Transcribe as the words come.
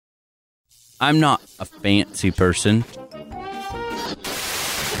I'm not a fancy person.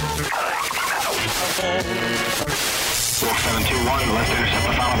 4721, let's intercept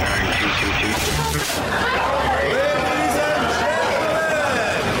the final bearing 222.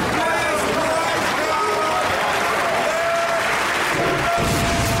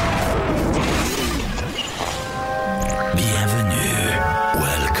 Bienvenue.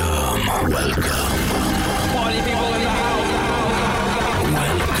 Welcome. Party people in the house.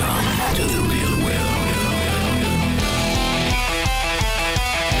 Welcome to the real world.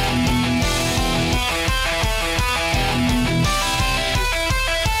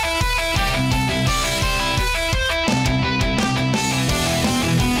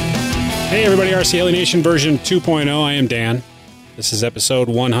 Hey everybody, RC Nation version 2.0. I am Dan. This is episode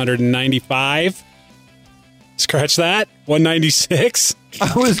 195. Scratch that. 196.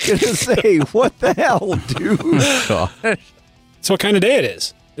 I was going to say, what the hell, dude? That's what kind of day it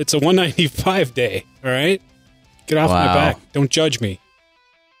is. It's a 195 day, all right? Get off my back. Don't judge me.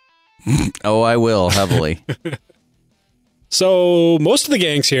 Oh, I will, heavily. So, most of the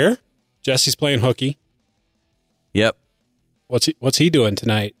gang's here. Jesse's playing hooky. Yep. What's he doing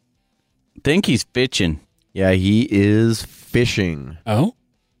tonight? Think he's bitching. Yeah, he is fishing. Oh?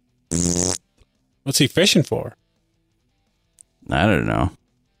 What's he fishing for? I don't know.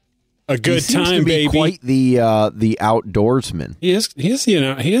 A good he seems time, to be baby. Quite the outdoorsman. He is.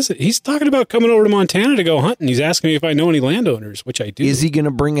 He's talking about coming over to Montana to go hunting. He's asking me if I know any landowners, which I do. Is he going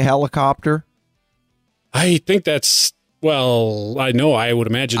to bring a helicopter? I think that's, well, I would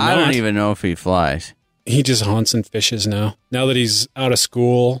imagine I not. don't even know if he flies. He just hunts and fishes now. Now that he's out of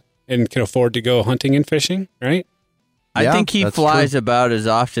school and can afford to go hunting and fishing, right? I Yeah, think he that's flies true. about as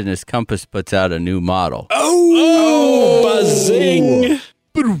often as Compass puts out a new model. Oh, buzzing.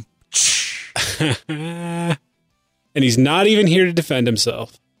 And he's not even here to defend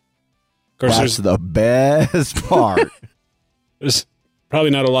himself. Of course, That's the best part. there's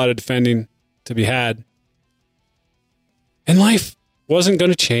probably not a lot of defending to be had. And life wasn't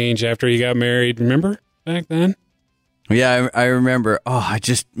going to change after he got married. Remember back then? Yeah, I remember. Oh, I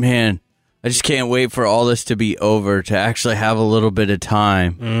just can't wait for all this to be over to actually have a little bit of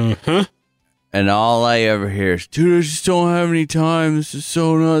time. Uh-huh. And all I ever hear is, dude, I just don't have any time. This is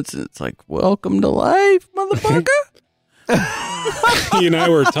so nuts. And it's like, welcome to life, motherfucker. He and I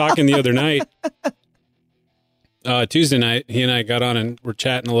were talking the other night. Tuesday night, he and I got on and were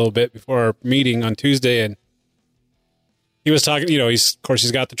chatting a little bit before our meeting on Tuesday. And he was talking, he's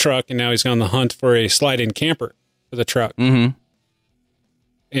got the truck and now he's on the hunt for a slide-in camper for the truck. Mm-hmm.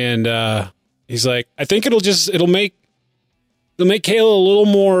 And he's like, I think it'll make Kayla a little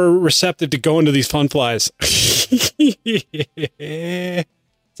more receptive to going to these fun flies. It's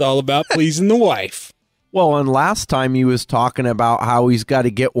all about pleasing the wife. Well, and last time he was talking about how he's got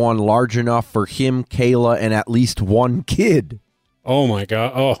to get one large enough for him, Kayla, and at least one kid. Oh my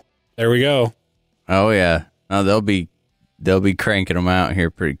God. Oh, there we go. Oh, yeah. No, they'll be cranking them out here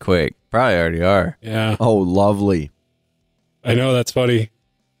pretty quick. Probably already are. Yeah. Oh, lovely. I know, that's funny.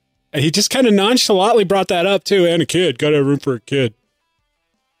 And he just kind of nonchalantly brought that up too. And a kid. Got to have room for a kid.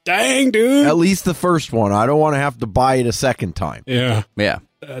 Dang, dude. At least the first one. I don't want to have to buy it a second time. Yeah. Yeah.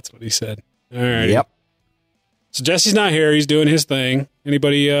 That's what he said. All right. Yep. So Jesse's not here. He's doing his thing.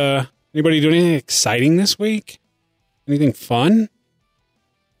 Anybody doing anything exciting this week? Anything fun?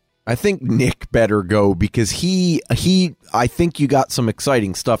 I think Nick better go because I think you got some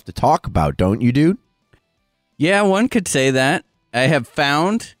exciting stuff to talk about, don't you, dude? Yeah, one could say that. I have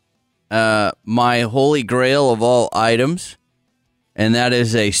found my holy grail of all items, and that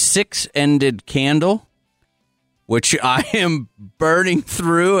is a 6-ended candle, which I am burning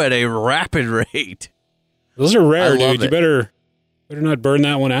through at a rapid rate. Those are rare, I love dude. You it. better not burn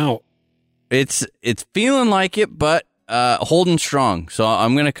that one out. It's feeling like it, but holding strong. So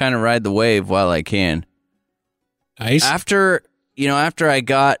I'm going to kind of ride the wave while I can. Nice. After I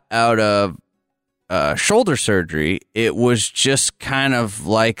got out of shoulder surgery, it was just kind of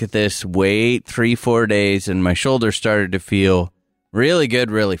like this wait 3-4 days, and my shoulder started to feel really good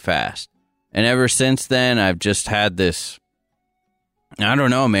really fast. And ever since then, I've just had this, I don't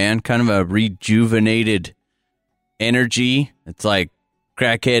know, man, kind of a rejuvenated energy. It's like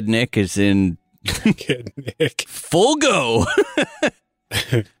Crackhead Nick is in Kid Nick. full go.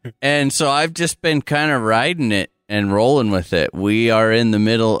 And so I've just been kind of riding it and rolling with it. We are in the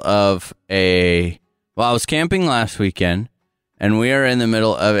middle of I was camping last weekend, and we are in the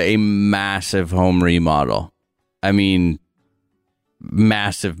middle of a massive home remodel. I mean,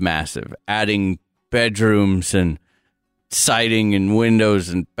 massive, adding bedrooms and siding and windows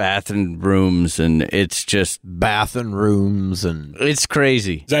and bathrooms, and it's just Bath and rooms and it's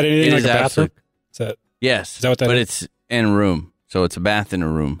crazy. Is that anything It like is a bathroom? absolute- Is that Yes, Is that what that but is? it's in a room, so it's a bath in a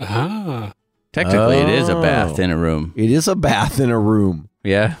room. Technically, It is a bath in a room. it is a bath in a room.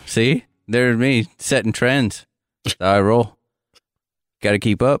 Yeah, see, there's me setting trends. That's how I roll. Got to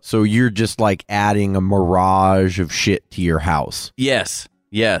keep up. So you're just like adding a mirage of shit to your house. Yes,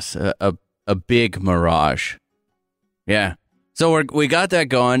 a big mirage. Yeah. So we got that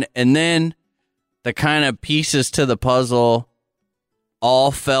going, and then the kind of pieces to the puzzle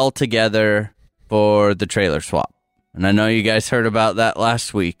all fell together for the trailer swap. And I know you guys heard about that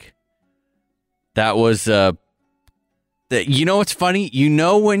last week. That was you know what's funny? You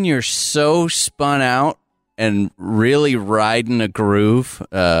know when you're so spun out and really riding a groove,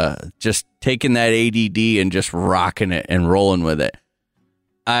 just taking that ADD and just rocking it and rolling with it.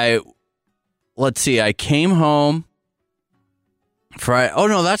 Let's see, I came home Friday. Oh,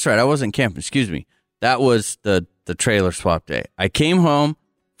 no, that's right. I wasn't camping. Excuse me. That was the trailer swap day. I came home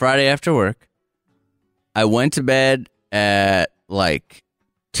Friday after work. I went to bed at like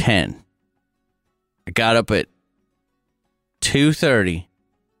 10. I got up at 2:30.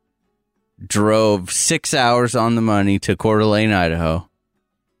 Drove 6 hours on the money to Coeur d'Alene, Idaho.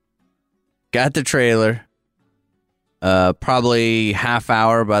 Got the trailer. Probably half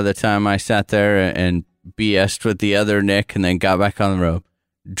hour by the time I sat there and BS'd with the other Nick, and then got back on the road.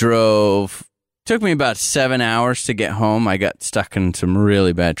 Drove. Took me about 7 hours to get home. I got stuck in some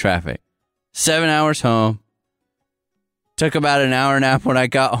really bad traffic. 7 hours home. Took about an hour nap when I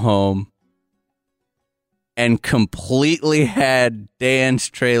got home. And completely had Dan's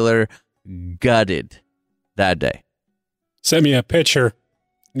trailer gutted that day. sent me a picture,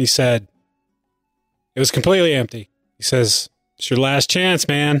 and he said it was completely empty. He says, "It's your last chance,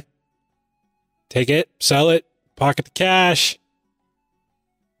 man. Take it, sell it, pocket the cash."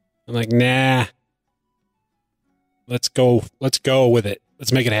 I'm like, nah. Let's go with it.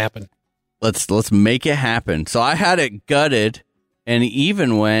 Let's make it happen. Let's make it happen. So I had it gutted, and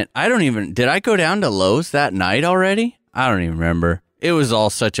even did I go down to Lowe's that night already? I don't even remember. It was all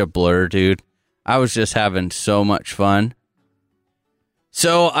such a blur, dude. I was just having so much fun.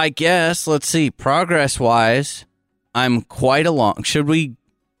 So I guess, let's see, progress-wise, I'm quite along. Should we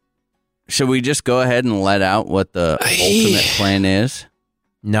just go ahead and let out what the ultimate plan is?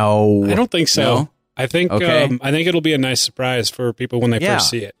 No. I don't think so. No? I think Okay. I think it'll be a nice surprise for people when they first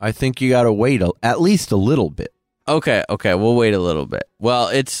see it. I think you got to wait at least a little bit. Okay, we'll wait a little bit. Well,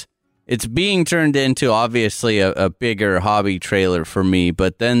 it's being turned into obviously a bigger hobby trailer for me,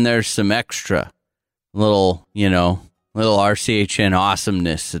 but then there's some extra little RCHN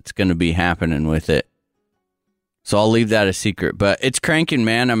awesomeness that's going to be happening with it. So I'll leave that a secret, but it's cranking,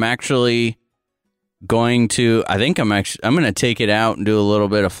 man. I'm actually going to I'm going to take it out and do a little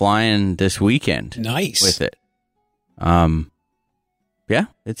bit of flying this weekend. Nice. With it. Yeah,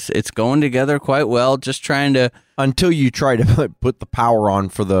 it's going together quite well. Just trying to, Until you try to put the power on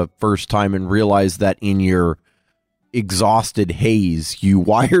for the first time and realize that in your exhausted haze, you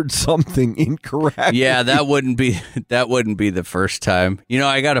wired something incorrect. yeah, that wouldn't be the first time.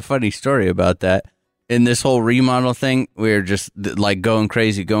 I got a funny story about that. In this whole remodel thing, we were just like going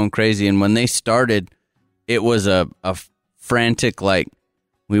crazy. And when they started, it was a frantic, like,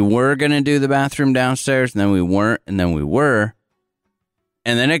 we were going to do the bathroom downstairs, and then we weren't, and then we were.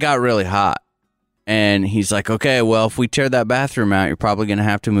 And then it got really hot. And he's like, okay, well, if we tear that bathroom out, you're probably going to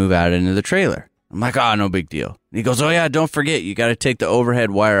have to move out into the trailer. I'm like, oh, no big deal. And he goes, oh, yeah, don't forget, you got to take the overhead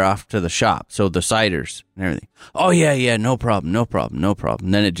wire off to the shop. So the ciders and everything. Oh, yeah, no problem.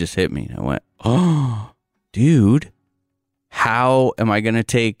 And then it just hit me. I went, oh, dude, how am I going to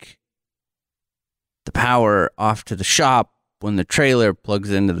take the power off to the shop when the trailer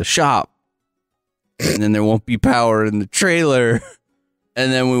plugs into the shop? And then there won't be power in the trailer. And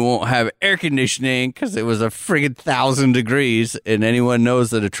then we won't have air conditioning because it was a friggin' 1,000 degrees. And anyone knows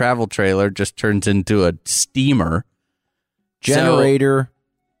that a travel trailer just turns into a steamer. Generator.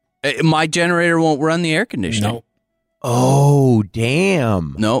 So, my generator won't run the air conditioning. No. Oh,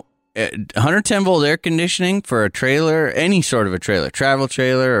 damn. No. 110 volt air conditioning for a trailer, any sort of a trailer, travel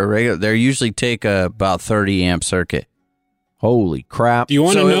trailer or regular, they usually take about 30 amp circuit. Holy crap. Do you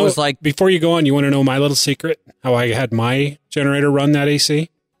want to So it know, was like- before you go on, you want to know my little secret? How I had my generator run that AC?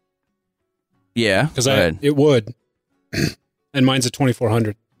 Yeah. Because go ahead. it would. And mine's a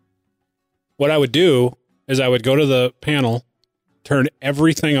 2400. What I would do is I would go to the panel, turn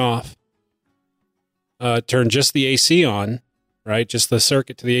everything off, turn just the AC on, right? Just the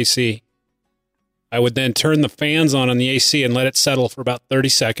circuit to the AC. I would then turn the fans on the AC and let it settle for about 30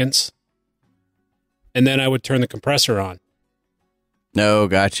 seconds. And then I would turn the compressor on. No,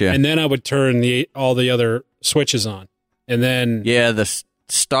 gotcha. and then I would turn all the other switches on, and then Yeah, the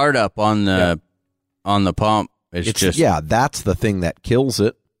startup on the pump is that's the thing that kills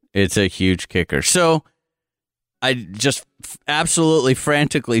it. It's a huge kicker. So I just absolutely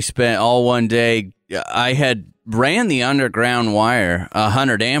frantically spent all one day. I had ran the underground wire,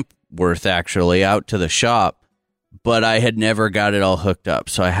 100 amp worth actually, out to the shop, but I had never got it all hooked up.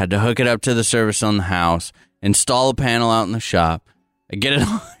 So I had to hook it up to the service on the house, install a panel out in the shop, get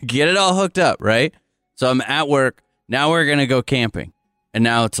it all hooked up, right? So I'm at work. Now we're going to go camping. And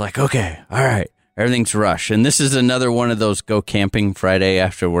now it's like, okay, all right, everything's rushed. And this is another one of those go camping Friday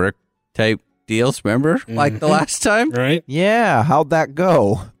after work type deals, remember? Like the last time? right. Yeah, how'd that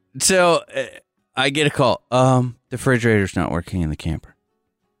go? So I get a call. The refrigerator's not working in the camper.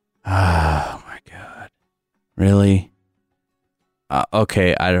 Oh, my God. Really?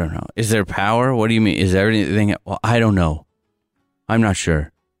 Okay, I don't know. Is there power? What do you mean? Is everything... Well, I don't know. I'm not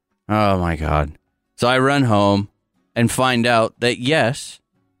sure. Oh, my God. So I run home and find out that, yes,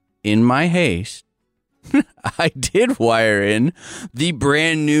 in my haste, I did wire in the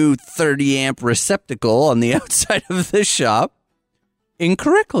brand new 30 amp receptacle on the outside of the shop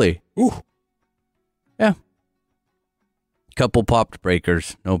incorrectly. Ooh. Yeah. Couple popped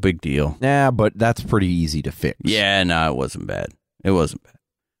breakers. No big deal. Yeah, but that's pretty easy to fix. Yeah, no, it wasn't bad. It wasn't bad.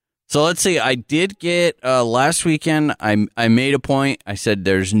 So let's see. I did get last weekend. I made a point. I said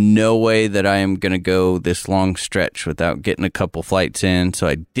there's no way that I am going to go this long stretch without getting a couple flights in. So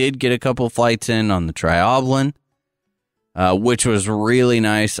I did get a couple flights in on the Trioblin, which was really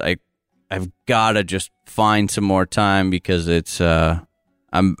nice. I've got to just find some more time because it's I'm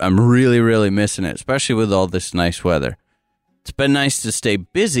really, really missing it, especially with all this nice weather. It's been nice to stay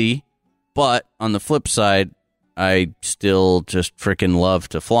busy, but on the flip side, I still just freaking love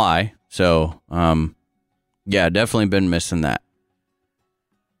to fly. So, yeah, definitely been missing that.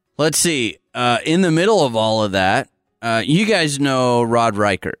 Let's see. In the middle of all of that, you guys know Rod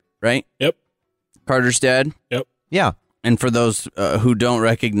Reichert, right? Yep. Carter's dad? Yep. Yeah. And for those who don't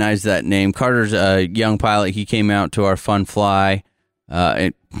recognize that name, Carter's a young pilot. He came out to our Fun Fly,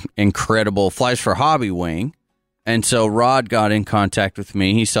 incredible Flies for Hobby wing. And so Rod got in contact with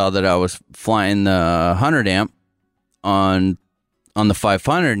me. He saw that I was flying the 100 amp on the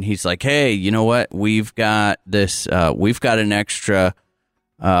 500, and he's like, hey, you know what? We've got this, we've got an extra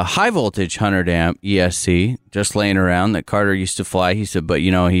high voltage 100 amp ESC just laying around that Carter used to fly. He said, but,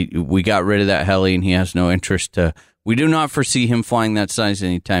 you know, we got rid of that heli, and he has no interest we do not foresee him flying that size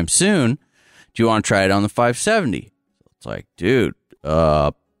anytime soon. Do you want to try it on the 570? It's like, dude,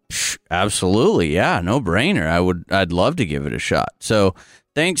 absolutely, yeah, no brainer. I'd love to give it a shot. So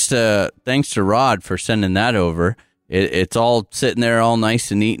thanks to Rod for sending that over. It's all sitting there all nice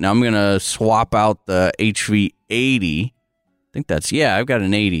and neat, and I'm gonna swap out the HV80. I think I've got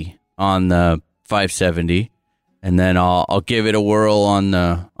an 80 on the 570, and then I'll give it a whirl on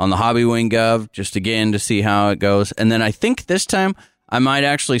the Hobby Wing Gov just again to see how it goes. And then I think this time I might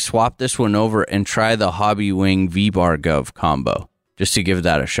actually swap this one over and try the Hobby Wing V-Bar Gov combo just to give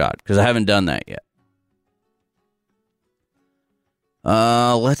that a shot because I haven't done that yet.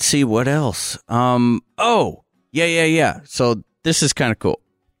 Let's see what else. Yeah. So this is kind of cool.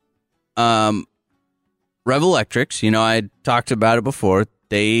 Rev Electrics, you know, I talked about it before.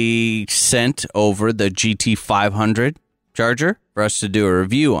 They sent over the GT500 charger for us to do a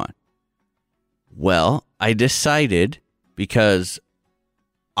review on. Well, I decided because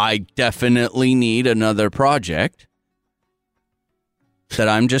I definitely need another project that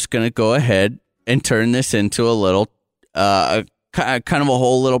I'm just going to go ahead and turn this into a little, kind of a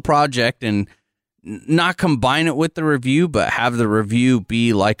whole little project and not combine it with the review, but have the review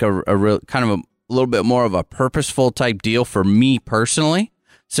be like a real kind of a little bit more of a purposeful type deal for me personally.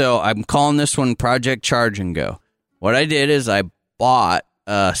 So I'm calling this one Project Charge and Go. What I did is I bought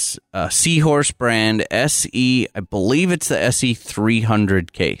a Seahorse brand SE, I believe it's the SE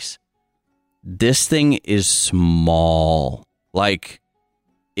 300 case. This thing is small. Like,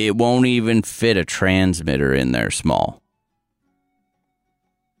 it won't even fit a transmitter in there small.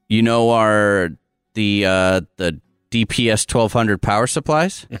 You know the DPS 1200 power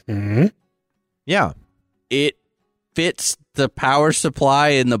supplies? Mm-hmm. Yeah. It fits the power supply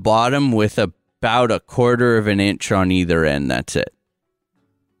in the bottom with about 1/4 of an inch on either end. That's it.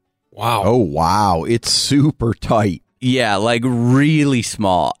 Wow. Oh, wow. It's super tight. Yeah, like really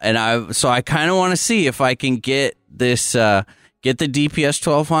small. And I kind of want to see if I can get this, get the DPS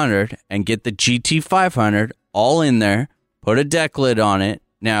 1200 and get the GT 500 all in there, put a deck lid on it.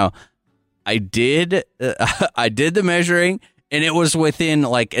 Now, I did the measuring, and it was within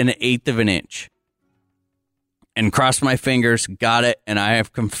like 1/8 of an inch. and crossed my fingers, got it, and I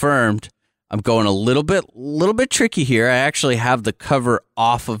have confirmed I'm going a little bit tricky here. I actually have the cover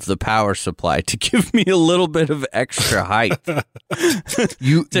off of the power supply to give me a little bit of extra height.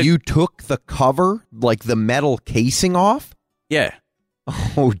 You took the cover, like the metal casing off? Yeah.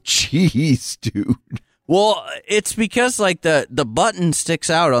 Oh, jeez, dude. Well, it's because like the button sticks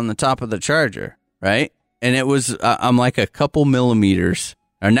out on the top of the charger, right? And it was, I'm like a couple millimeters,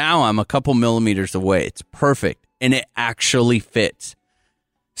 or now I'm a couple millimeters away. It's perfect. And it actually fits.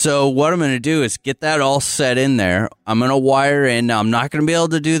 So what I'm going to do is get that all set in there. I'm going to wire in. Now, I'm not going to be able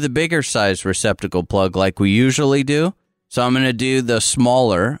to do the bigger size receptacle plug like we usually do. So I'm going to do the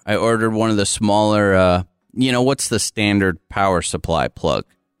smaller. I ordered one of the smaller, what's the standard power supply plug?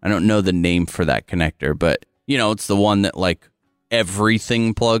 I don't know the name for that connector, but, it's the one that like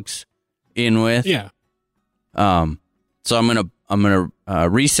everything plugs in with. Yeah. So I'm going to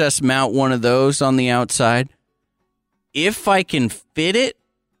recess mount one of those on the outside. If I can fit it,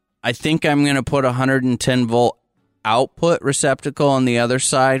 I think I'm going to put a 110 volt output receptacle on the other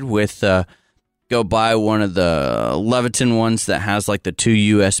side with, go buy one of the Leviton ones that has like the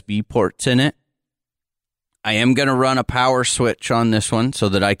 2 USB ports in it. I am going to run a power switch on this one so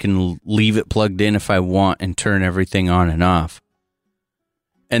that I can leave it plugged in if I want and turn everything on and off.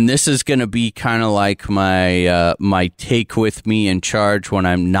 And this is going to be kind of like my take with me and charge when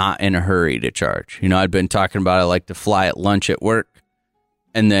I'm not in a hurry to charge. I've been talking about I like to fly at lunch at work.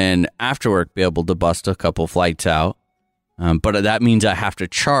 And then after work, be able to bust a couple flights out. But that means I have to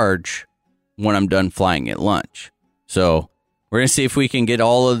charge when I'm done flying at lunch. So we're going to see if we can get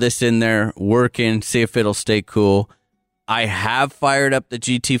all of this in there working, see if it'll stay cool. I have fired up the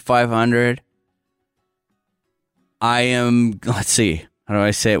GT500. Let's see, how do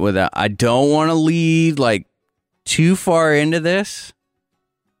I say it without, I don't want to lead like too far into this.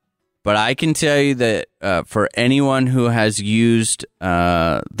 But I can tell you that for anyone who has used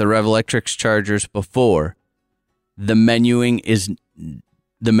the Revolectrix chargers before, the menus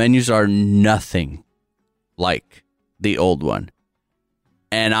are nothing like the old one.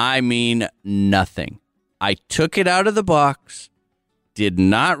 And I mean nothing. I took it out of the box, did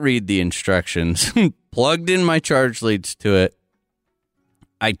not read the instructions, plugged in my charge leads to it.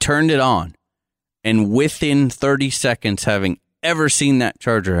 I turned it on, and within 30 seconds, having ever seen that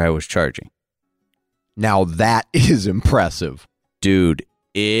charger I was charging. Now that is impressive. Dude,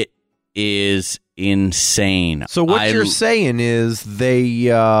 it is insane. So what you're saying is they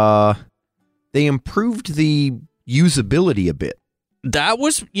improved the usability a bit. That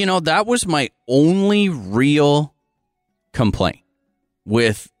was my only real complaint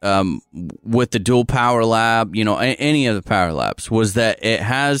with the dual power lab, any of the power labs, was that it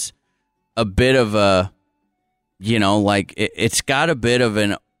has a bit of a, it's got a bit of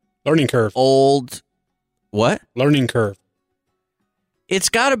an learning curve. What? Learning curve. It's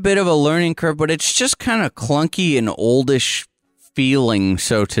got a bit of a learning curve, but it's just kind of clunky and oldish feeling,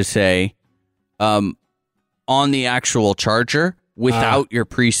 so to say, on the actual charger without your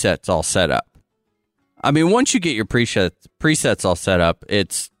presets all set up. I mean, once you get your presets all set up,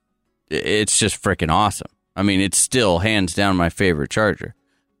 it's just freaking awesome. I mean, it's still hands down my favorite charger,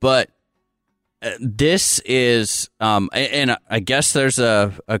 but this is, and I guess there's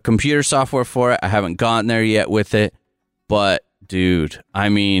a computer software for it. I haven't gotten there yet with it, but dude, I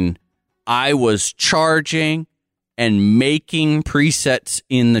mean, I was charging and making presets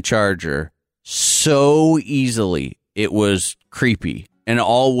in the charger so easily. It was creepy, and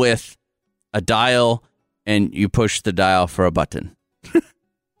all with a dial, and you push the dial for a button.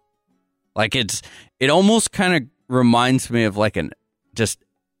 Like it almost kind of reminds me of like just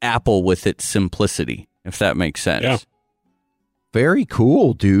Apple with its simplicity, if that makes sense. Yeah. Very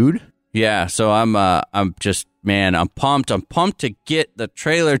cool, dude. Yeah, so I'm pumped. I'm pumped to get the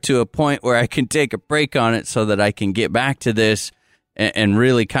trailer to a point where I can take a break on it so that I can get back to this and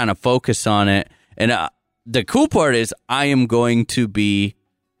really kind of focus on it. And the cool part is I am going to be,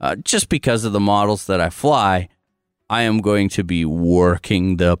 just because of the models that I fly, I am going to be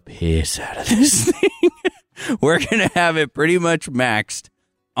working the piss out of this thing. We're going to have it pretty much maxed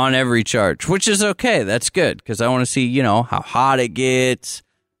on every charge, which is okay. That's good because I want to see, how hot it gets,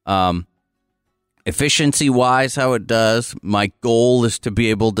 efficiency-wise, how it does. My goal is to be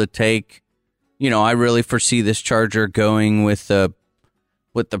able to take, I really foresee this charger going with the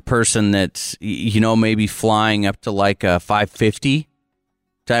person that's, maybe flying up to like a 550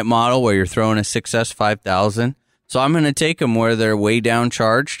 type model where you're throwing a 6S 5000. So I'm going to take them where they're way down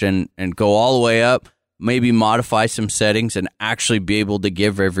charged and go all the way up, maybe modify some settings and actually be able to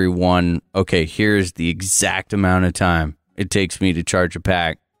give everyone, okay, here's the exact amount of time it takes me to charge a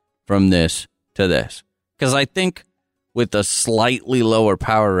pack from this to this. Because I think with a slightly lower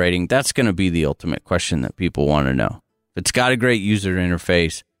power rating, that's going to be the ultimate question that people want to know. If it's got a great user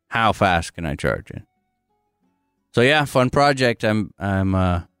interface, how fast can I charge it? So yeah, fun project. I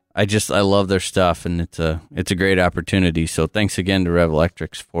love their stuff, and it's a great opportunity. So thanks again to Rev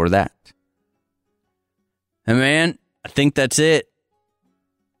Electrics for that. And man, I think that's it.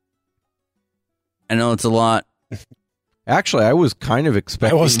 I know it's a lot. Actually, I was kind of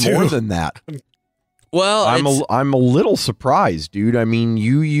expecting more than that. Well, I'm a little surprised, dude. I mean,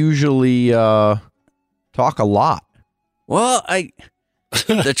 you usually talk a lot. Well,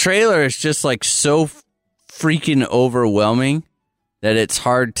 the trailer is just like so freaking overwhelming that it's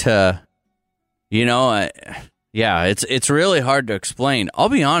hard to, it's really hard to explain. I'll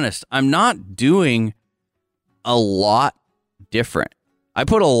be honest, I'm not doing a lot different. I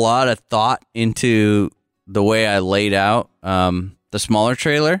put a lot of thought into the way I laid out the smaller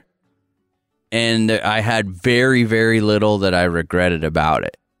trailer, and I had very, very little that I regretted about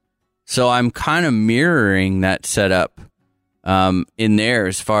it. So I'm kind of mirroring that setup in there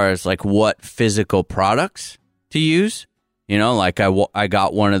as far as like what physical products to use. Like I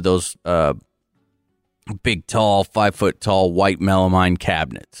got one of those big, tall, 5 foot tall white melamine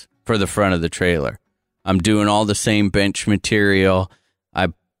cabinets for the front of the trailer. I'm doing all the same bench material. I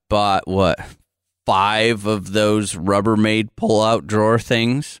bought 5 of those Rubbermaid pull-out drawer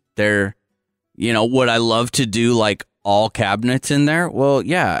things. They're, would I love to do like all cabinets in there? Well,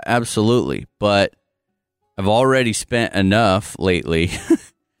 yeah, absolutely. But I've already spent enough lately,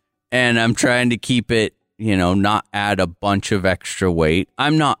 and I'm trying to keep it, not add a bunch of extra weight.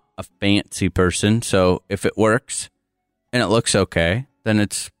 I'm not a fancy person, so if it works and it looks okay, then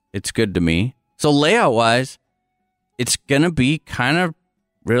it's good to me. So layout-wise, it's going to be kind of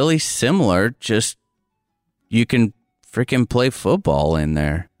really similar, just you can freaking play football in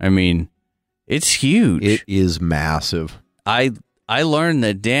there. I mean, it's huge. It is massive. I learned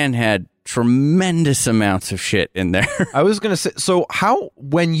that Dan had tremendous amounts of shit in there. I was going to say, so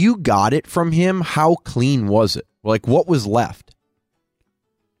when you got it from him, how clean was it? Like, what was left?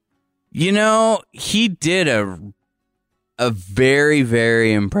 He did a very,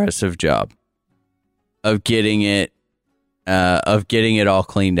 very impressive job of getting it all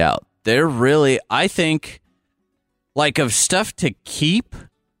cleaned out. They're really, I think, like of stuff to keep,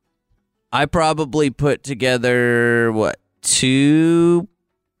 I probably put together, 2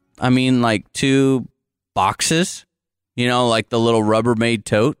 boxes, like the little Rubbermaid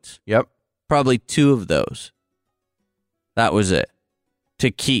totes. Yep. Probably 2 of those. That was it.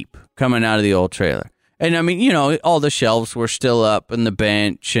 To keep coming out of the old trailer. And I mean, all the shelves were still up and the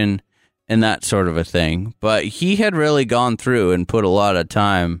bench and that sort of a thing. But he had really gone through and put a lot of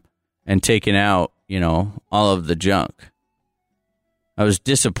time and taken out, all of the junk. I was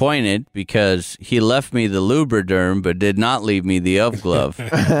disappointed because he left me the Lubriderm, but did not leave me the UV glove.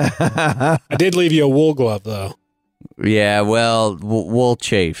 I did leave you a wool glove, though. Yeah, well, wool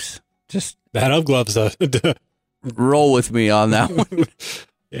chafes. Just that UV glove's roll with me on that one.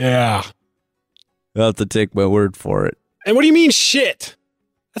 Yeah. You'll have to take my word for it. And what do you mean shit?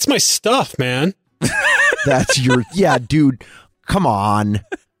 That's my stuff, man. That's yeah, dude. Come on.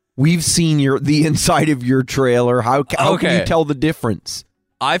 We've seen the inside of your trailer. How can you tell the difference?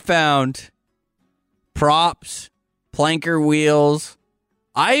 I found props, planker wheels.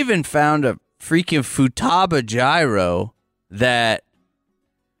 I even found a freaking Futaba gyro that,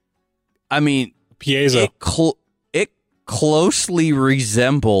 I mean, piezo. It closely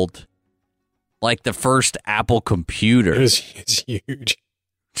resembled like the first Apple computer. It's huge.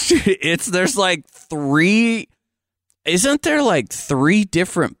 There's like 3. Isn't there like 3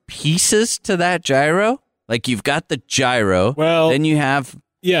 different pieces to that gyro? Like you've got the gyro, then you have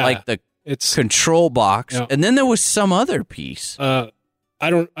like the control box, and then there was some other piece. I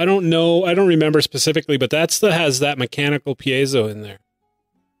don't know. I don't remember specifically, but has that mechanical piezo in there,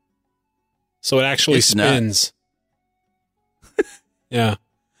 so it actually spins. Yeah,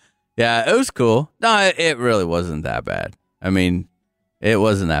 it was cool. No, it really wasn't that bad. I mean, it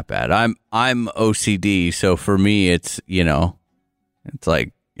wasn't that bad. I'm OCD, so for me, it's it's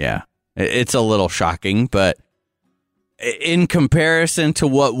like it's a little shocking, but in comparison to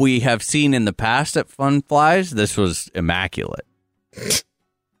what we have seen in the past at Fun Flies, this was immaculate.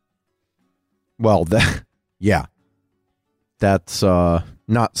 Well, that's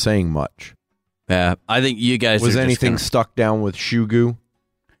not saying much. Yeah, I think you guys was anything stuck down with shoe goo?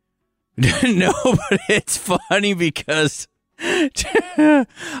 No, but it's funny because I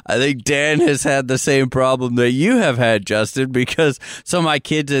think Dan has had the same problem that you have had, Justin, because some of my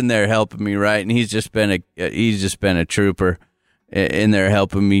kids in there helping me, right? And he's just been a trooper. in there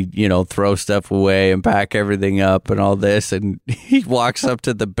helping me, throw stuff away and pack everything up and all this. And he walks up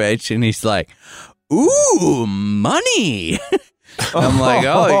to the bench and he's like, "Ooh, money." I'm like,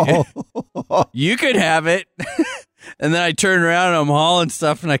 "Oh, you could have it." And then I turn around and I'm hauling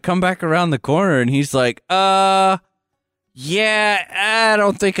stuff and I come back around the corner and he's like, "Yeah, I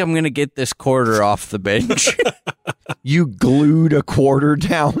don't think I'm going to get this quarter off the bench." You glued a quarter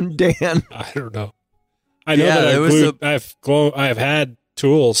down, Dan? I don't know. I know that I've had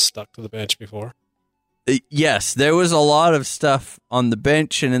tools stuck to the bench before. Yes, there was a lot of stuff on the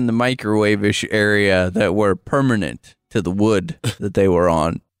bench and in the microwave-ish area that were permanent to the wood that they were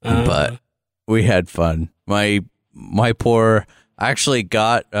on. But we had fun. My poor, I actually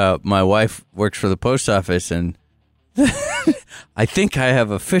got, my wife works for the post office, and I think I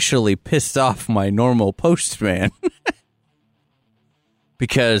have officially pissed off my normal postman.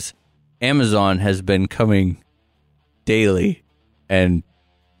 Because Amazon has been coming daily and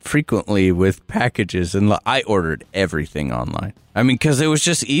frequently with packages, and I ordered everything online. I mean, because it was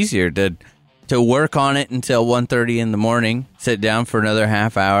just easier to work on it until 1:30 in the morning, sit down for another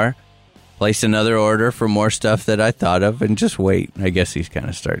half hour, place another order for more stuff that I thought of, and just wait. I guess he's kind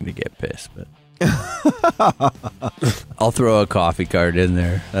of starting to get pissed, but I'll throw a coffee cart in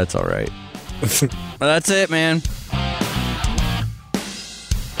there. That's all right. Well, that's it, man.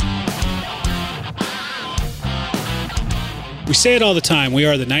 We say it all the time, we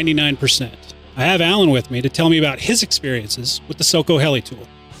are the 99%. I have Alan with me to tell me about his experiences with the Soko Heli tool.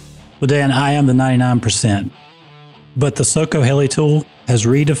 Well, Dan, I am the 99%. But the Soko Heli tool has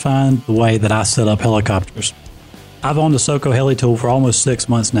redefined the way that I set up helicopters. I've owned the Soko Heli tool for almost 6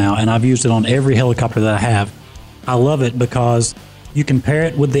 months now, and I've used it on every helicopter that I have. I love it because you can pair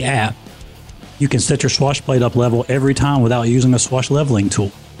it with the app. You can set your swash blade up level every time without using a swash leveling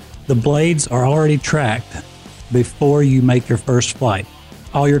tool. The blades are already tracked before you make your first flight.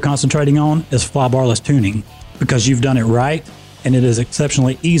 All you're concentrating on is flybarless tuning because you've done it right, and it is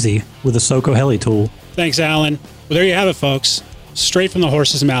exceptionally easy with the Soko Heli tool. Thanks, Alan. Well, there you have it, folks. Straight from the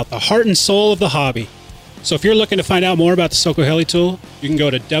horse's mouth, the heart and soul of the hobby. So if you're looking to find out more about the Soko Heli tool, you can go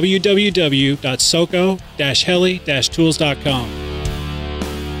to www.soko-heli-tools.com.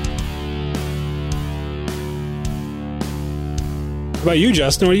 How about you,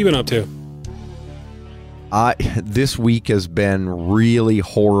 Justin? What have you been up to? This week has been really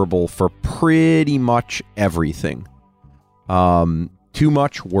horrible for pretty much everything. Too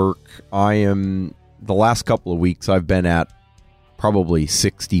much work. The last couple of weeks, I've been at probably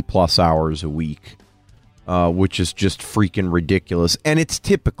 60 plus hours a week, which is just freaking ridiculous. And it's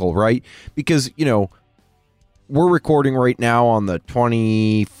typical, right? Because, we're recording right now on the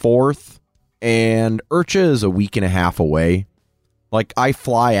 24th, and IRCHA is a week and a half away. Like, I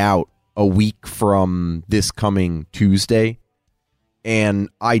fly out a week from this coming Tuesday, and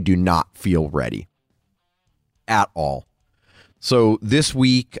I do not feel ready at all. So this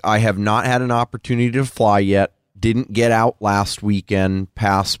week, I have not had an opportunity to fly yet. Didn't get out last weekend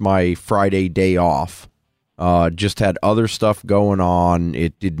past my Friday day off. Just had other stuff going on.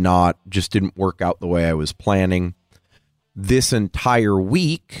 It didn't work out the way I was planning. This entire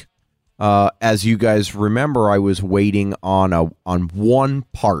week, as you guys remember, I was waiting on one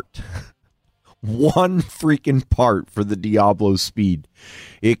part. One freaking part for the Diablo Speed.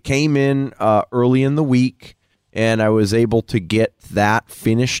 It came in early in the week, and I was able to get that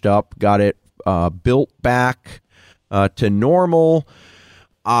finished up, got it built back to normal.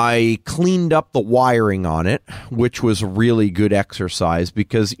 I cleaned up the wiring on it, which was a really good exercise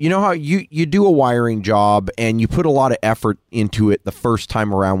because you know how you do a wiring job and you put a lot of effort into it the first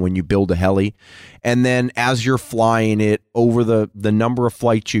time around when you build a heli. And then as you're flying it over the number of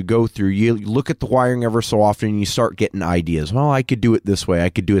flights you go through, you look at the wiring ever so often and you start getting ideas. Well, I could do it this way. I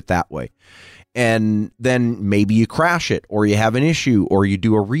could do it that way. And then maybe you crash it or you have an issue or you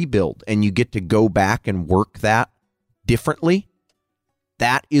do a rebuild and you get to go back and work that differently.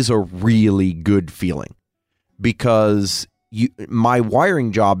 That is a really good feeling because my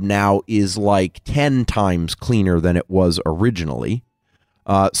wiring job now is like 10 times cleaner than it was originally.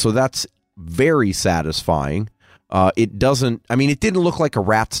 So that's very satisfying. It didn't look like a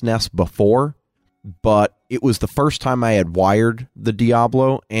rat's nest before, but it was the first time I had wired the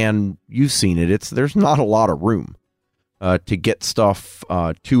Diablo, and you've seen it. There's not a lot of room to get stuff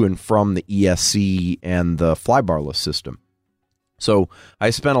to and from the ESC and the flybarless system. So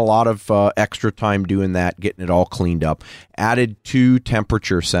I spent a lot of extra time doing that, getting it all cleaned up. Added 2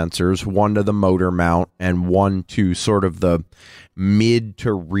 temperature sensors, one to the motor mount and one to sort of the mid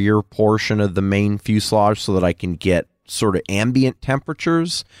to rear portion of the main fuselage so that I can get sort of ambient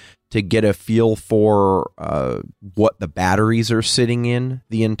temperatures to get a feel for what the batteries are sitting in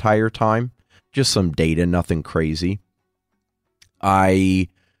the entire time. Just some data, nothing crazy. I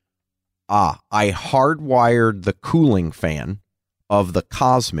hardwired the cooling fan of the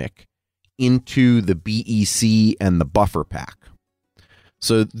Cosmic into the BEC and the buffer pack.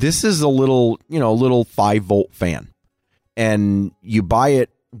 So this is a little 5-volt fan. And you buy it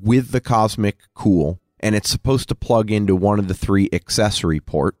with the Cosmic Cool, and it's supposed to plug into one of the 3 accessory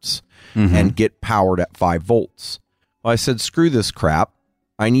ports and get powered at 5 volts. Well, I said, screw this crap.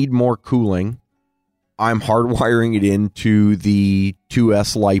 I need more cooling. I'm hardwiring it into the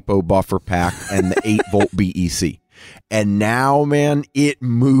 2S LiPo buffer pack and the 8-volt BEC. And now, man, it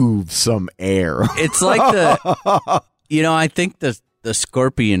moves some air. It's like I think the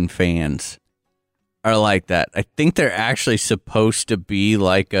Scorpion fans are like that. I think they're actually supposed to be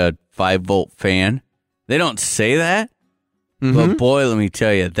like a 5-volt fan. They don't say that, but boy, let me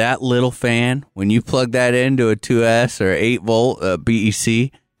tell you, that little fan, when you plug that into a 2S or 8-volt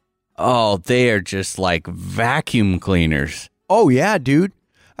BEC, oh, they are just like vacuum cleaners. Oh, yeah, dude.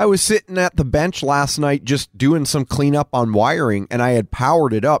 I was sitting at the bench last night just doing some cleanup on wiring, and I had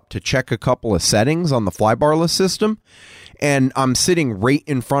powered it up to check a couple of settings on the flybarless system, and I'm sitting right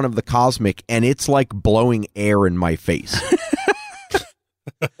in front of the Cosmic, and it's like blowing air in my face.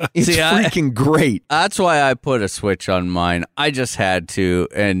 It's freaking great. That's why I put a switch on mine. I just had to,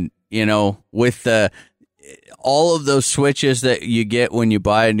 and, with all of those switches that you get when you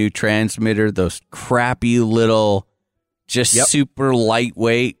buy a new transmitter, those crappy little... just super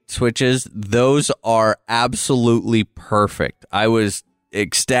lightweight switches. Those are absolutely perfect. I was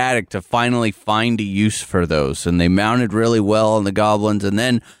ecstatic to finally find a use for those, and they mounted really well on the Goblins. And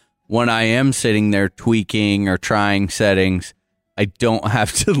then when I am sitting there tweaking or trying settings, I don't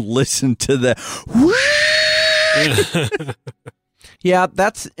have to listen to the Yeah,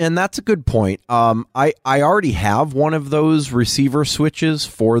 that's a good point. I already have one of those receiver switches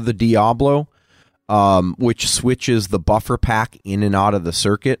for the Diablo. Which switches the buffer pack in and out of the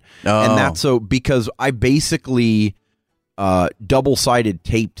circuit. Oh. And that's so because I basically double-sided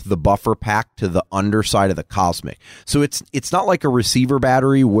taped the buffer pack to the underside of the Cosmic. So it's not like a receiver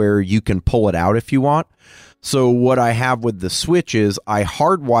battery where you can pull it out if you want. So what I have with the switch is I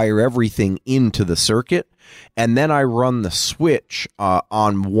hardwire everything into the circuit, and then I run the switch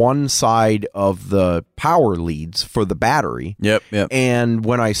on one side of the power leads for the battery. Yep. And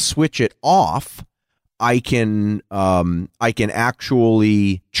when I switch it off, I can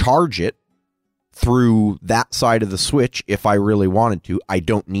actually charge it through that side of the switch if I really wanted to. I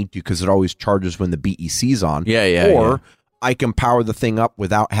don't need to because it always charges when the BEC's on. Yeah. I can power the thing up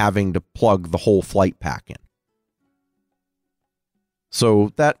without having to plug the whole flight pack in.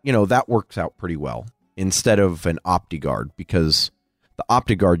 So that works out pretty well instead of an OptiGuard, because the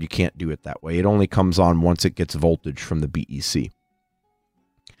OptiGuard you can't do it that way. It only comes on once it gets voltage from the BEC.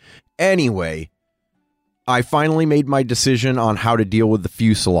 Anyway, I finally made my decision on how to deal with the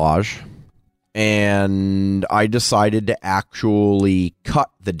fuselage, and I decided to actually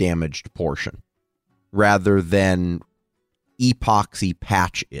cut the damaged portion rather than epoxy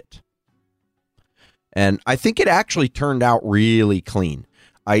patch it. And I think it actually turned out really clean.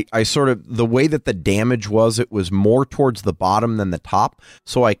 I sort of, the way that the damage was, it was more towards the bottom than the top,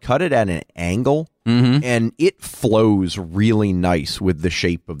 so I cut it at an angle, and it flows really nice with the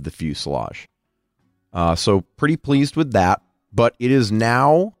shape of the fuselage. So pretty pleased with that, but it is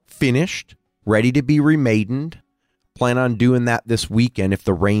now finished, ready to be remadened. Plan on doing that this weekend if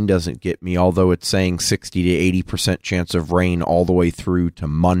the rain doesn't get me, although it's saying 60 to 80% chance of rain all the way through to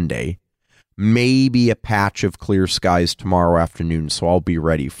Monday. Maybe a patch of clear skies tomorrow afternoon, so I'll be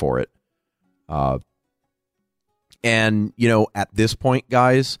ready for it. And, at this point,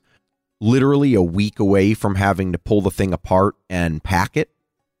 guys, literally a week away from having to pull the thing apart and pack it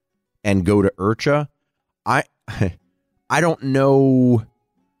and go to IRCHA, I don't know,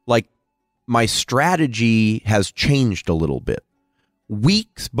 my strategy has changed a little bit.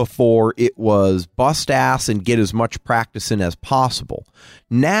 Weeks before, it was bust ass and get as much practice in as possible.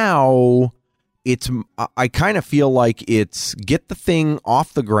 Now, I kind of feel like it's get the thing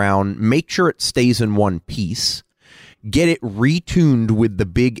off the ground, make sure it stays in one piece, get it retuned with the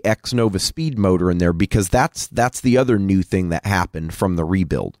big X-Nova speed motor in there, because that's the other new thing that happened from the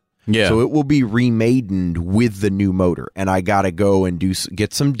rebuild. Yeah. So it will be remadened with the new motor, and I got to go and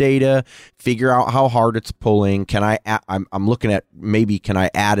get some data, figure out how hard it's pulling. I'm looking at maybe can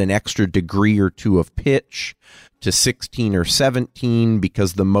I add an extra degree or two of pitch to 16 or 17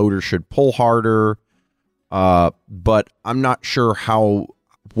 because the motor should pull harder. But I'm not sure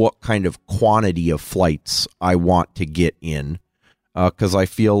what kind of quantity of flights I want to get in. because I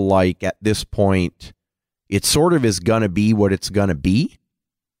feel like at this point, it sort of is going to be what it's going to be.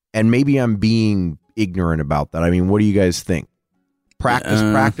 And maybe I'm being ignorant about that. I mean, what do you guys think? Practice,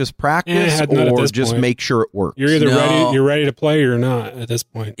 not at or this just point. make sure it works? You're either No. ready to play or not at this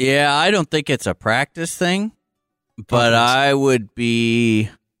point. Yeah, I don't think it's a practice thing, but I would be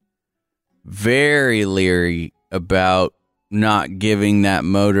very leery about not giving that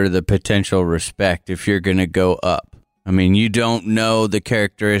motor the potential respect if you're going to go up. I mean, you don't know the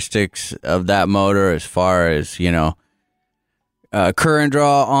characteristics of that motor as far as, current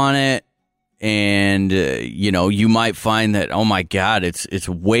draw on it. And, you might find that, oh my God, it's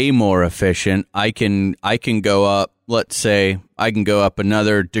way more efficient. I can go up, let's say I can go up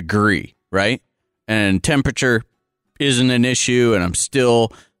another degree, right? And temperature isn't an issue. And I'm still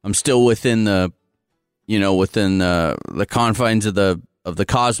within the confines of the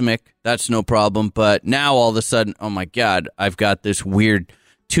cosmic. That's no problem. But now all of a sudden, oh my God, I've got this weird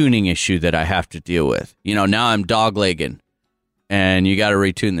tuning issue that I have to deal with. Now I'm doglegging and you got to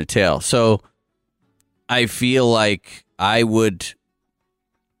retune the tail. So I feel like I would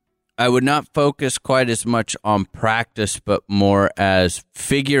not focus quite as much on practice, but more as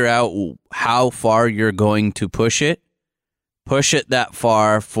figure out how far you're going to push it that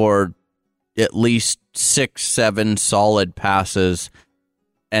far for at least 6-7 solid passes,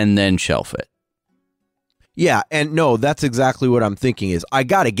 and then shelf it. Yeah, and no, that's exactly what I'm thinking is I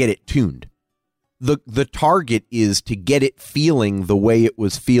got to get it tuned. The target is to get it feeling the way it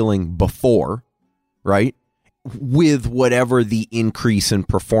was feeling before, right? With whatever the increase in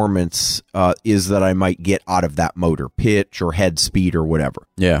performance is that I might get out of that motor, pitch or head speed or whatever.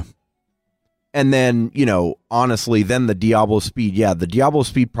 Yeah. And then, honestly, then the Diablo speed, the Diablo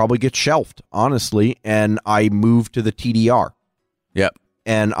speed probably gets shelved, honestly, and I move to the TDR. Yep.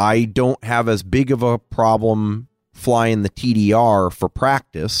 And I don't have as big of a problem flying the TDR for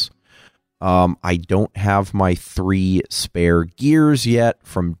practice. I don't have my 3 spare gears yet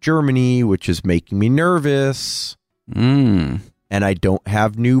from Germany, which is making me nervous. And I don't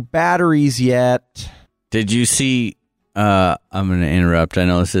have new batteries yet. Did you see... I'm going to interrupt. I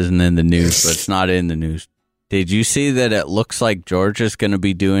know this isn't in the news, but it's not in the news. Did you see that it looks like Georgia's going to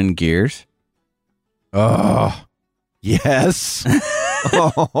be doing gears? Yes.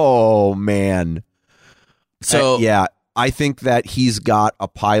 Oh, man. So, yeah, I think that he's got a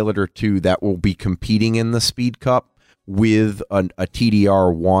pilot or two that will be competing in the Speed Cup with a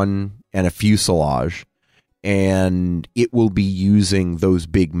TDR-1 and a fuselage. And it will be using those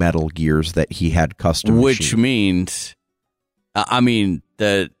big metal gears that he had custom which machined. means,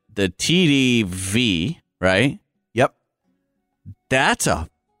 the TDV, right? Yep. That's a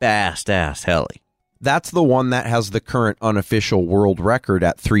fast-ass heli. That's the one that has the current unofficial world record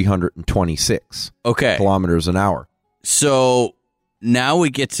at 326 Okay. kilometers an hour. So now we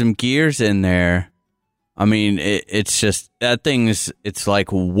get some gears in there. I mean, it's just, that thing it's like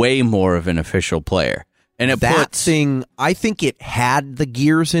way more of an official player. And it That puts... thing, I think it had the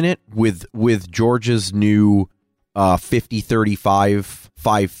gears in it with George's new 5035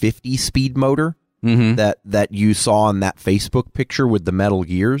 550 speed motor that you saw in that Facebook picture with the metal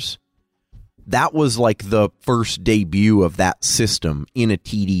gears. That was like the first debut of that system in a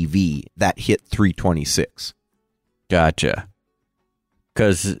TDV that hit 326. Gotcha.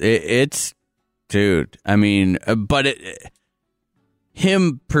 Because it's... Dude, I mean, but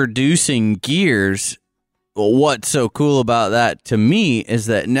him producing gears... What's so cool about that to me is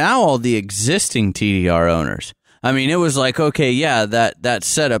that now all the existing TDR owners, I mean, it was like, okay, yeah, that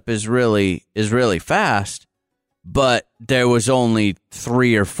setup is really fast, but there was only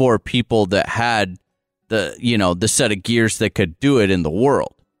 3 or 4 people that had the set of gears that could do it in the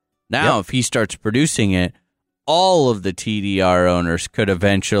world. Now, if he starts producing it, all of the TDR owners could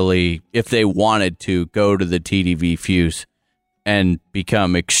eventually, if they wanted to, go to the TDV fuse and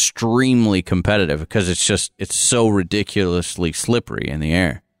become extremely competitive because it's so ridiculously slippery in the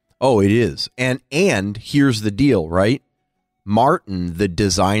air. Oh, it is. And here's the deal, right? Martin, the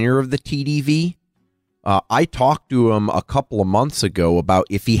designer of the TDV, I talked to him a couple of months ago about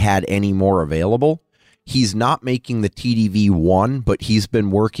if he had any more available. He's not making the TDV 1, but he's been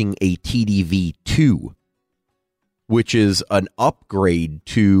working a TDV 2, which is an upgrade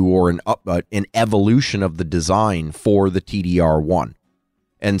to or an evolution of the design for the TDR-1.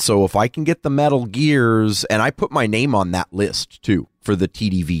 And so if I can get the metal gears, and I put my name on that list too for the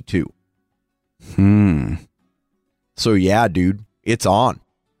TDV-2. So yeah, dude, it's on.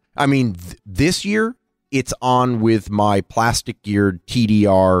 I mean, this year, it's on with my plastic geared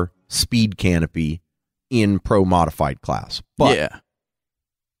TDR speed canopy in Pro Modified class. But, yeah.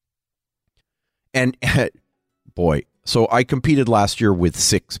 And boy, So I competed last year with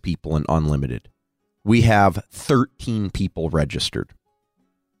 6 people in Unlimited. We have 13 people registered.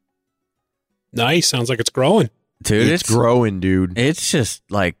 Nice. Sounds like it's growing. Dude, It's growing, dude. It's just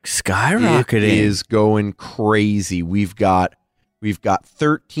like skyrocketing. It is going crazy. We've got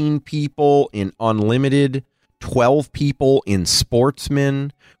 13 people in Unlimited, 12 people in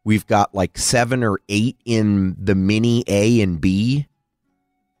Sportsman. We've got like 7 or 8 in the mini A and B.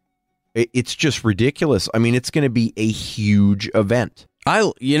 It's just ridiculous. I mean, it's going to be a huge event.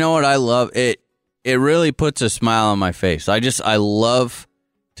 You know what I love? It really puts a smile on my face. I love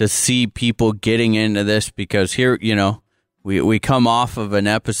to see people getting into this, because here, you know, we come off of an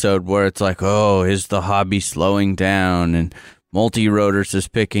episode where it's like, oh, is the hobby slowing down and multi-rotors is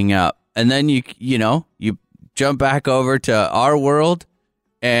picking up. And then you jump back over to our world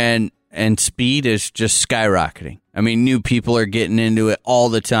and speed is just skyrocketing. I mean, new people are getting into it all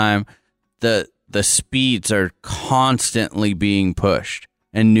the time. The speeds are constantly being pushed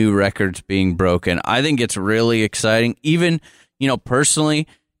and new records being broken. I think it's really exciting. Even, you know, personally,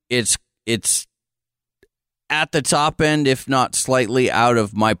 it's at the top end, if not slightly out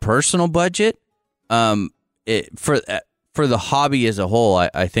of my personal budget. For the hobby as a whole,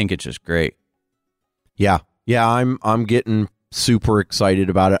 I think it's just great. Yeah, I'm getting super excited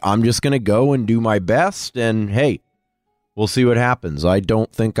about it. I'm just going to go and do my best, and hey, we'll see what happens. I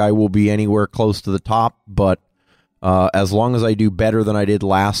don't think I will be anywhere close to the top, but as long as I do better than I did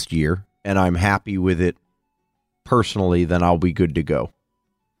last year, and I'm happy with it personally, then I'll be good to go.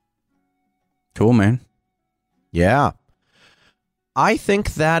 Cool, man. Yeah. I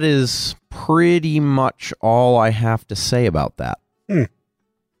think that is pretty much all I have to say about that.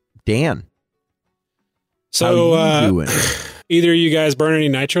 Dan, So, how you doing? either of you guys burn any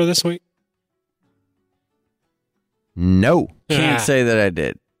nitro this week? No. Can't say that I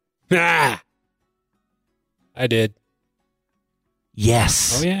did. Ah, I did.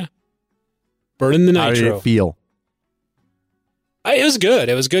 Yes. Oh, yeah. Burning the How nitro. did it feel? It was good.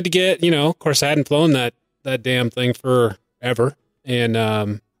 It was good to get, you know, of course, I hadn't flown that damn thing forever. And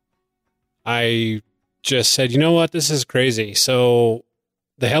I just said, you know what? This is crazy. So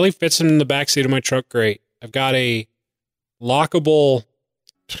the heli fits in the backseat of my truck great. I've got a lockable,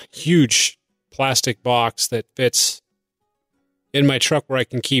 huge plastic box that fits in my truck where I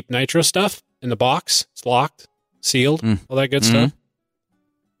can keep nitro stuff in the box. It's locked, sealed, all that good stuff.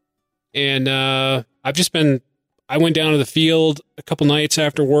 And I went down to the field a couple nights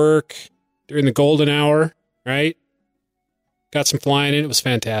after work during the golden hour, right? Got some flying in. It was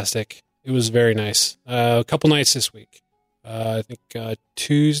fantastic. It was very nice. A couple nights this week. I think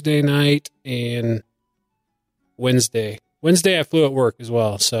Tuesday night and Wednesday. Wednesday I flew at work as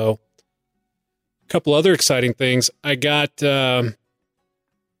well. So a couple other exciting things. I got, I've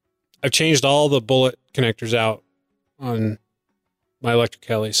changed all the bullet connectors out on my electric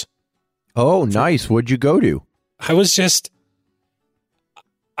helis. Oh, nice. What'd you go to? I was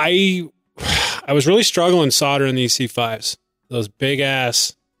really struggling soldering these C5s, those big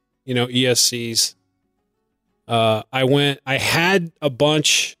ass, you know, ESCs. I had a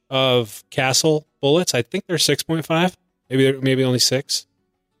bunch of Castle bullets. I think they're 6.5, maybe only 6.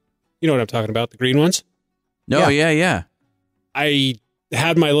 You know what I'm talking about, the green ones. No, yeah. I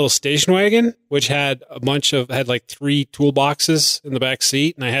had my little station wagon, which had like 3 toolboxes in the back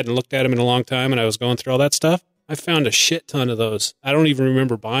seat, and I hadn't looked at them in a long time, and I was going through all that stuff. I found a shit ton of those. I don't even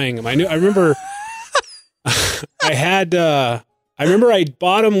remember buying them. I remember I remember I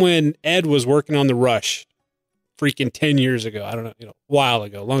bought them when Ed was working on the Rush freaking 10 years ago. I don't know, a while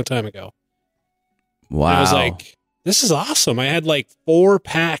ago, a long time ago. Wow. And I was like, this is awesome. I had like 4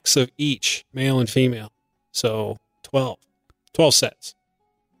 packs of each, male and female. So 12 sets.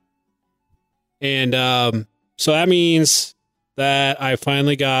 And so that means that I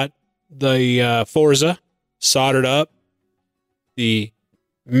finally got the Forza soldered up. The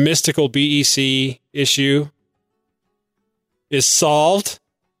mystical BEC issue is solved.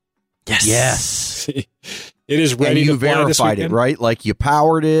 Yes. It is ready and you to fly this verified it, weekend. right? Like you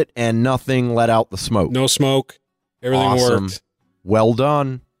powered it and nothing let out the smoke. No smoke. Everything Awesome. worked. Well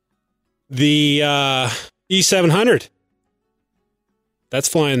done. The E700. That's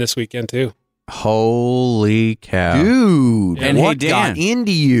flying this weekend too. Holy cow. Dude, And what hey, got Dan.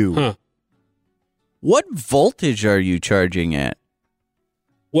 into you? Huh. What voltage are you charging at?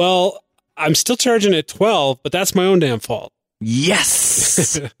 Well, I'm still charging at 12, but that's my own damn fault.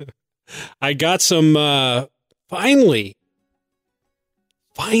 Yes. I got some, finally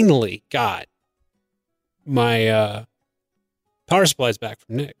got my power supplies back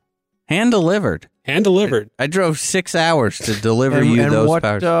from Nick. Hand delivered. Hand delivered. I drove 6 hours to deliver And those what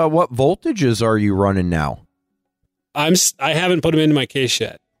powers. what voltages are you running now? I haven't put them into my case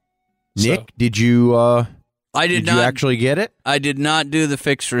yet. Nick, So, did you? I Did did you not actually get it? I did not do the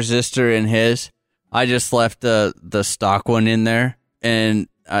fixed resistor in his. I just left the stock one in there, and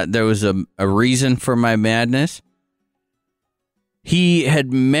there was a reason for my madness. He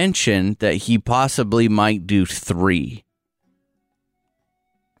had mentioned that he possibly might do 3.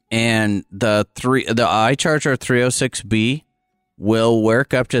 And the iCharger 306B will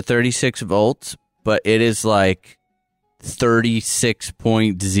work up to 36 volts, but it is like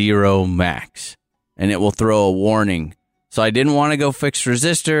 36.0 max, and it will throw a warning. So I didn't want to go fixed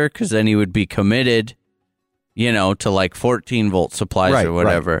resistor because then he would be committed, to like 14 volt supplies Right, or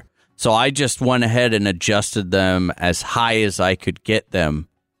whatever. So I just went ahead and adjusted them as high as I could get them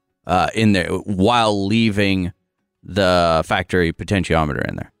in there while leaving the factory potentiometer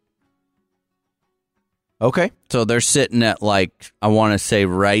in there. Okay. So they're sitting at like, I want to say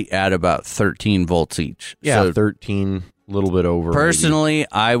right at about 13 volts each. Yeah, So 13, a little bit over. personally,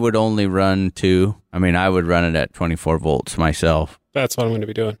 I would only run 2. I mean, I would run it at 24 volts myself. that's what I'm going to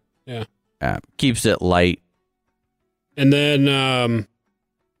be doing. Yeah. Keeps it light. And then,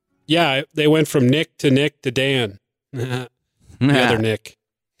 they went from Nick to Dan. The other Nick.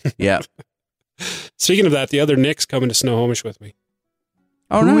 Yeah. Speaking of that, the other Nick's coming to Snohomish with me.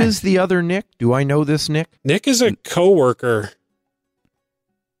 Oh, Who nice. is the other Nick? Do I know this Nick? Nick is a coworker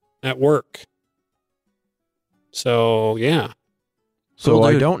at work. So, yeah. So Cool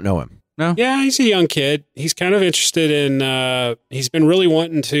I dude. don't know him. No? Yeah, he's a young kid. He's kind of interested in, he's been really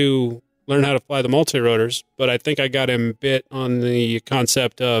wanting to learn how to fly the multi-rotors, but I think I got him bit on the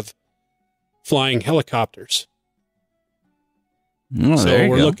concept of flying helicopters. Oh, So there you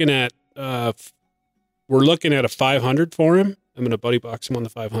we're go. looking at a 500 for him. I'm going to buddy box him on the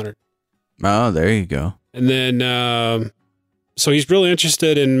 500. Oh, there you go. And then, so he's really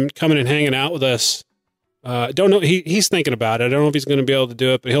interested in coming and hanging out with us. Don't know. He's thinking about it. I don't know if he's going to be able to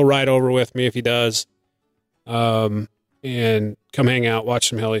do it, but he'll ride over with me if he does. And come hang out, watch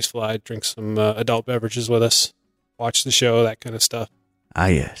some helis fly, drink some adult beverages with us, watch the show, that kind of stuff. Ah,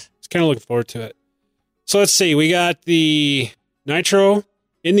 yes. Just kind of looking forward to it. So let's see. We got the Nitro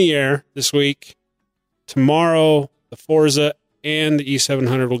in the air this week. Tomorrow, the Forza and the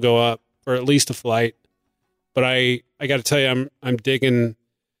E700 will go up for at least a flight. But I got to tell you, I'm digging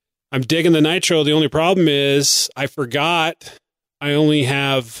the Nitro. The only problem is I forgot I only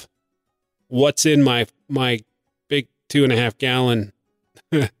have what's in my big 2.5 gallon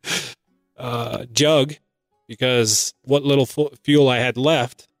jug, because what little fuel I had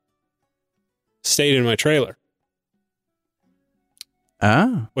left stayed in my trailer,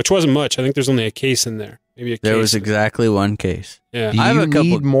 Ah, which wasn't much. I think there's only a case in there. Maybe a case. there was exactly one case. Yeah. Do I have you a couple-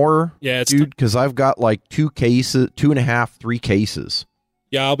 need more, Yeah, it's dude? Because I've got like 2 cases, 2.5, 3 cases.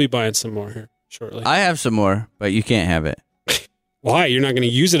 Yeah, I'll be buying some more here shortly. I have some more, but you can't have it. Why? You're not going to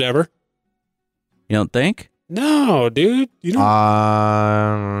use it ever? You don't think? No, dude. You don't.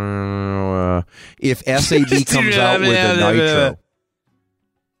 If SAB comes out with a Nitro,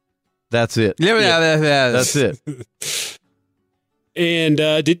 that's it. That's it. And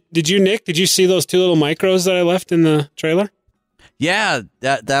did you, Nick? Did you see those 2 little micros that I left in the trailer? Yeah,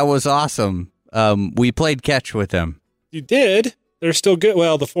 that was awesome. We played catch with them. You did. They're still good.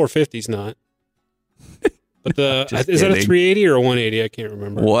 Well, the 450's not. But Just is that a kidding. 380 or a 180? I can't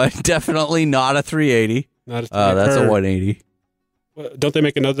remember. What? Definitely not a 380. Not a That's a 180. Don't they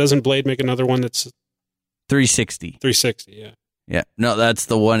make another? Doesn't Blade make another one that's 360. 360? Yeah. Yeah. No, that's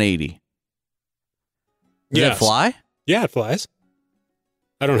the 180. Does Yes. it fly? Yeah, it flies.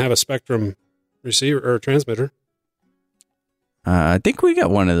 I don't have a Spectrum receiver or transmitter. I think we got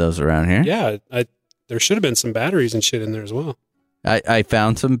one of those around here. Yeah, there should have been some batteries and shit in there as well. I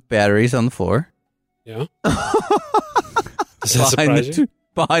found some batteries on the floor. Yeah. Does that surprise you?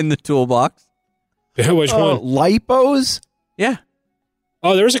 Behind the toolbox. Yeah, which one? Lipos? Yeah.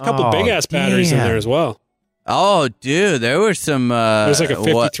 Oh, there was a couple Oh, big ass batteries in damn. there as well. Oh, dude, there were some. There's like a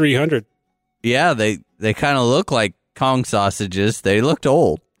 5300. Yeah, they kind of look like Kong sausages. They looked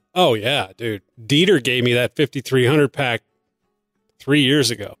old. Oh yeah, dude. Dieter gave me that 5300 pack 3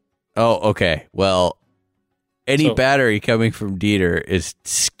 years ago. Oh, okay. Well, any So- battery coming from Dieter is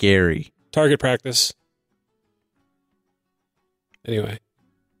scary. Target practice. Anyway.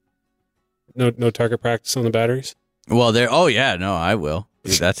 No target practice on the batteries. Well, there. Oh yeah, no, I will.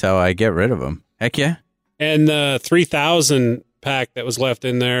 Dude, that's how I get rid of them. Heck yeah. And the 3000 pack that was left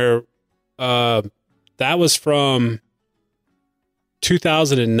in there, that was from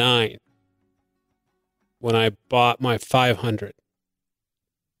 2009 when I bought my 500.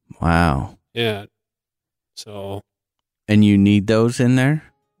 Wow. Yeah. So And you need those in there?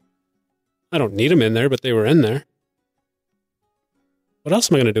 I don't need them in there, but they were in there. What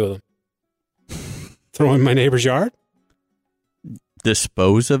else am I going to do with them? Throw them in my neighbor's yard?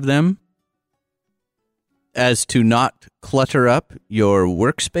 Dispose of them as to not clutter up your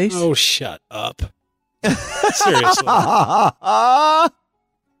workspace? Oh, shut up. Seriously.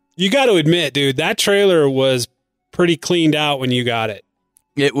 You got to admit, dude, that trailer was pretty cleaned out when you got it.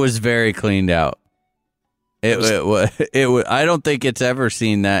 It was very cleaned out. It was. I don't think it's ever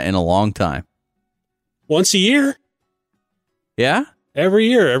seen that in a long time. Once a year. Yeah? Every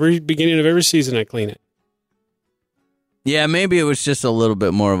year, every beginning of every season, I clean it. Yeah, maybe it was just a little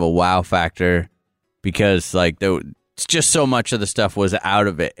bit more of a wow factor because, like, it's just so much of the stuff was out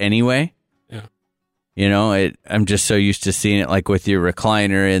of it anyway. Yeah. You know, I'm just so used to seeing it, like, with your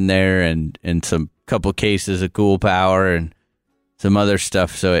recliner in there and some couple cases of Cool Power and some other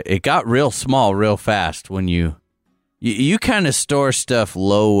stuff. So it got real small real fast when you kind of store stuff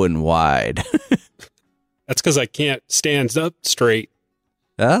low and wide. That's because I can't stand up straight.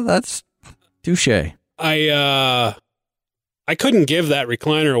 That's touche. I couldn't give that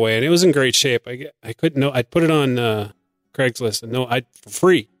recliner away, and it was in great shape. I couldn't. No, I'd put it on Craigslist, and for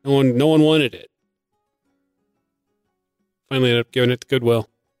free. No one wanted it. Finally, ended up giving it to Goodwill.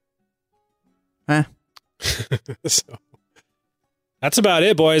 Huh. So that's about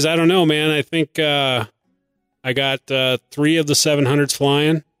it, boys. I don't know, man. I think I got 3 of the 700s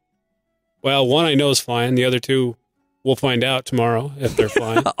flying. Well, 1 I know is flying. The other 2, we'll find out tomorrow if they're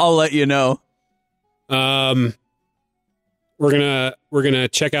flying. I'll let you know. We're gonna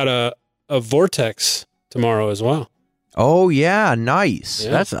check out a Vortex tomorrow as well. Oh yeah, nice.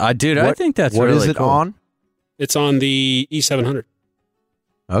 Yeah. I think that's what really is it cool. on? It's on the E700.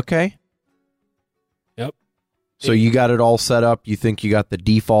 Okay. Yep. So you got it all set up. You think you got the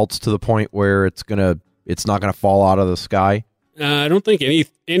defaults to the point where it's not gonna fall out of the sky? I don't think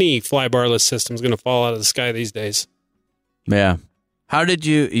any fly-barless system is going to fall out of the sky these days. Yeah. Have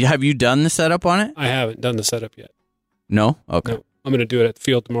you done the setup on it? I haven't done the setup yet. No? Okay. No, I'm going to do it at the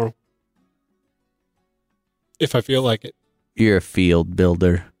field tomorrow. If I feel like it. You're a field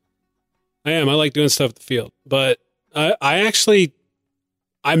builder. I am. I like doing stuff at the field. But I actually,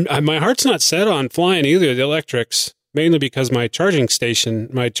 my heart's not set on flying either of the electrics, mainly because my charging station,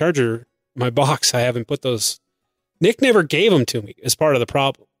 my box, I haven't put those. Nick never gave them to me as part of the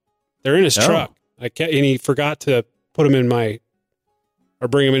problem. They're in his truck. And he forgot to put them or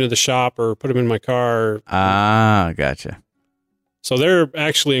bring them into the shop or put them in my car. Gotcha. So they're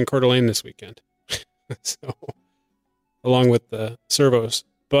actually in Coeur d'Alene this weekend. So, along with the servos.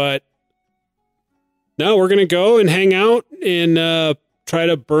 But no, we're going to go and hang out and try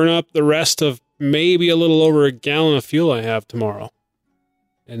to burn up the rest of maybe a little over a gallon of fuel I have tomorrow.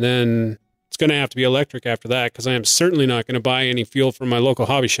 And then it's going to have to be electric after that because I am certainly not going to buy any fuel from my local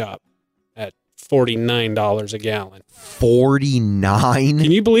hobby shop at $49 a gallon. 49?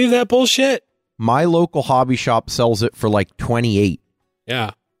 Can you believe that bullshit? My local hobby shop sells it for like 28.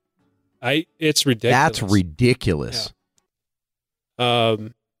 Yeah. It's ridiculous. That's ridiculous. Yeah.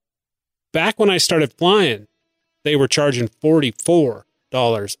 Back when I started flying, they were charging $44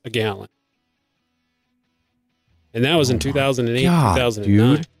 a gallon. And that was in 2008, God,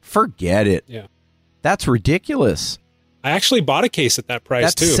 2009. dude, forget it. Yeah. That's ridiculous. I actually bought a case at that price,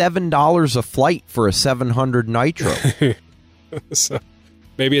 That's too. $7 a flight for a 700 Nitro. So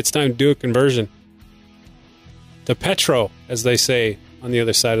maybe it's time to do a conversion to Petro, as they say on the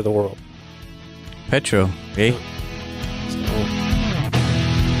other side of the world. Petro, eh?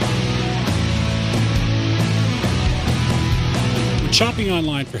 When shopping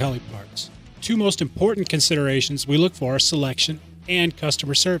online for heli parts, 2 most important considerations we look for are selection and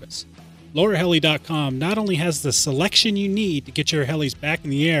customer service. LowerHeli.com not only has the selection you need to get your helis back in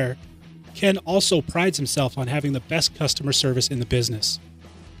the air, Ken also prides himself on having the best customer service in the business.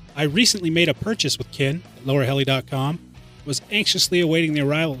 I recently made a purchase with Ken at LowerHeli.com, was anxiously awaiting the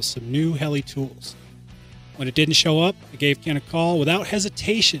arrival of some new heli tools. When it didn't show up, I gave Ken a call without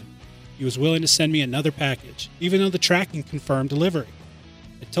hesitation. He was willing to send me another package, even though the tracking confirmed delivery.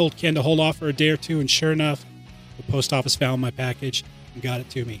 I told Ken to hold off for a day or 2, and sure enough, the post office found my package and got it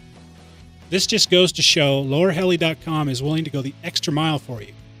to me. This just goes to show LowerHeli.com is willing to go the extra mile for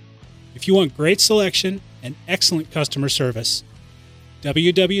you. If you want great selection and excellent customer service,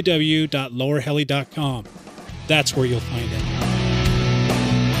 www.lowerheli.com. That's where you'll find it.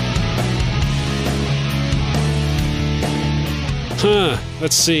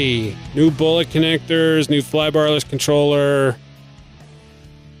 Let's see. New bullet connectors, new fly-barless controller.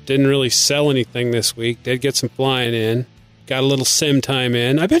 Didn't really sell anything this week. Did get some flying in. Got a little sim time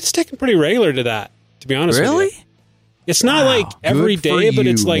in. I bet it's sticking pretty regular to that, to be honest with you. Really? It's not like every Good for day, but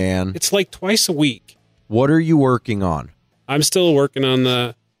you, it's like man. it's like twice a week. What are you working on? I'm still working on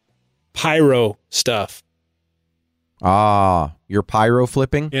the pyro stuff. Ah, you're pyro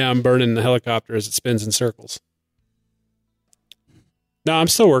flipping? Yeah, I'm burning the helicopter as it spins in circles. No, I'm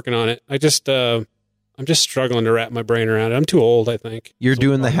still working on it. I'm just struggling to wrap my brain around it. I'm too old, I think. You're That's what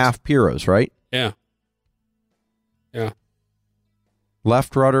doing the it is. half pyros, right? Yeah. Yeah.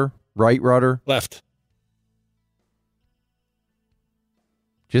 Left rudder, right rudder. Left.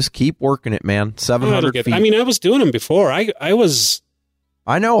 Just keep working it, man. 700 feet. I mean, I was doing them before.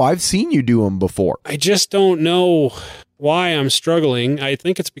 I know. I've seen you do them before. I just don't know why I'm struggling. I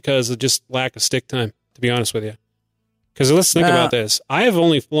think it's because of just lack of stick time, to be honest with you. Because let's think about this. I have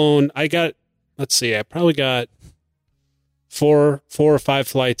only flown, I probably got four or five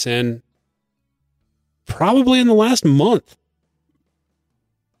flights in probably in the last month.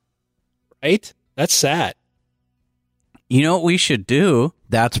 Right? That's sad. You know what we should do?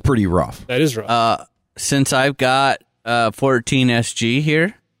 That's pretty rough. That is rough. Since I've got 14 SG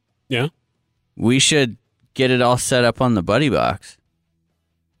here, Yeah. we should get it all set up on the buddy box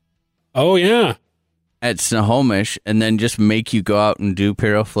Oh, yeah. at Snohomish, and then just make you go out and do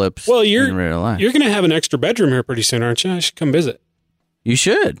pyro flips. Well, in real life. you're going to have an extra bedroom here pretty soon, aren't you? I should come visit. You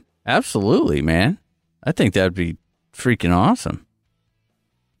should. Absolutely, man. I think that'd be freaking awesome.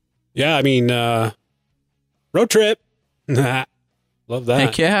 Yeah, I mean, road trip. Love that.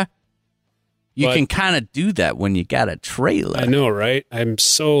 Heck yeah. You But- can kind of do that when you got a trailer. I know, right? I'm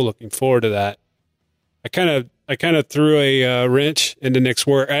so looking forward to that. I kind of threw a wrench into Nick's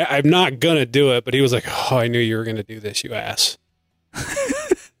work. I'm not gonna do it, but he was like, "Oh, I knew you were gonna do this, you ass."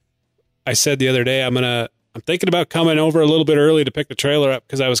 I said the other day, I'm thinking about coming over a little bit early to pick the trailer up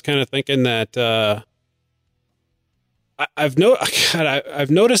because I was kind of thinking that I've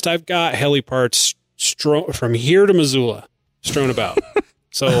noticed I've got heli parts from here to Missoula strewn about.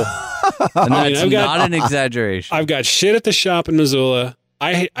 So And I mean, that's I've got- not an exaggeration. I've got shit at the shop in Missoula.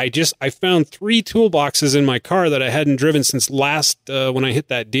 I found 3 toolboxes in my car that I hadn't driven since last when I hit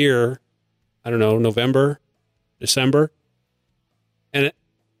that deer. I don't know, November, December, and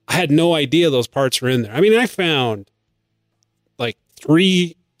I had no idea those parts were in there. I mean, I found like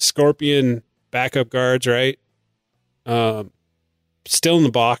 3 Scorpion backup guards, right? Still in the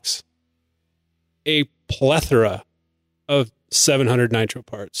box. A plethora of 700 nitro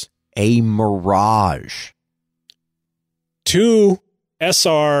parts. A Mirage. 2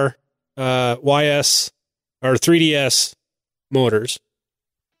 SR YS or 3DS motors.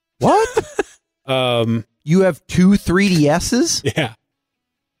 What? Um, You have 2 3DSs? yeah.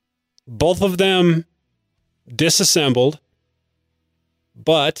 Both of them disassembled,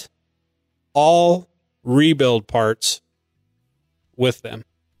 but all rebuild parts with them.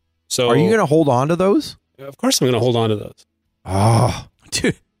 So Are you going to hold on to those? Of course I'm going to hold on to those. Oh,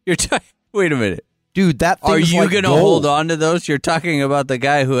 Dude, wait a minute. dude, that Are thing's you like going to gold. hold on to those? You're talking about the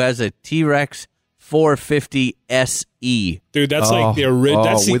guy who has a T-Rex 450 SE. Dude, that's like the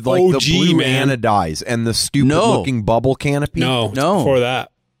that's the with OG, like the blue man. anodize and the stupid No. looking bubble canopy. No, No. before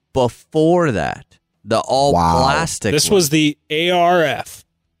that. Before that, the all Wow. plastic. This one. was the ARF.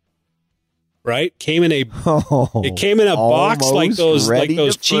 Right? Came in a Oh, It came in a box like almost ready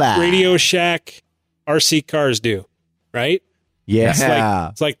those to cheap fly. Radio Shack RC cars do, right? Yeah,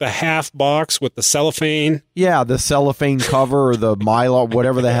 It's like the half box with the cellophane. yeah, the cellophane cover or the Mylar,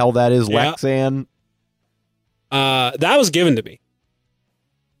 whatever the hell that is, Yeah. Lexan. That was given to me.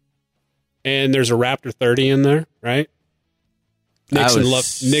 And there's a Raptor 30 in there, right? Nick's in love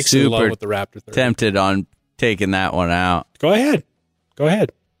super with the Raptor 30. tempted on taking that one out. Go ahead.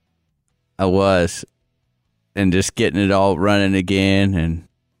 I was, and just getting it all running again,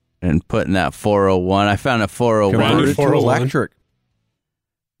 and putting that 401. I found a 401. Converted to 401. electric.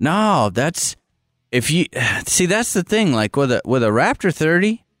 No, that's if you see. That's the thing. Like with a Raptor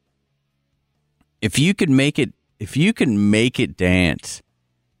 30, if you can make it dance,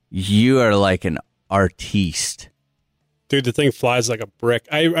 you are like an artiste. Dude, the thing flies like a brick.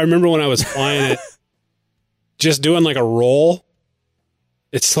 I remember when I was flying it, just doing like a roll.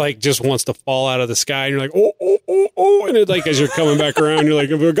 It's like just wants to fall out of the sky, and you're like, oh, and it like as you're coming back around, you're like,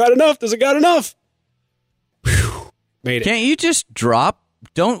 have it got enough? Does it got enough? Whew, made it. Can't you just drop?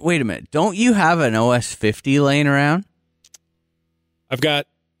 Wait a minute. Don't you have an OS 50 laying around? I've got.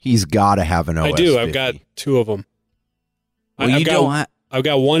 He's got to have an OS. I do. 50. I've got 2 of them. Well, I've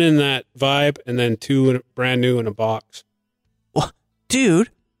got one in that vibe, and then 2 brand new in a box. Dude,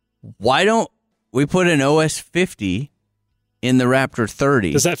 why don't we put an OS 50 in the Raptor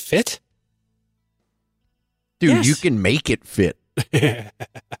 30? Does that fit? Dude, Yes. you can make it fit.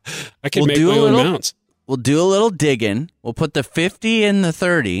 I can We'll make do my a own little- mounts. We'll do a little digging. We'll put the 50 in the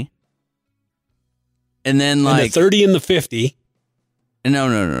 30, and then And the like 30 and the 50.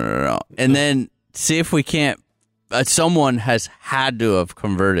 no. And then see if we can't. Someone has had to have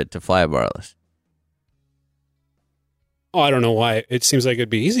converted to flybarless. Oh, I don't know why. It seems like it'd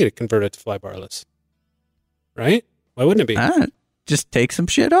be easy to convert it to flybarless. Right? Why wouldn't it be? Just take some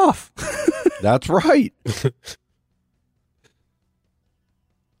shit off. That's right.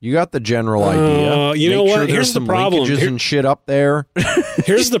 You got the general idea. You know Make what? Sure there's Here's the some problem. linkages and shit up there.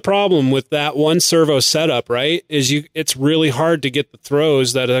 Here's the problem with that one servo setup, right? It's really hard to get the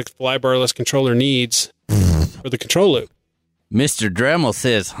throws that a flybarless controller needs for the control loop. Mr. Dremel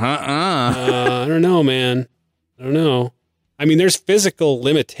says, I don't know, man. I don't know. I mean, there's physical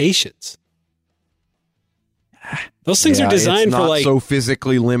limitations. Those things Yeah, are designed it's for not like, so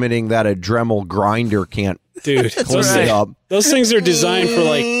physically limiting that a Dremel grinder can't dude. clean it up. Those things are designed for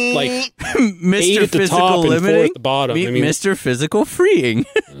like Mr. eight at the Physical top and four Limiting. at the bottom. Meet I mean, Mr. Physical Freeing.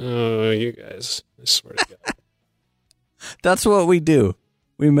 oh, you guys! I swear to God. That's what we do.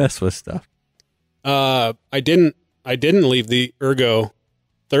 We mess with stuff. I didn't leave the Ergo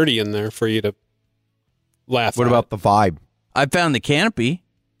 30 in there for you to laugh. What at. about the Vibe? I found the canopy.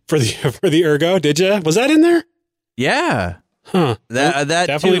 for the Ergo? Did you? Was that in there? Yeah. Huh. That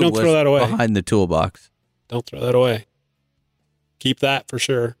Definitely too don't was throw that away. behind the toolbox. Don't throw that away. Keep that for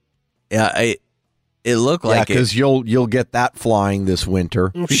sure. Yeah, it looked Yeah, like because it. you'll get that flying this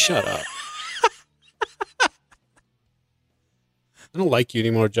winter. Oh, shut up. I don't like you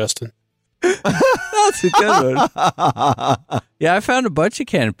anymore, Justin. That's a good one. Yeah, I found a bunch of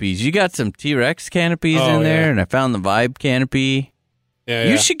canopies. You got some T-Rex canopies Oh, in there, yeah. and I found the Vibe canopy. Yeah,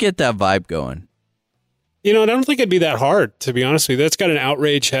 You yeah. should get that Vibe going. You know, I don't think it'd be that hard, to be honest with you. That's got an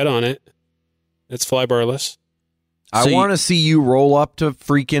outrage head on it. It's flybarless. I So want to see you roll up to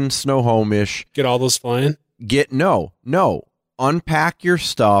freaking Snohomish. Get all those flying. Unpack your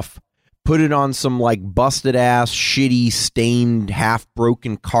stuff. Put it on some like busted ass, shitty, stained, half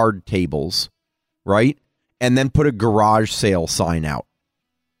broken card tables, right? And then put a garage sale sign out.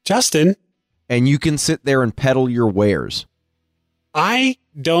 Justin, And you can sit there and peddle your wares. I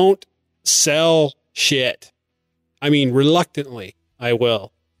don't sell shit. I mean, reluctantly, I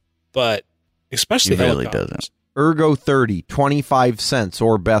will. But especially He really helicopters. doesn't. Ergo 30, 25 cents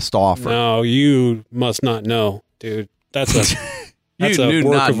or best offer. No, you must not know, dude. That's a that's You a do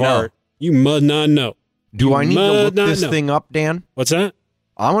work not of know. art. You must not know. Do You I need to must look not this know. thing up, Dan? What's that?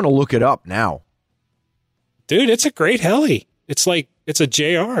 I'm going to look it up now. Dude, it's a great heli. It's like it's a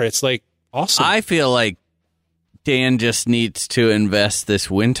JR. It's like awesome. I feel like Dan just needs to invest this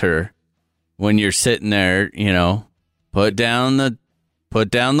winter when you're sitting there, put down the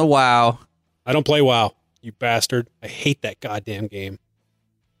WoW. I don't play WoW, you bastard. I hate that goddamn game.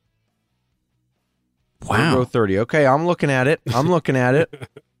 Wow. Ergo 30. Okay, I'm looking at it.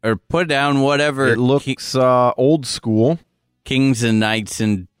 Or put down whatever It looks old school. Kings and Knights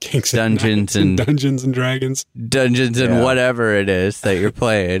and Kings Dungeons and and Dungeons and Dragons. Dungeons and Yeah. whatever it is that you're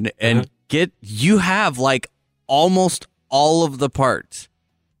playing, and you have like almost all of the parts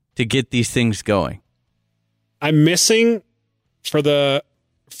to get these things going. I'm missing I'm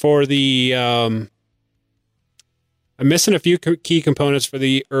missing a few key components for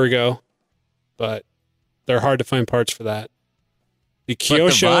the Ergo, but they're hard to find parts for that. The the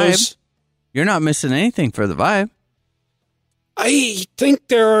Kyoshos, You're not missing anything for the Vibe. I think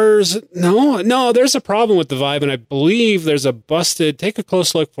there's a problem with the Vibe, and I believe there's a busted. Take a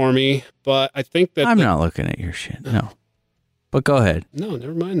close look for me, but I think that I'm not looking at your shit. No. But go ahead. No,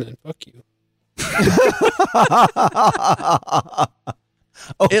 never mind then. Fuck you.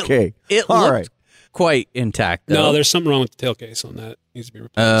 Okay. It All looked right. quite intact, though. No, there's something wrong with the tailcase on that. It needs to be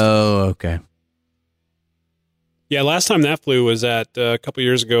replaced. Oh, okay. Yeah, last time that flew was at a couple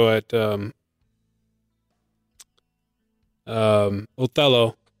years ago at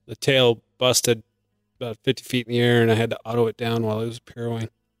Othello. The tail busted about 50 feet in the air, and I had to auto it down while it was pirouing.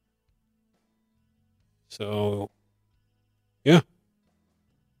 So, yeah,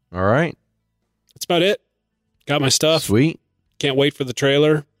 All right. that's about it. Got my stuff. Sweet. Can't wait for the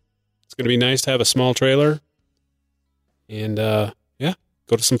trailer. It's going to be nice to have a small trailer. And, yeah,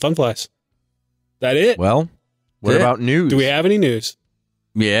 go to some fun flies. That it? Well, what Yeah. about news? Do we have any news?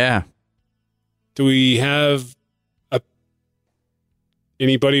 Yeah. Do we have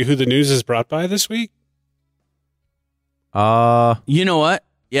anybody who the news is brought by this week? You know what?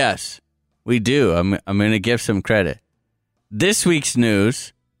 Yes, we do. I'm going to give some credit. This week's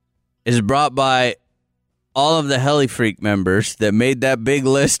news is brought by all of the Heli Freak members that made that big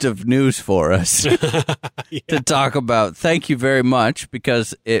list of news for us to talk about. Thank you very much,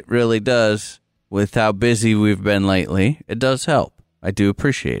 because it really does, with how busy we've been lately, it does help. I do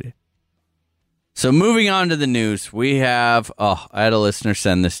appreciate it. So moving on to the news, we have, I had a listener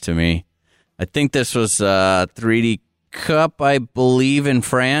send this to me. I think this was 3D Cup, I believe, in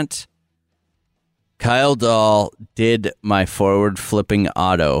France. Kyle Dahl did my forward flipping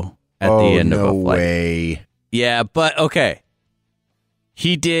auto at the end of a flight. Way. Yeah, but okay.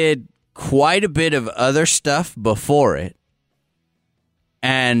 He did quite a bit of other stuff before it,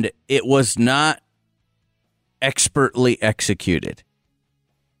 and it was not expertly executed.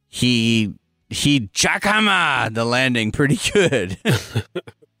 He jackhammered the landing pretty good.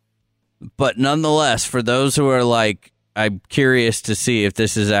 But nonetheless, for those who are like, I'm curious to see if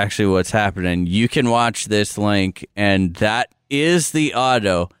this is actually what's happening, you can watch this link, and that is the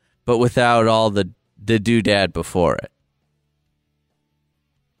auto, but without all the doodad before it.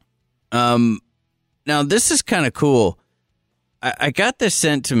 Now this is kind of cool. I got this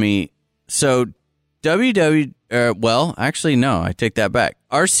sent to me. So actually no, I take that back.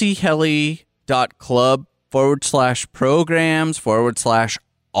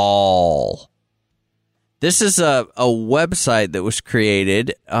 rcheli.club/programs/all. This is a website that was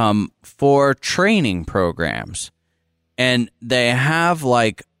created for training programs. And they have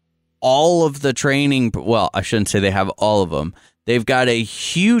like all of the training. Well, I shouldn't say they have all of them. They've got a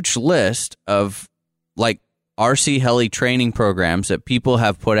huge list of like RC Heli training programs that people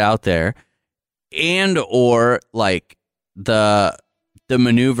have put out there, and or like the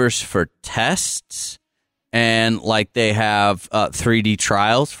maneuvers for tests, and like they have 3D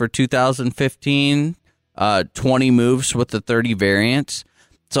trials for 2015, 20 moves with the 30 variants.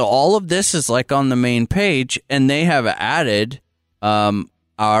 So all of this is like on the main page, and they have added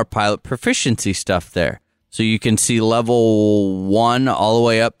our pilot proficiency stuff there. So you can see level 1 all the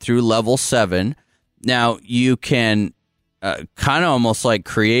way up through level 7. Now you can kind of almost like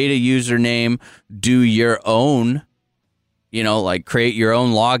create a username, do your own, like create your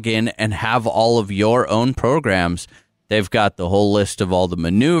own login and have all of your own programs. They've got the whole list of all the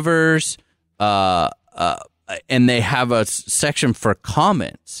maneuvers, and they have a section for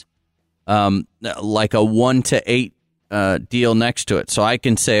comments, like a 1 to 8 deal next to it. So I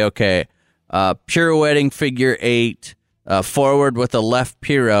can say, okay, pirouetting figure 8, forward with a left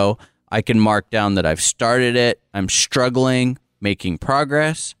piro. I can mark down that I've started it. I'm struggling, making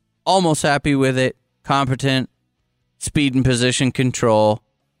progress, almost happy with it, competent, speed and position control,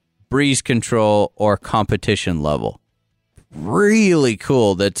 breeze control, or competition level. Really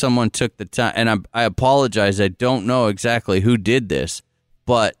cool that someone took the time. And I apologize. I don't know exactly who did this,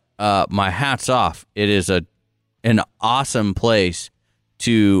 but my hat's off. It is an awesome place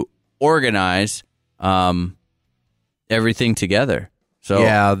to organize everything together. So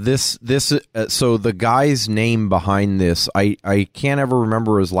yeah, this so the guy's name behind this, I can't ever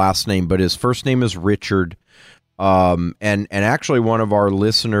remember his last name, but his first name is Richard. And actually one of our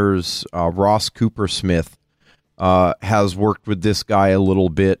listeners, Ross Coopersmith, has worked with this guy a little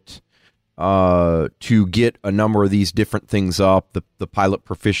bit to get a number of these different things up, the pilot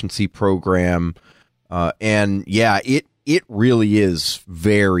proficiency program, and yeah, it really is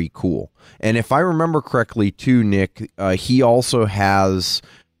very cool. And if I remember correctly, too, Nick, he also has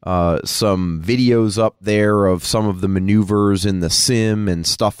some videos up there of some of the maneuvers in the sim and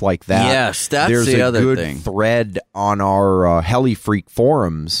stuff like that. Yes, that's There's the a other good thing. thread on our Heli Freak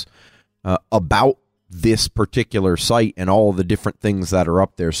forums about this particular site and all the different things that are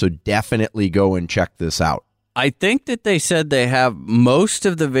up there. So definitely go and check this out. I think that they said they have most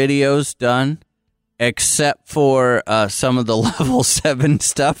of the videos done, except for some of the level 7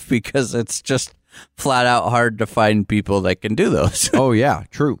 stuff, because it's just flat out hard to find people that can do those. Oh, yeah,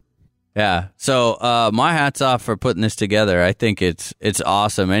 true. Yeah. So my hat's off for putting this together. I think it's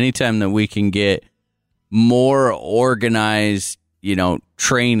awesome. Anytime that we can get more organized,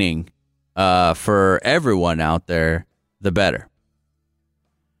 training for everyone out there, the better.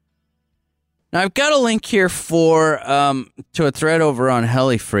 Now, I've got a link here for to a thread over on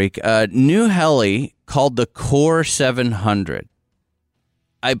Heli Freak. New heli called the Core 700.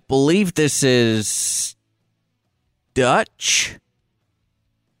 I believe this is Dutch.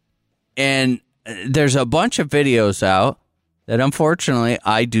 And there's a bunch of videos out that, unfortunately,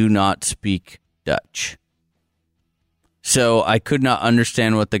 I do not speak Dutch. So I could not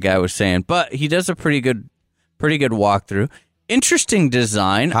understand what the guy was saying. But he does a pretty good walkthrough. Interesting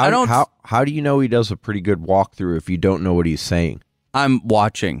design. How do you know he does a pretty good walkthrough if you don't know what he's saying? I'm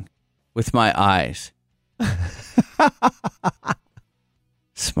watching with my eyes.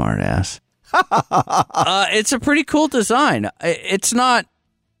 Smart ass. It's a pretty cool design. It's not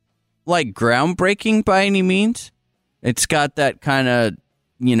like groundbreaking by any means. It's got that kind of,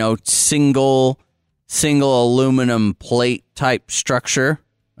 single aluminum plate type structure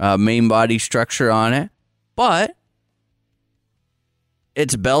main body structure on it, but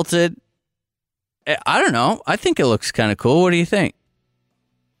it's belted. I don't know. I think it looks kind of cool. What do you think?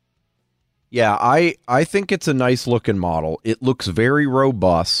 Yeah, I think it's a nice looking model. It looks very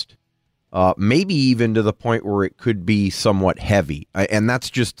robust, maybe even to the point where it could be somewhat heavy. And that's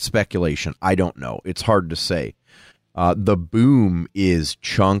just speculation. I don't know. It's hard to say. The boom is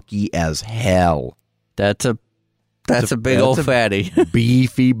chunky as hell. That's a big old fatty.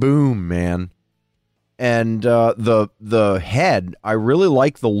 Beefy boom, man. And the head, I really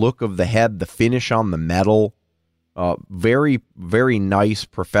like the look of the head, the finish on the metal. Very, very nice,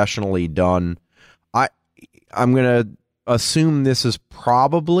 professionally done. I'm going to assume this is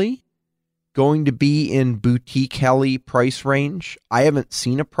probably going to be in boutique heli price range. I haven't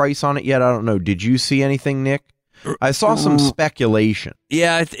seen a price on it yet. I don't know. Did you see anything, Nick? I saw some speculation.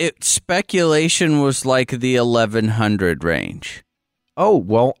 Yeah, speculation was like the 1,100 range. Oh,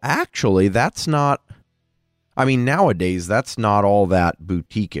 well, actually, that's not... I mean, nowadays, that's not all that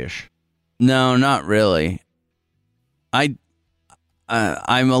boutique-ish. No, not really. I'm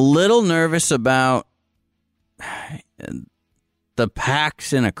a little nervous about the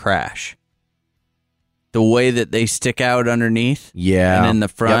packs in a crash. The way that they stick out underneath. Yeah. And in the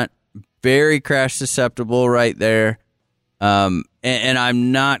front. Yep. Very crash susceptible right there. And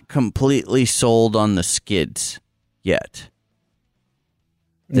I'm not completely sold on the skids yet.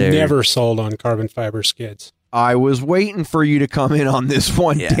 Never sold on carbon fiber skids. I was waiting for you to come in on this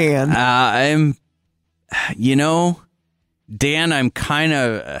one, yeah. Dan. Dan,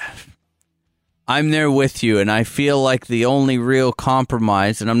 I'm there with you, and I feel like the only real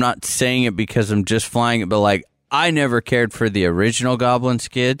compromise, and I'm not saying it because I'm just flying it, but like, I never cared for the original Goblin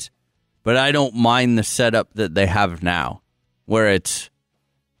skids, but I don't mind the setup that they have now, where it's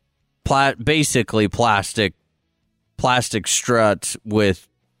basically plastic struts with,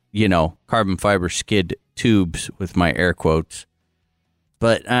 carbon fiber skid tubes with my air quotes.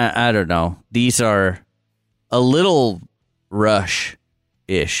 But I don't know. These are a little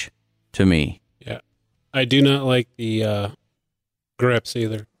rush-ish to me. Yeah. I do not like the grips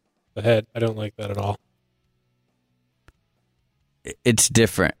either. The head. I don't like that at all. It's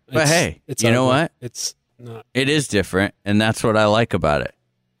different. But hey, you know what? It's not. It is different, and that's what I like about it.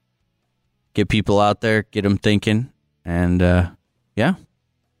 Get people out there, get them thinking, and yeah.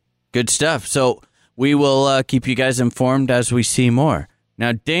 Good stuff. So we will keep you guys informed as we see more.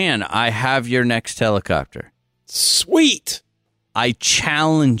 Now, Dan, I have your next helicopter. Sweet. I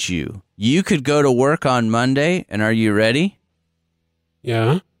challenge you. You could go to work on Monday, and are you ready?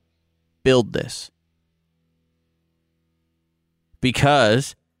 Yeah. Build this.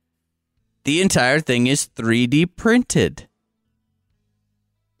 Because the entire thing is 3D printed.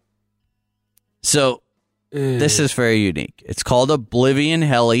 So this is very unique. It's called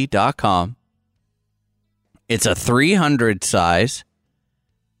OblivionHeli.com. It's a 300 size.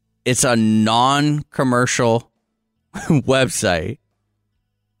 It's a non-commercial website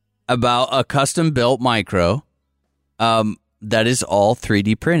about a custom-built micro that is all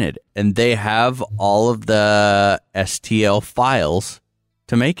 3D printed. And they have all of the STL files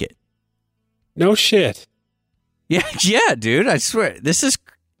to make it. No shit. Yeah, dude. I swear.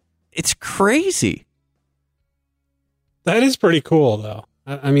 It's crazy. That is pretty cool, though.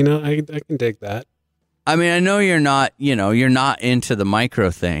 I mean, I can dig that. I mean, I know you're not into the micro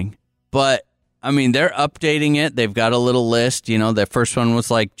thing, but I mean, they're updating it. They've got a little list. The first one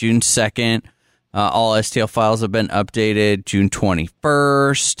was like June 2nd. All STL files have been updated June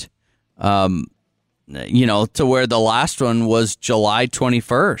 21st. To where the last one was July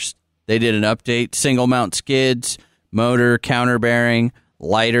 21st. They did an update, single mount skids, motor, counterbearing,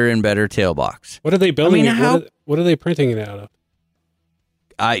 lighter and better tailbox. What are they building? What are they printing it out of?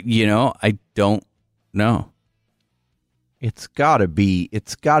 I don't know. It's gotta be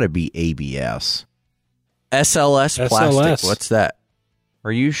ABS. SLS plastic. What's that?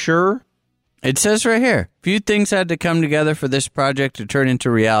 Are you sure? It says right here, few things had to come together for this project to turn into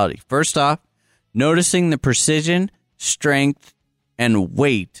reality. First off, noticing the precision, strength, and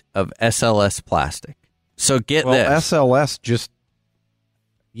weight of SLS plastic. So this. SLS just...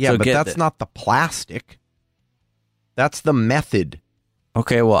 Yeah, but that's not the plastic. That's the method.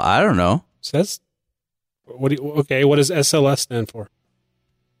 Okay, well, I don't know. Says... what does SLS stand for?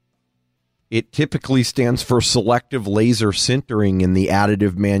 It typically stands for selective laser sintering in the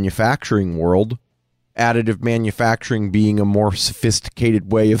additive manufacturing world. Additive manufacturing being a more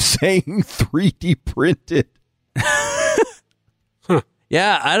sophisticated way of saying 3D printed. Huh.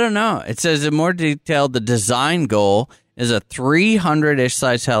 Yeah, I don't know. It says in more detail, the design goal is a 300-ish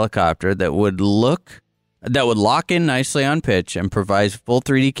size helicopter that would look that would lock in nicely on pitch and provides full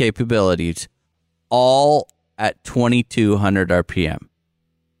 3D capabilities, all at 2200 RPM.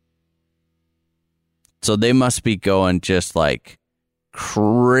 So they must be going just like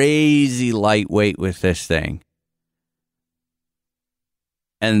crazy lightweight with this thing.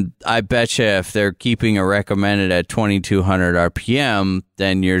 And I bet you if they're keeping a recommended at 2200 RPM,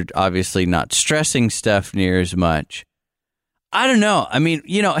 then you're obviously not stressing stuff near as much. I don't know. I mean,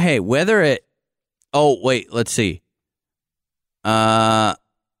 hey, whether it... Oh, wait, let's see. It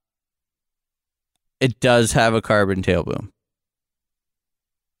does have a carbon tail boom.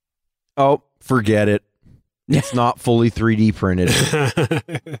 Oh, forget it. It's not fully 3D printed.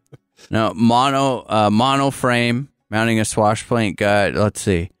 No, mono frame, mounting a swash plate guide. Let's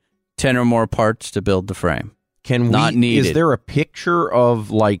see. 10 or more parts to build the frame. Not needed. Is there a picture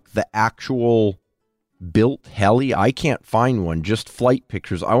of like the actual built heli? I can't find one, just flight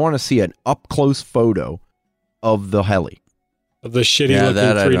pictures. I want to see an up-close photo of the heli. Of the shitty looking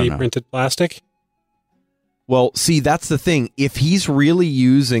 3D printed plastic? Well, see, that's the thing. If he's really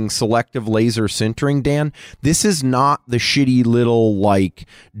using selective laser sintering, Dan, this is not the shitty little, like,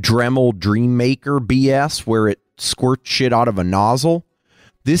 Dremel Dreammaker BS where it squirts shit out of a nozzle.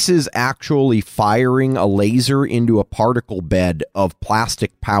 This is actually firing a laser into a particle bed of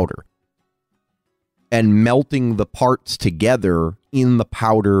plastic powder and melting the parts together in the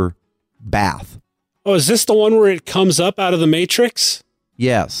powder bath. Oh, is this the one where it comes up out of the matrix?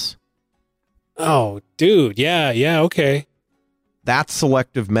 Yes. Oh, dude. Yeah, okay. That's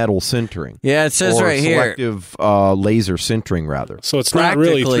selective metal sintering. Yeah, it says right here. Selective laser sintering, rather. So it's not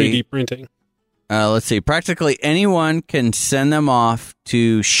really 3D printing. Let's see. Practically anyone can send them off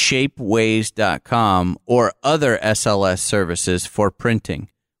to shapeways.com or other SLS services for printing,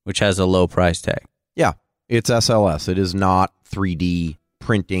 which has a low price tag. Yeah, it's SLS. It is not 3D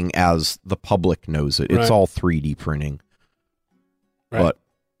printing as the public knows it. It's all 3D printing. Right. But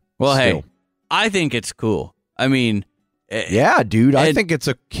well, still. hey, I think it's cool. I mean, yeah, dude, I think it's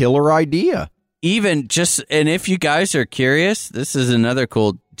a killer idea. Even just, and if you guys are curious, this is another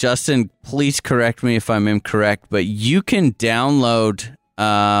cool. Justin, please correct me if I'm incorrect, but you can download.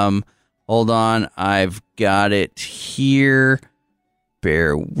 Hold on, I've got it here.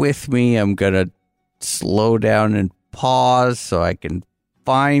 Bear with me. I'm gonna slow down and pause so I can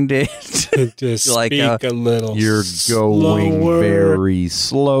find it. Just speak a little. You're going very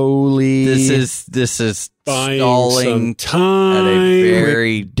slowly. This is buying stalling some time at a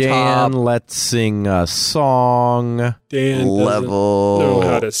very Dan, top let's sing a song. Dan level. doesn't know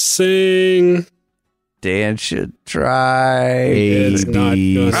how to sing. Dan should try. It's not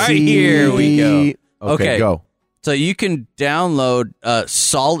gonna- Right, here we go. Okay, go. So you can download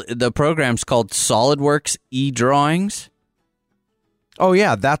the program's called SolidWorks eDrawings. Oh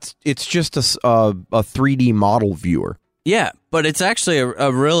yeah, it's just a 3D model viewer. Yeah, but it's actually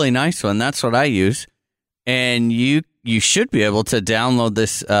a really nice one. That's what I use. And you should be able to download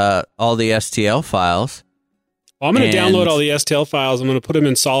this all the STL files. Well, I'm going to download all the STL files. I'm going to put them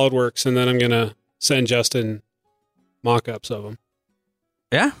in SolidWorks, and then I'm going to send Justin mock-ups of them.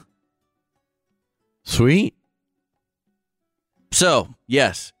 Yeah. Sweet. So,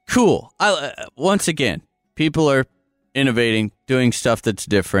 yes, cool. Once again, people are innovating, doing stuff that's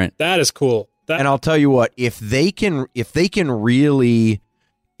different. That is cool. And I'll tell you what, if 3D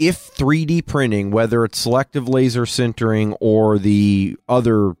printing, whether it's selective laser sintering or the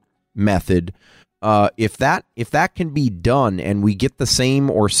other method, if that can be done and we get the same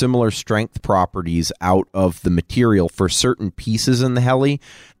or similar strength properties out of the material for certain pieces in the heli,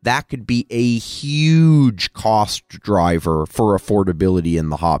 that could be a huge cost driver for affordability in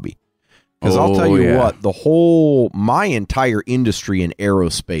the hobby. Because I'll tell you what, my entire industry in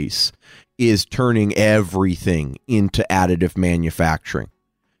aerospace is turning everything into additive manufacturing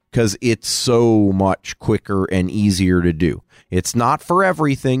because it's so much quicker and easier to do. It's not for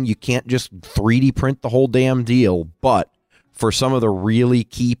everything. You can't just 3D print the whole damn deal, but for some of the really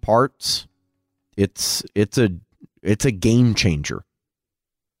key parts, it's a game changer.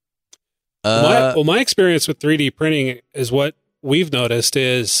 My experience with 3D printing is what we've noticed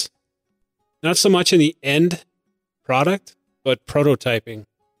is not so much in the end product, but prototyping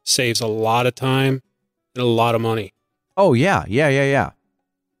saves a lot of time and a lot of money. Oh, yeah.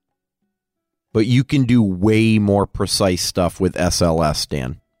 But you can do way more precise stuff with SLS,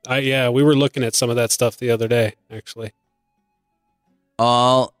 Dan. We were looking at some of that stuff the other day, actually.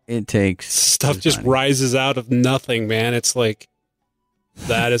 All it takes stuff just rises out of nothing, man. It's like,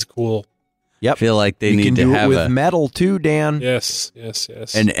 that is cool. Yep. I feel like they you need can to do it have with metal too, Dan. Yes.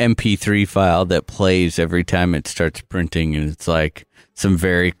 an MP3 file that plays every time it starts printing, and it's like some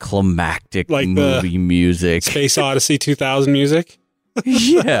very climactic Like the movie music. Space Odyssey 2000 music.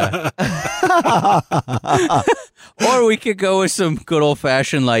 Yeah. Or we could go with some good old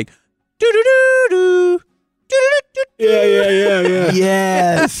fashioned like doo-doo-doo-doo, doo-doo-doo-doo, Yeah.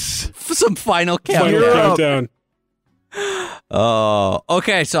 Yes. some final Final countdown. countdown. Oh,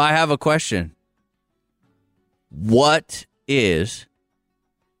 okay. So I have a question. What is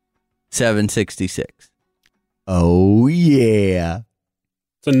 766? Oh, yeah.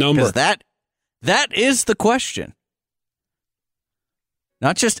 It's a number. Because that is the question.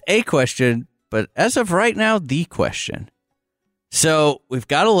 Not just a question, but as of right now, the question. So we've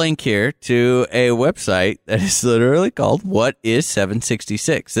got a link here to a website that is literally called What is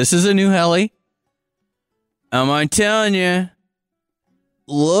 766? This is a new heli. I'm telling you,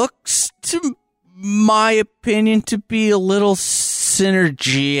 looks to my opinion to be a little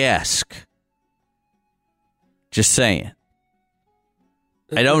Synergy-esque. Just saying.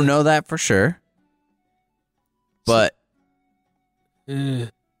 I don't know that for sure. But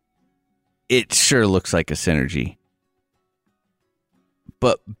it sure looks like a Synergy.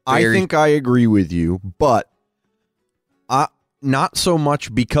 But I think I agree with you, but not so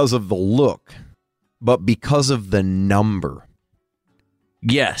much because of the look, but because of the number.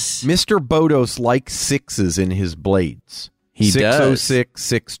 Yes. Mr. Bodos likes sixes in his blades. He does. 606,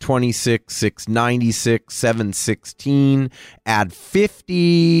 626, 696, 716. Add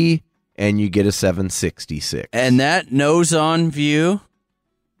 50, and you get a 766. And that nose-on view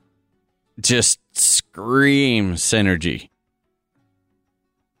just screams Synergy.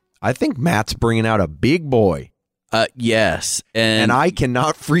 I think Matt's bringing out a big boy. Yes. And I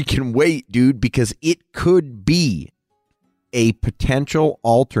cannot freaking wait, dude, because it could be a potential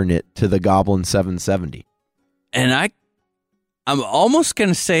alternate to the Goblin 770. And I'm almost going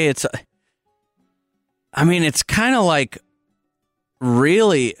to say it's kind of like,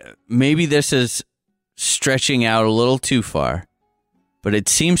 really, maybe this is stretching out a little too far, but it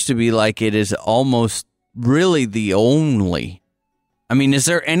seems to be like it is almost really the only. I mean, is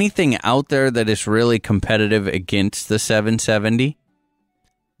there anything out there that is really competitive against the 770?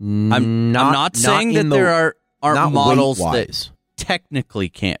 I'm not saying that there aren't models that technically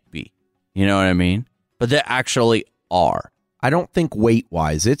can't be. You know what I mean? But they actually are. I don't think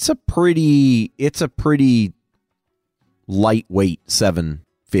weight-wise. It's a pretty lightweight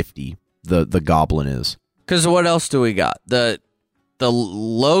 750, the Goblin is. Because what else do we got? The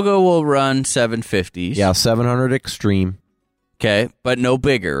logo will run 750s. Yeah, 700 Extreme. Okay, but no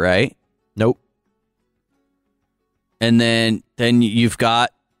bigger, right? Nope. And then you've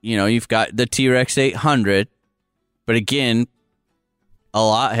got the T-Rex 800, but again, a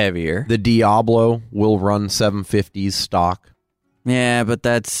lot heavier. The Diablo will run 750s stock. Yeah, but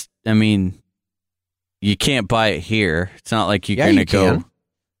you can't buy it here. It's not like you're going to go. Can.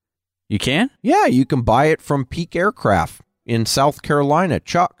 You can? Yeah, you can buy it from Peak Aircraft in South Carolina,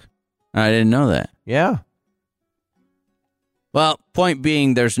 Chuck. I didn't know that. Yeah. Well, point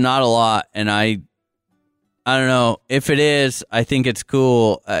being, there's not a lot, and I don't know. If it is, I think it's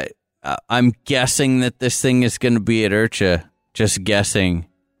cool. I'm guessing that this thing is going to be at IRCHA. Just guessing.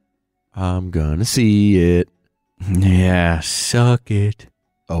 I'm going to see it. Yeah, suck it.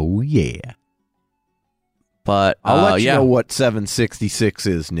 Oh, yeah. But I'll let you know what 766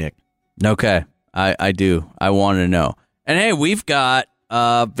 is, Nick. Okay, I do. I want to know. And hey, we've got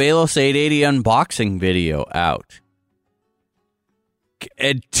Velos 880 unboxing video out.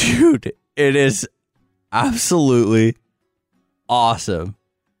 And dude, it is absolutely awesome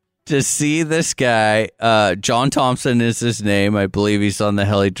to see this guy. John Thompson is his name. I believe he's on the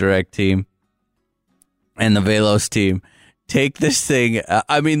Heli Direct team and the Velos team. Take this thing.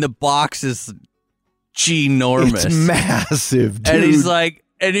 The box is ginormous. It's massive, dude. And he's like,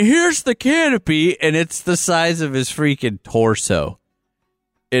 and here's the canopy, and it's the size of his freaking torso.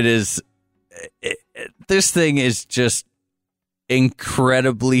 It is. This thing is just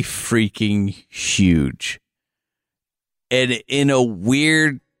incredibly freaking huge. And in a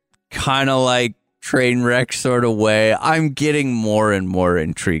weird kind of like train wreck sort of way, I'm getting more and more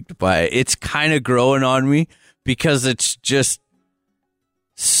intrigued by it. It's kind of growing on me because it's just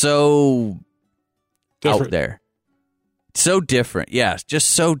so different. Out there. So different. Yeah,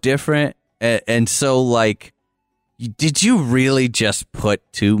 just so different. And so like, did you really just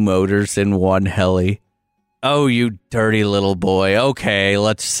put two motors in one heli? Oh, you dirty little boy. Okay,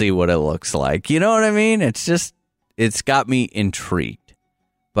 let's see what it looks like. You know what I mean? It's got me intrigued.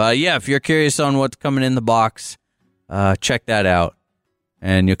 But yeah, if you're curious on what's coming in the box, check that out.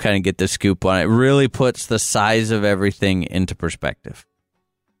 and you'll kind of get the scoop on it. It really puts the size of everything into perspective.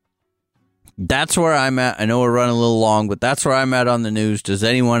 That's where I'm at. I know we're running a little long, but that's where I'm at on the news. Does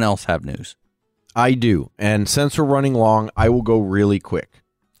anyone else have news? I do. And since we're running long, I will go really quick.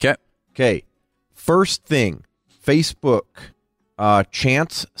 Okay. First thing, Facebook,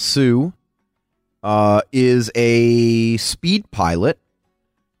 Chance Su is a speed pilot,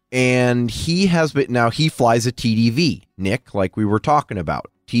 and he flies a TDV, Nick, like we were talking about.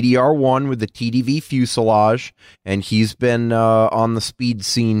 TDR-1 with the TDV fuselage, and he's been on the speed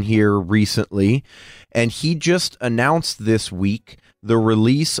scene here recently. And he just announced this week the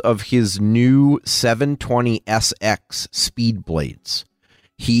release of his new 720SX speed blades.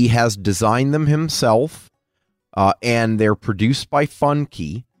 He has designed them himself, and they're produced by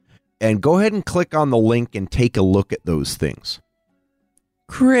Funkey. And go ahead and click on the link and take a look at those things.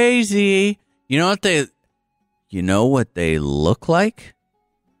 Crazy. You know what they look like?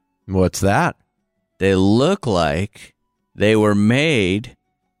 What's that? They look like they were made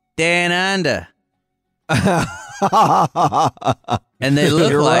down under. And they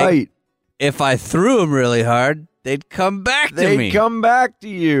look You're like right. if I threw them really hard, they'd come back to me. They'd come back to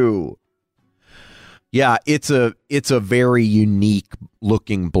you. Yeah, it's a very unique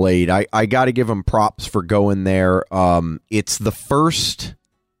looking blade. I got to give him props for going there. It's the first,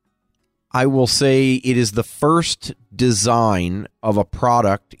 I will say it is the first design of a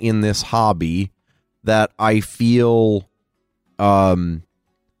product in this hobby that I feel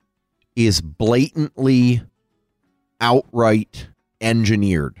is blatantly outright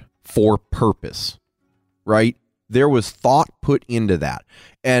engineered for purpose, right? There was thought put into that.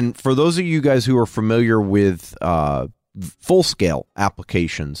 And for those of you guys who are familiar with full-scale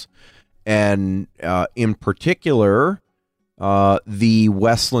applications, and in particular, the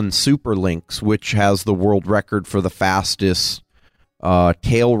Westland Superlynx, which has the world record for the fastest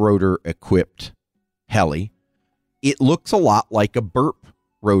tail rotor equipped heli, it looks a lot like a Burp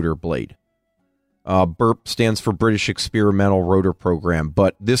rotor blade. Burp stands for British Experimental Rotor Program,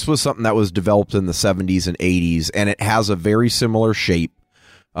 but this was something that was developed in the 70s and 80s, and it has a very similar shape.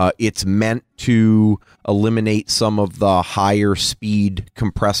 It's meant to eliminate some of the higher speed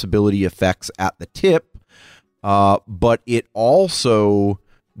compressibility effects at the tip, but it also,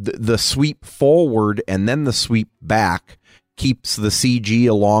 the sweep forward and then the sweep back keeps the CG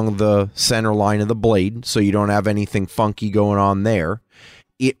along the center line of the blade, so you don't have anything funky going on there.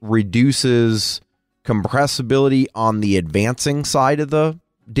 It reduces compressibility on the advancing side of the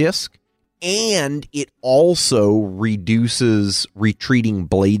disc, and it also reduces retreating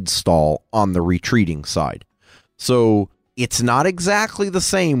blade stall on the retreating side. So it's not exactly the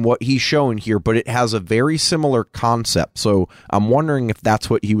same what he's showing here, but it has a very similar concept. So I'm wondering if that's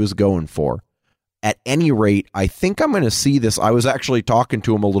what he was going for. At any rate, I think I'm going to see this. I was actually talking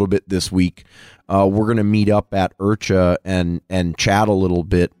to him a little bit this week. We're going to meet up at IRCHA and chat a little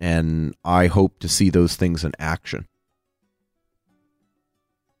bit, and I hope to see those things in action.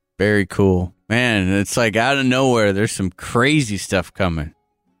 Very cool. Man, it's like out of nowhere, there's some crazy stuff coming.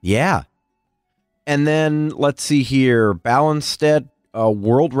 Yeah. And then, let's see here. Ballenstedt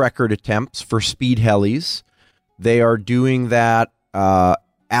world record attempts for speed helis. They are doing that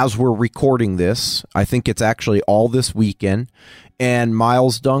as we're recording this. I think it's actually all this weekend. And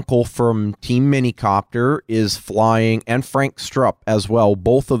Miles Dunkel from Team Minicopter is flying, and Frank Strupp as well.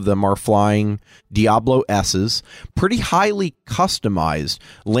 Both of them are flying Diablo S's. Pretty highly customized.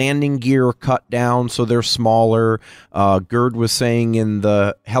 Landing gear cut down so they're smaller. Gerd was saying in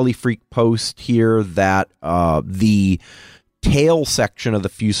the Heli Freak post here that the tail section of the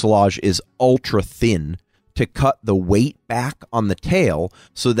fuselage is ultra thin to cut the weight back on the tail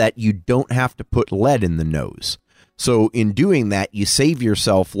so that you don't have to put lead in the nose. So in doing that, you save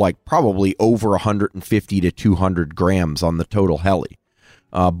yourself like probably over 150 to 200 grams on the total heli.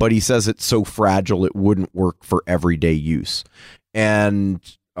 But he says it's so fragile it wouldn't work for everyday use. And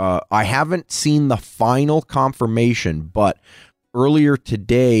I haven't seen the final confirmation, but earlier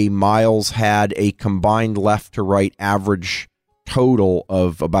today, Miles had a combined left to right average total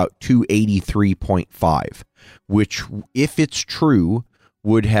of about 283.5, which, if it's true,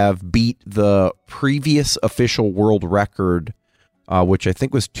 would have beat the previous official world record, which I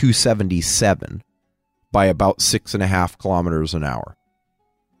think was 277, by about 6.5 kilometers an hour.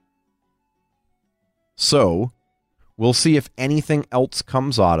 So, we'll see if anything else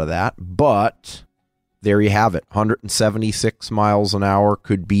comes out of that, but there you have it. 176 miles an hour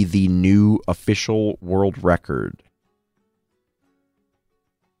could be the new official world record.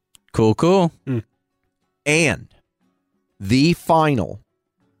 Cool. And the final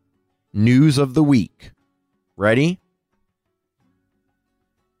news of the week. Ready?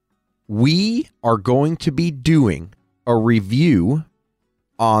 we are going to be doing a review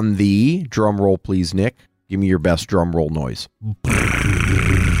on the, drum roll please, Nick. Give me your best drum roll noise.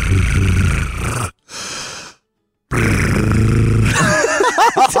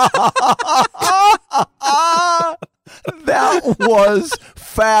 That was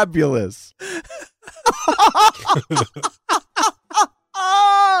fabulous.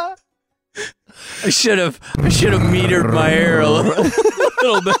 I should have metered my air a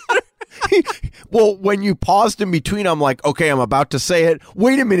little bit. Well, when you paused in between, I'm like, okay, I'm about to say it.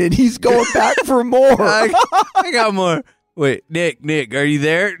 Wait a minute, he's going back for more. I got more. Wait, Nick, are you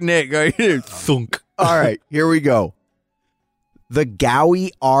there? Nick, are you there? Thunk. All right, here we go. The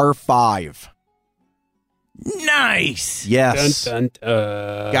Gaui R5. Nice. Yes. Dun, dun,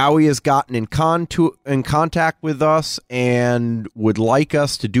 dun. Gaui has gotten in contact with us and would like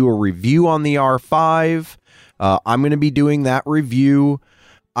us to do a review on the R5. I'm going to be doing that review.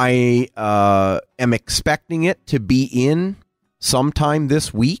 I am expecting it to be in sometime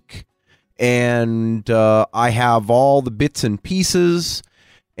this week, and I have all the bits and pieces,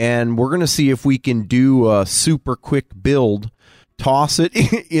 and we're going to see if we can do a super quick build, toss it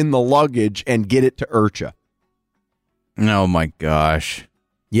in the luggage, and get it to IRCHA. Oh my gosh.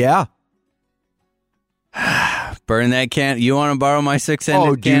 Yeah. Burn that candle. You want to borrow my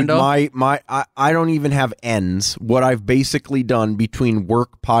 6-ended candle? I don't even have ends. What I've basically done between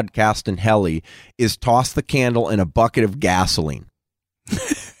work, podcast, and heli is toss the candle in a bucket of gasoline.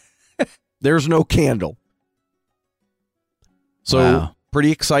 There's no candle. So Wow.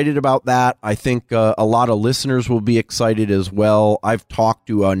 Pretty excited about that. I think a lot of listeners will be excited as well. I've talked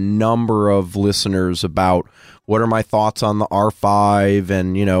to a number of listeners about what are my thoughts on the R5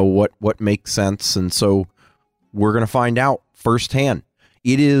 and, you know, what makes sense. And so we're going to find out firsthand.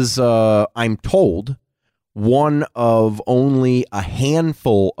 It is, I'm told, one of only a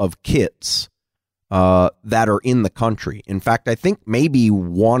handful of kits that are in the country. In fact, I think maybe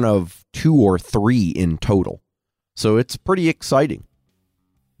one of 2 or 3 in total. So it's pretty exciting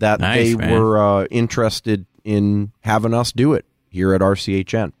that Nice, they man. were interested in having us do it here at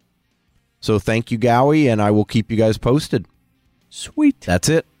RCHN. So thank you, Gaui, and I will keep you guys posted. Sweet. That's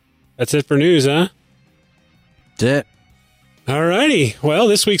it. That's it for news, huh? That's it. All righty. Well,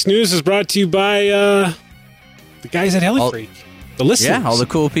 this week's news is brought to you by the guys at HeliFreak. The listeners. Yeah, all the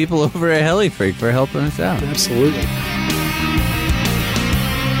cool people over at HeliFreak for helping us out. Absolutely.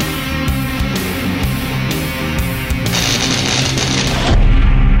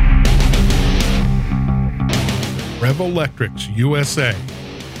 Revolectrics USA.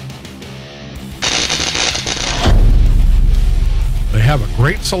 They have a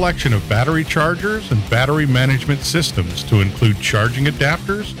great selection of battery chargers and battery management systems to include charging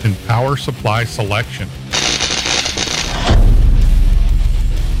adapters and power supply selection.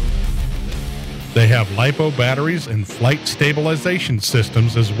 They have LiPo batteries and flight stabilization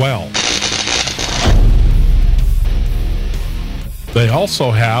systems as well. They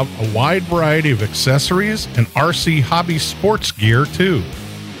also have a wide variety of accessories and RC hobby sports gear too.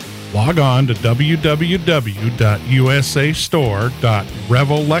 Log on to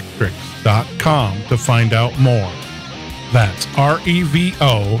www.usastore.revolectrics.com to find out more. That's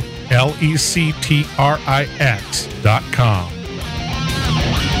RevoLectrix.com.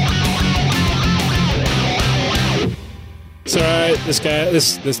 It's all right. This guy.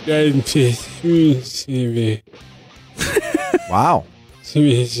 Wow.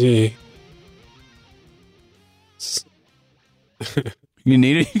 You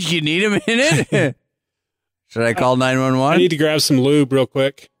need a minute? Should I call I 911? need to grab some lube real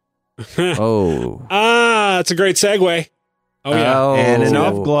quick. Oh. It's a great segue. Oh, yeah. Oh. And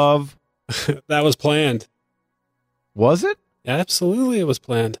enough glove. That was planned. Was it? Absolutely, it was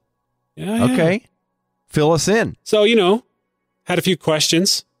planned. Yeah. Okay. Fill us in. So, had a few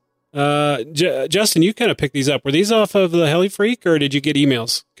questions. Justin, you kind of picked these up. Were these off of the HeliFreak, or did you get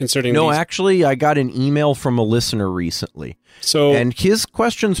emails concerning No, these? actually, I got an email from a listener recently. So, And his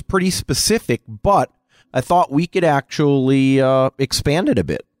question's pretty specific, but I thought we could actually expand it a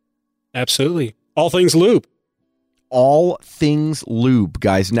bit. absolutely. All things lube. All things lube,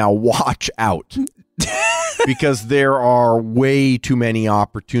 guys. Now watch out. Because there are way too many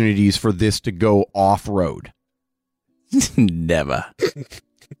opportunities for this to go off-road. Never.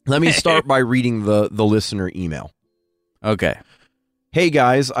 Let me start by reading the listener email. Okay. Hey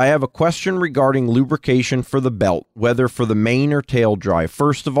guys, I have a question regarding lubrication for the belt, whether for the main or tail drive.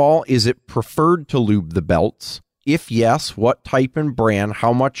 First of all, is it preferred to lube the belts? If yes, what type and brand,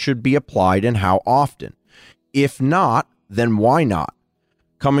 how much should be applied, and how often? If not, then why not?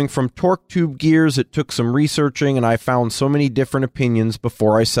 Coming from Torque Tube Gears, it took some researching, and I found so many different opinions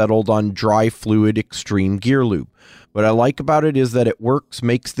before I settled on Dry Fluid Extreme Gear Lube. What I like about it is that it works,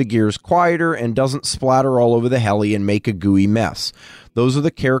 makes the gears quieter, and doesn't splatter all over the heli and make a gooey mess. Those are the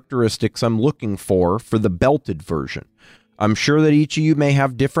characteristics I'm looking for the belted version. I'm sure that each of you may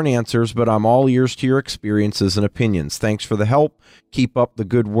have different answers, but I'm all ears to your experiences and opinions. Thanks for the help. Keep up the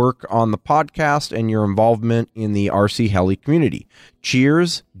good work on the podcast and your involvement in the RC Heli community.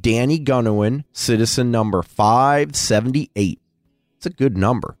 Cheers, Danny Gunowin, citizen number 578. It's a good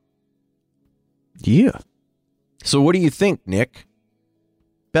number. Yeah. So what do you think, Nick?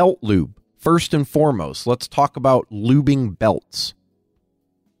 Belt lube. First and foremost, let's talk about lubing belts.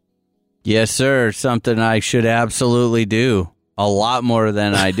 Yes, sir. Something I should absolutely do. A lot more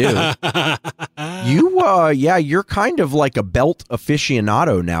than I do. You're kind of like a belt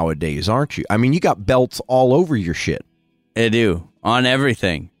aficionado nowadays, aren't you? I mean, you got belts all over your shit. I do. On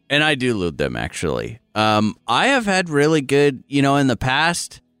everything. And I do lube them, actually. I have had really good, in the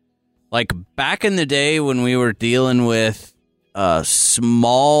past, like back in the day when we were dealing with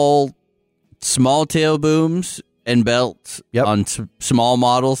small tail booms and belts on small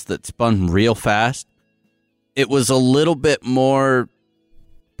models that spun real fast. It was a little bit more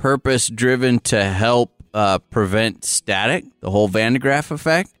purpose driven to help prevent static, the whole Van de Graaff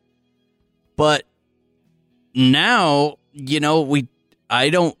effect. But now, in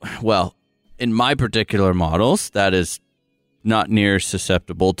my particular models, that is not near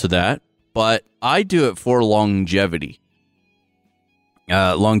susceptible to that, but I do it for longevity.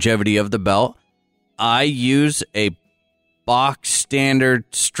 Longevity of the belt. I use a box standard,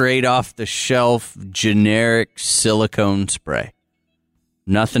 straight off the shelf, generic silicone spray.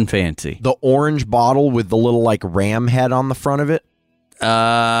 Nothing fancy. The orange bottle with the little like ram head on the front of it?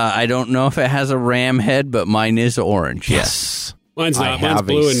 I don't know if it has a ram head, but mine is orange. Yes. Mine's not. Mine's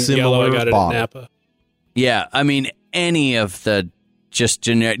blue and yellow. I got it at Napa. Yeah, I mean, any of the just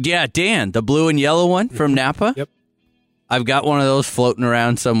generic. Yeah, Dan, the blue and yellow one from Napa. Yep. I've got one of those floating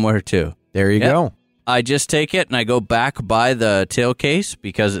around somewhere, too. There you go. I just take it and I go back by the tail case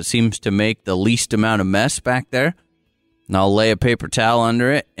because it seems to make the least amount of mess back there. And I'll lay a paper towel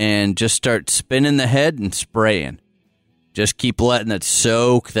under it and just start spinning the head and spraying. Just keep letting it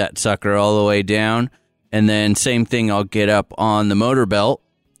soak that sucker all the way down. And then same thing, I'll get up on the motor belt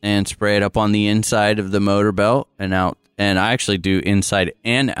and spray it up on the inside of the motor belt and out. And I actually do inside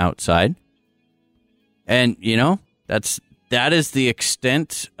and outside. And, that is the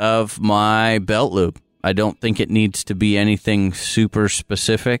extent of my belt lube. I don't think it needs to be anything super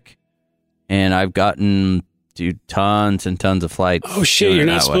specific. And I've gotten tons and tons of flights. Oh, shit. You're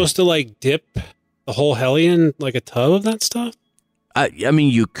not supposed to, like, dip the whole heli in, like, a tub of that stuff? I mean,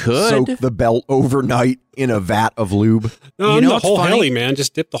 you could. Soak the belt overnight in a vat of lube. No, the whole heli, man.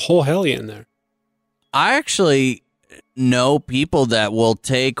 Just dip the whole heli in there. I actually know people that will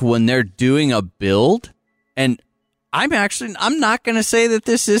take when they're doing a build, and I'm not going to say that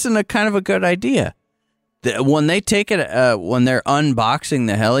this isn't a kind of a good idea. When they take it, when they're unboxing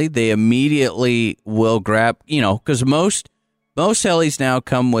the heli, they immediately will grab, because most helis now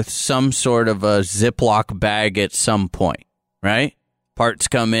come with some sort of a Ziploc bag at some point, right? Parts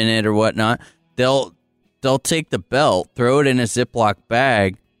come in it or whatnot. They'll take the belt, throw it in a Ziploc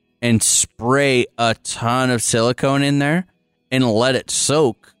bag, and spray a ton of silicone in there and let it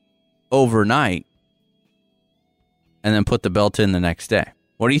soak overnight. And then put the belt in the next day.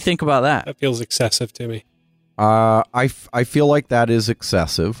 What do you think about that? That feels excessive to me. I feel like that is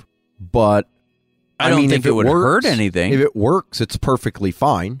excessive, but I don't think it would hurt anything. If it works, it's perfectly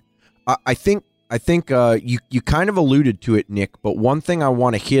fine. I think you kind of alluded to it, Nick, but one thing I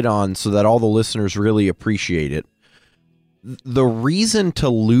want to hit on so that all the listeners really appreciate it. The reason to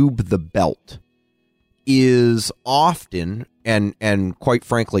lube the belt is often, and quite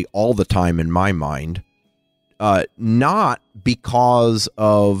frankly, all the time in my mind, not because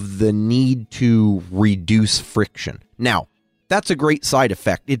of the need to reduce friction. Now, that's a great side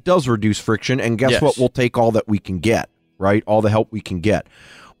effect. It does reduce friction, and guess what? We'll take all that we can get, right? All the help we can get.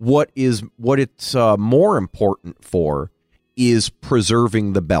 What it's more important for is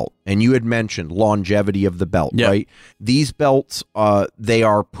preserving the belt. And you had mentioned longevity of the belt, right? These belts, they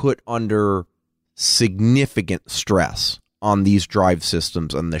are put under significant stress on these drive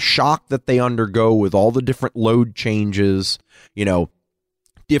systems, and the shock that they undergo with all the different load changes.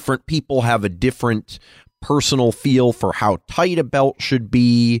 Different people have a different personal feel for how tight a belt should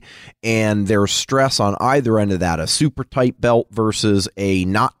be, and there's stress on either end of that, a super tight belt versus a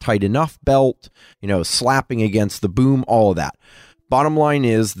not tight enough belt, slapping against the boom, all of that. Bottom line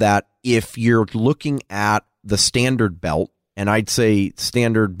is that if you're looking at the standard belt and I'd say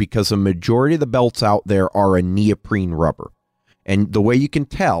standard because a majority of the belts out there are a neoprene rubber. And the way you can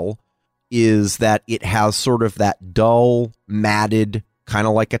tell is that it has sort of that dull, matted, kind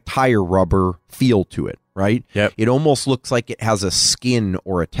of like a tire rubber feel to it, right? Yep. It almost looks like it has a skin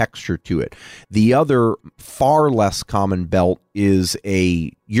or a texture to it. The other far less common belt is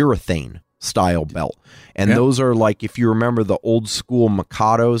a urethane style belt. And Yep. those are like, if you remember the old school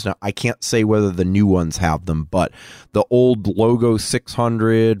Mikados, now I can't say whether the new ones have them, but the old Logo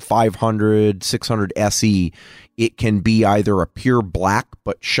 600, 500, 600 SE, it can be either a pure black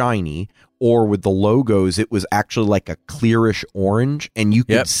but shiny, or with the logos, it was actually like a clearish orange, and you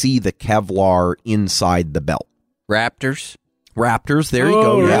could Yep. see the Kevlar inside the belt. Raptors. Raptors, there you Oh,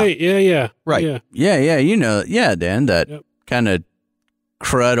 go. Yeah. right. Yeah. Right. Yeah. Yeah, you know, yeah, Dan, that Yep. kind of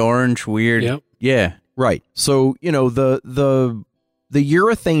crud orange weird. Yep. Yeah. Right. So, you know, the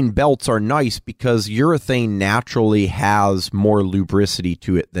urethane belts are nice because urethane naturally has more lubricity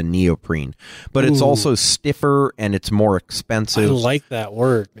to it than neoprene, but it's Ooh. also stiffer and it's more I expensive. like that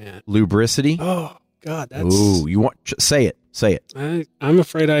word, man. Lubricity. Oh God, that's. Ooh, you want say it. Say it. I'm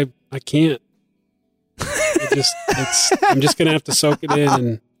afraid I can't. I'm just gonna have to soak it in,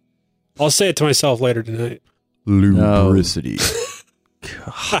 and I'll say it to myself later tonight. Lubricity.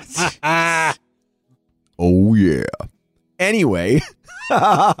 Oh yeah. Anyway,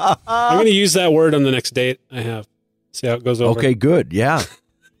 I'm gonna use that word on the next date I have. See how it goes over. okay, good. Yeah.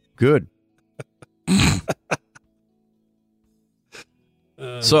 Good.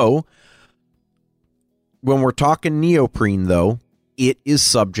 So, when we're talking neoprene, though, it is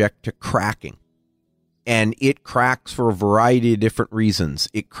subject to cracking. And it cracks for a variety of different reasons.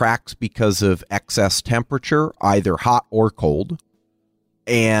 It cracks because of excess temperature, either hot or cold,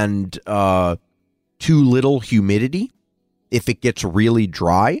 and too little humidity. If it gets really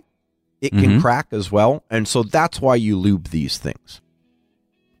dry, it can Mhm. crack as well. And so that's why you lube these things.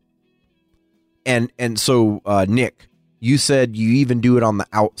 And so, Nick, you said you even do it on the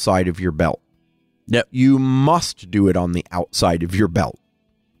outside of your belt. Yep. You must do it on the outside of your belt,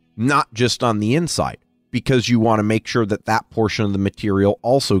 not just on the inside, because you want to make sure that that portion of the material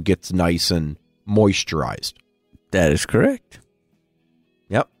also gets nice and moisturized. That is correct.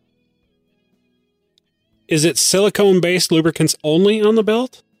 Yep. Is it silicone-based lubricants only on the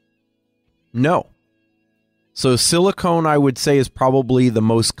belt? No. So silicone, I would say, is probably the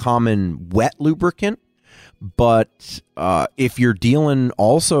most common wet lubricant. But if you're dealing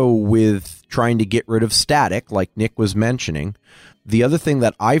also with trying to get rid of static, like Nick was mentioning, the other thing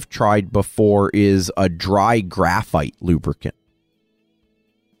that I've tried before is a dry graphite lubricant.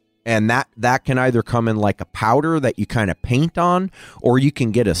 And that can either come in like a powder that you kind of paint on, or you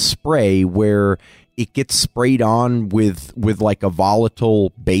can get a spray where it gets sprayed on with like a volatile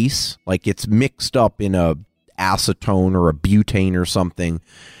base, like it's mixed up in a acetone or a butane or something.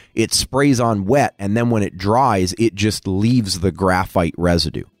 It sprays on wet, and then when it dries, it just leaves the graphite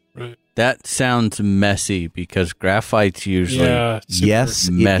residue. Right. That sounds messy because graphite's usually Yeah. super- Yes,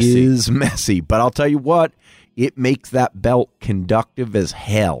 messy. it is messy, but I'll tell you what, it makes that belt conductive as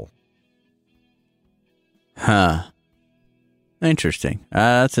hell. Huh. Interesting.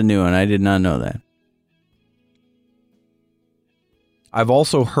 That's a new one. I did not know that. I've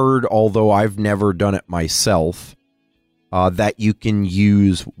also heard, although I've never done it myself, that you can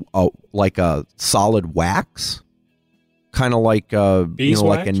use like a solid wax, kind of like like a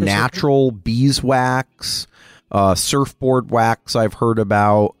Beeswax or natural beeswax, surfboard wax. I've heard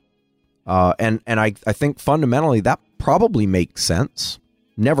about, and I think fundamentally that probably makes sense.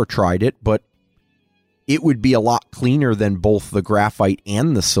 Never tried it, but it would be a lot cleaner than both the graphite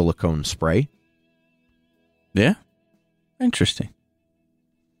and the silicone spray. Yeah. Interesting.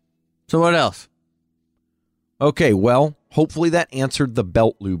 So what else? Okay, well, hopefully that answered the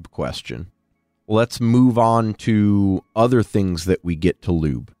belt lube question. Let's move on to other things that we get to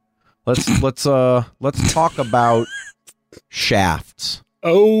lube. Let's talk about shafts.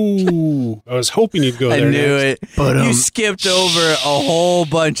 Oh, I was hoping you'd go I there. knew next. it. But, You skipped over a whole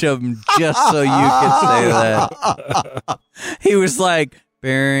bunch of them just so you could say that. He was like,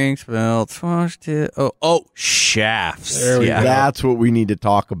 bearings, belts, wash tip. Oh, shafts. There we go. That's what we need to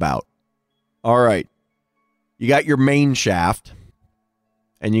talk about. All right. You got your main shaft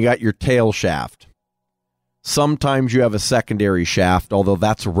and you got your tail shaft. Sometimes you have a secondary shaft, although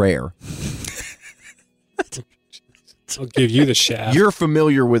that's rare. I'll give you the shaft. You're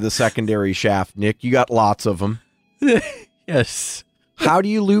familiar with a secondary shaft, Nick. You got lots of them. Yes. How do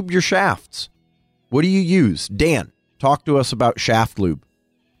you lube your shafts? What do you use? Dan, talk to us about shaft lube.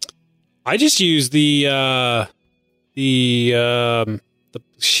 I just use the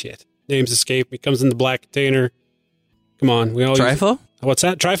shit. Names escape me. Comes in the black container. Come on, we all Triflow? What's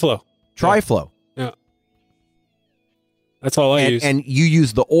that? Triflow. Triflow. Yeah. That's all I use. And you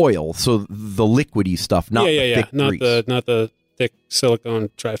use the oil, so the liquidy stuff, not the thick not grease. not the thick silicone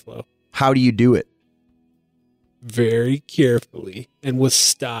Triflow. How do you do it? Very carefully and with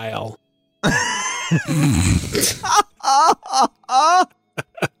style.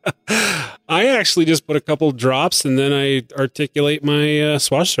 I actually just put a couple drops and then I articulate my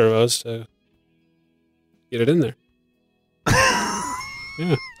swash servos to get it in there.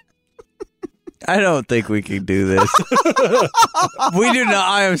 Yeah. I don't think we can do this. We do not.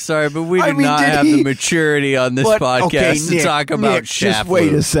 I am sorry, but we do not did have the maturity on this podcast to Nick, talk about Nick, shaft just wait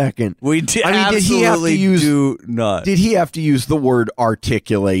lube. a second. We did, I mean, did he have to absolutely use- do not. Did he have to use the word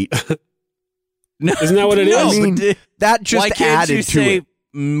articulate? No, Isn't that what it is? I mean, but that just why can't added you to say it.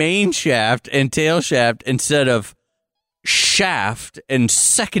 main shaft and tail shaft instead of shaft and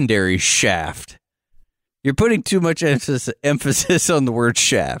secondary shaft? You're putting too much emphasis on the word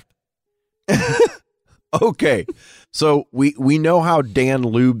shaft. Okay, so we know how Dan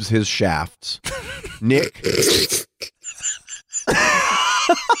lubes his shafts. Nick,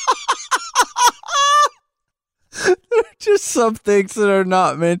 Just some things that are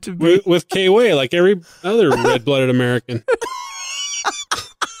not meant to be. With K-Way, like every other red-blooded American.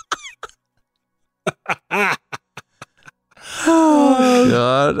 Oh,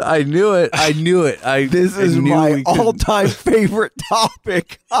 God, I knew it. this is knew my we could- all-time favorite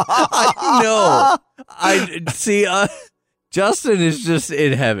topic. I know. I see. Justin is just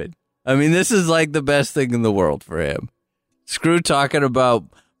in heaven. I mean, this is like the best thing in the world for him. Screw talking about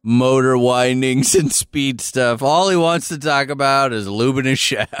motor windings and speed stuff. All he wants to talk about is lubing his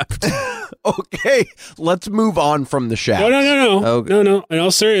shaft. Okay, let's move on from the shaft. No. Okay. No. In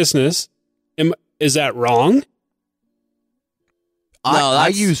all seriousness, is that wrong? No, I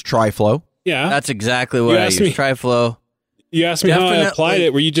that's- use Triflow. Yeah. That's exactly what You I asked use. me. Triflow. You asked me how I applied Definitely.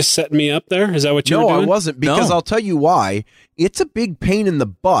 it. Were you just setting me up there? Is that what you No, were doing? I wasn't, because No. I'll tell you why. It's a big pain in the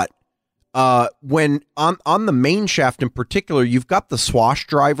butt. When on the main shaft in particular, you've got the swash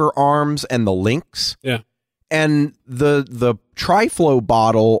driver arms and the links. Yeah. And the Triflow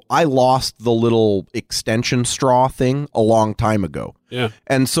bottle, I lost the little extension straw thing a long time ago. Yeah.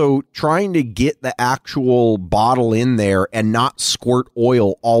 And so trying to get the actual bottle in there and not squirt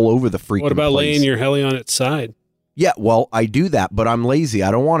oil all over the freaking What about place. laying your heli on its side? Yeah, well, I do that, but I'm lazy.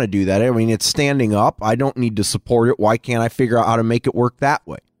 I don't want to do that. I mean, it's standing up. I don't need to support it. Why can't I figure out how to make it work that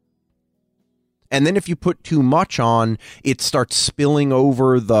way? And then if you put too much on, it starts spilling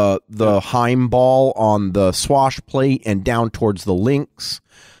over the Heim ball on the swash plate and down towards the links.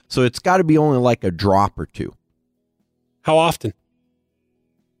 So it's got to be only like a drop or two. How often?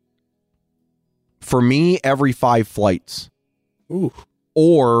 For me, every 5 flights. Ooh,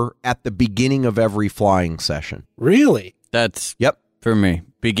 Or at the beginning of every flying session. really? That's Yep. for me.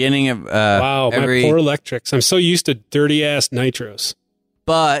 Beginning of Wow, every. my poor electrics. I'm so used to dirty-ass nitros.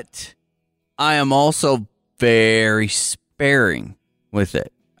 But I am also very sparing with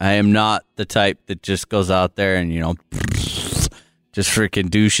it. I am not the type that just goes out there and, just freaking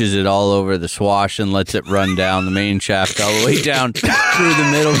douches it all over the swash and lets it run down the main shaft all the way down through the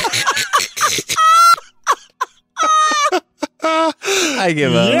middle. I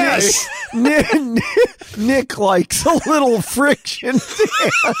give up. Yes! Nick likes a little friction.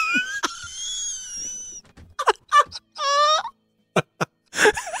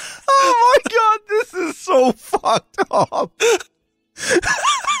 Oh my God, this is so fucked up.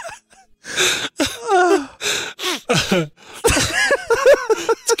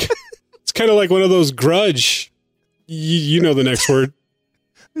 It's kind of like one of those grudge. You know the next word.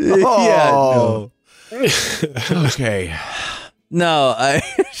 Yeah, no. Okay. No,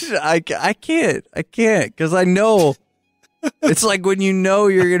 I can't because I know it's like when you know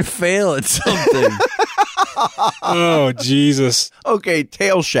you're gonna fail at something. Oh, Jesus. Okay,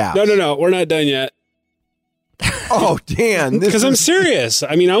 tail shaft. No. We're not done yet. Oh, Dan. this Because I'm is- serious.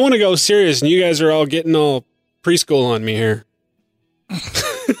 I mean, I want to go serious, and you guys are all getting all preschool on me here.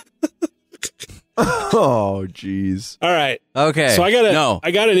 Oh, jeez. All right. Okay, So I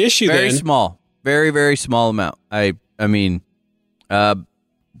got an issue very then. small, very small amount. I mean,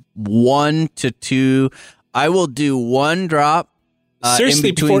 1 to 2. I will do 1 drop. Seriously,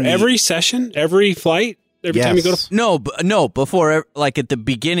 in between before the- every session, every flight, every time you go to. No, before like at the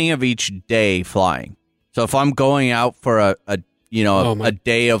beginning of each day flying. So if I'm going out for a my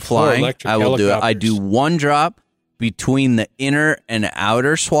day of poor flying, electric I will do it. I helicopters. do 1 drop between the inner and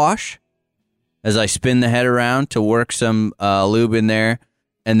outer swash as I spin the head around to work some lube in there,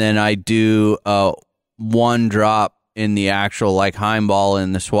 and then I do 1 drop in the actual like Heim ball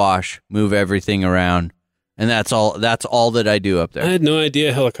in the swash, move everything around, And that's all that I do up I there. had no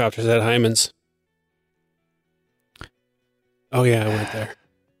idea helicopters had hymens. Oh, yeah, I went there.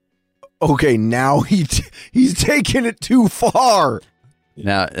 Okay, now he's taking it too far.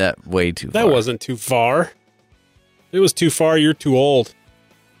 Now that way too far. That wasn't too far. If it was too far, you're too old.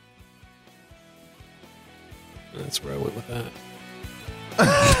 That's where I went with that.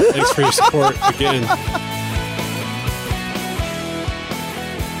 Thanks for your support again.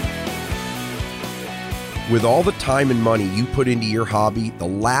 With all the time and money you put into your hobby, the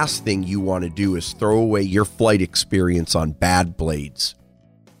last thing you want to do is throw away your flight experience on bad blades.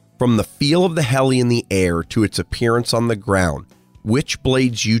 From the feel of the heli in the air to its appearance on the ground, which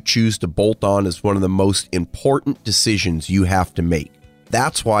blades you choose to bolt on is one of the most important decisions you have to make.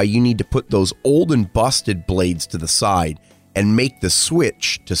 That's why you need to put those old and busted blades to the side and make the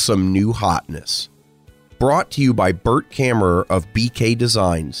switch to some new hotness. Brought to you by Bert Kammerer of BK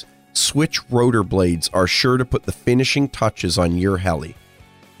Designs, Switch rotor blades are sure to put the finishing touches on your heli.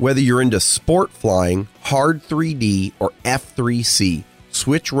 Whether you're into sport flying, hard 3D, or F3C,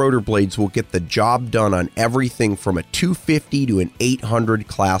 Switch rotor blades will get the job done on everything from a 250 to an 800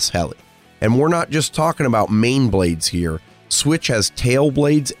 class heli. And we're not just talking about main blades here. Switch has tail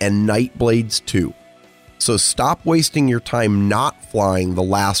blades and night blades too. So stop wasting your time not flying the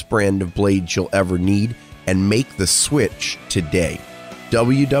last brand of blades you'll ever need and make the switch today.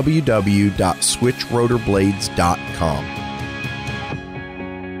 www.switchrotorblades.com.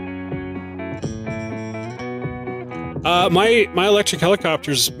 My electric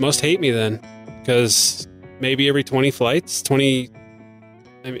helicopters must hate me then, because maybe every 20 flights,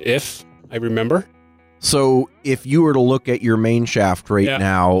 if I remember. So if you were to look at your main shaft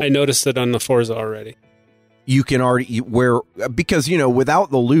now, I noticed it on the Forza already. You can already because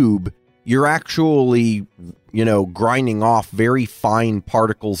without the lube, you're actually grinding off very fine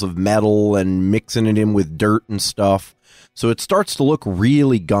particles of metal and mixing it in with dirt and stuff. So it starts to look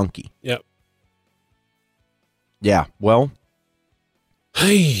really gunky. Yep. Yeah, well,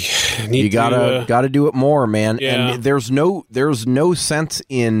 you gotta do it more, man. Yeah. And there's no sense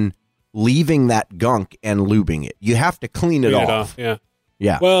in leaving that gunk and lubing it. You have to clean it off. Yeah.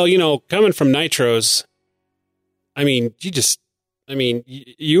 Yeah. Well, coming from nitros, you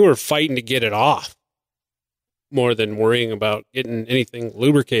were fighting to get it off more than worrying about getting anything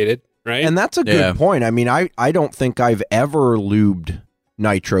lubricated, right? And that's a good point. I mean, I don't think I've ever lubed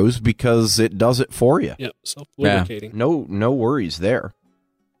nitros because it does it for you. Yep, self-lubricating. No worries there.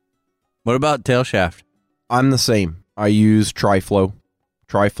 What about tail shaft? I'm the same. I use Triflow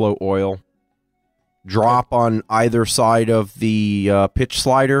oil. Drop on either side of the pitch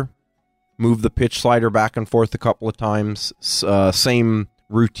slider. Move the pitch slider back and forth a couple of times. Same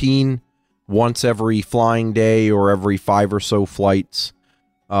routine once every flying day or every 5 or so flights.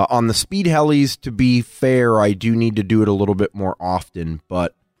 On the speed helis, to be fair, I do need to do it a little bit more often,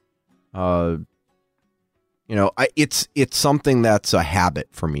 but it's something that's a habit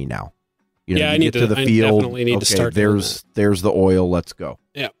for me now. I get to the field. Definitely need to start. There's the oil. Let's go.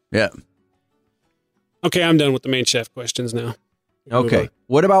 Yeah. Yeah. Okay, I'm done with the main shaft questions now. Okay.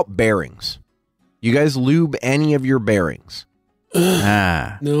 What about bearings? You guys lube any of your bearings?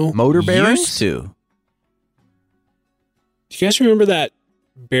 No. Motor bearings? Used to. Do you guys remember that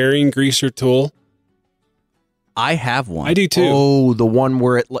bearing greaser tool? I have one. I do too. Oh, the one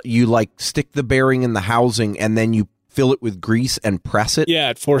where you stick the bearing in the housing and then you fill it with grease and press it? Yeah,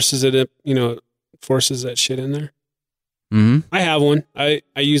 it forces it, forces that shit in there. Mm-hmm. I have one. I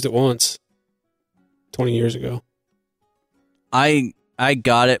used it once 20 years ago. I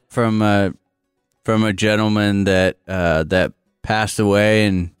got it from a gentleman that passed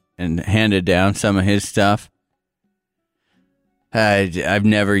away and handed down some of his stuff. I've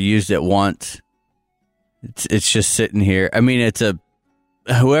never used it once. It's just sitting here. I mean,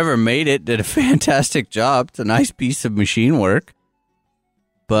 whoever made it did a fantastic job. It's a nice piece of machine work,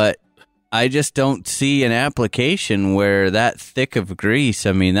 but I just don't see an application where that thick of grease.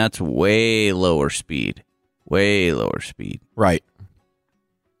 I mean, that's way lower speed. Right.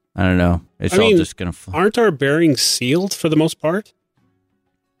 I don't know. It's all just going to... Aren't our bearings sealed for the most part?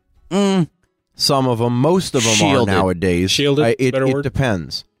 Some of them. Most of them Shielded. are nowadays. Shielded? It Better word?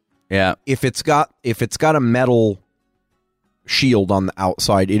 depends. Yeah. If it's got a metal shield on the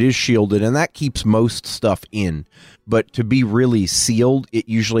outside, it is shielded, and that keeps most stuff in. But to be really sealed, it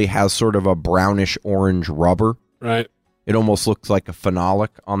usually has sort of a brownish orange rubber. Right. It almost looks like a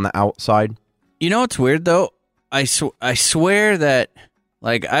phenolic on the outside. You know what's weird, though? I swear that,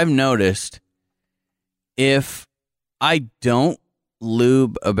 I've noticed, if I don't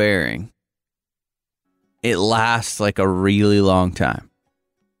lube a bearing, it lasts, a really long time.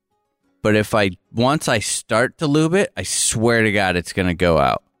 but once I start to lube it, I swear to God, it's going to go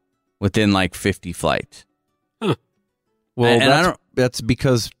out within like 50 flights. Huh. Well, And that's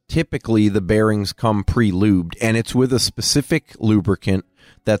because typically the bearings come pre-lubed, and it's with a specific lubricant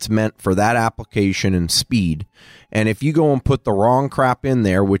that's meant for that application and speed. And if you go and put the wrong crap in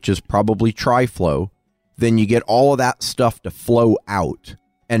there, which is probably Triflow, then you get all of that stuff to flow out,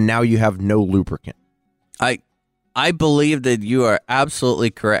 and now you have no lubricant. I believe that you are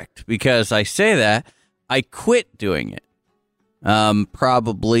absolutely correct, because I say that I quit doing it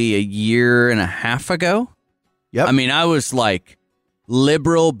probably a year and a half ago. Yep. I mean, I was like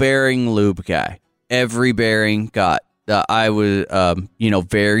liberal bearing lube guy. Every bearing got, I was,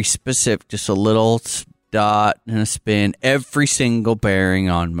 very specific, just a little dot and a spin, every single bearing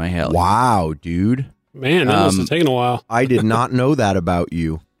on my heli. Wow, dude. Man, that must have taken a while. I did not know that about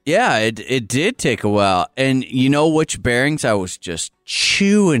you. Yeah, it did take a while. And you know which bearings I was just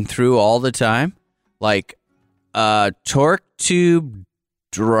chewing through all the time? Like torque tube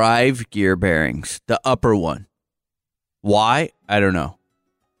drive gear bearings, the upper one. Why? I don't know.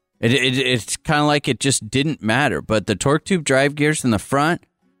 It's kind of like it just didn't matter. But the torque tube drive gears in the front,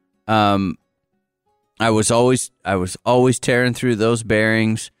 I was always tearing through those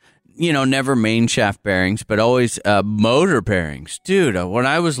bearings. You know, never main shaft bearings, but always motor bearings. Dude, when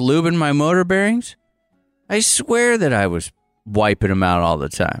I was lubing my motor bearings, I swear that I was wiping them out all the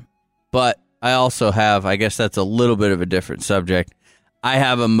time. But I also have, I guess that's a little bit of a different subject, I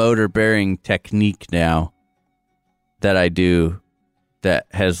have a motor bearing technique now that I do that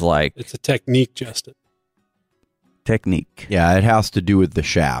has like... It's a technique, Justin. Technique. Yeah, it has to do with the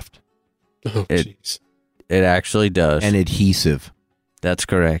shaft. Oh, jeez. It actually does. And adhesive. That's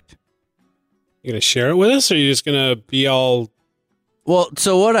correct. You going to share it with us, or are you just going to be all... Well,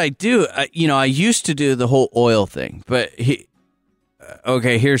 so what I do, I used to do the whole oil thing, but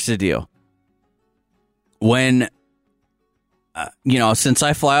here's the deal. When, since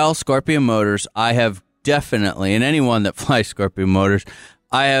I fly all Scorpion motors, I have definitely, and anyone that flies Scorpion motors,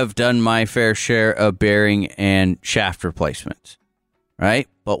 I have done my fair share of bearing and shaft replacements, right?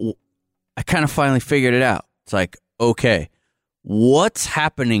 But I kind of finally figured it out. It's like, okay, what's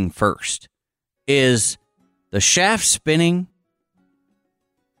happening first? Is the shaft spinning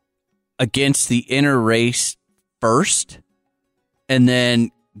against the inner race first, and then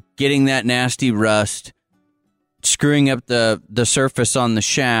getting that nasty rust, screwing up the surface on the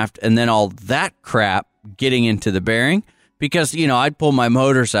shaft, and then all that crap getting into the bearing? Because, I'd pull my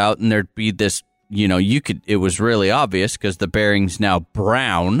motors out and there'd be this, it was really obvious because the bearing's now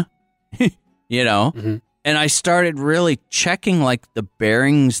brown, Mm-hmm. And I started really checking like the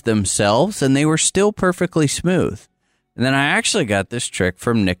bearings themselves, and they were still perfectly smooth. And then I actually got this trick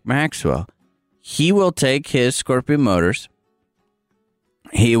from Nick Maxwell. He will take his Scorpion motors.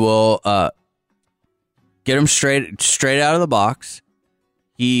 He will get them straight out of the box.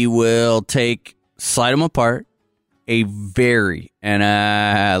 He will slide them apart. A very, and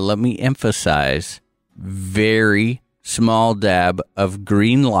let me emphasize, very small dab of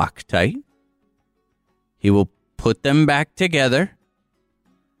green Loctite. He will put them back together,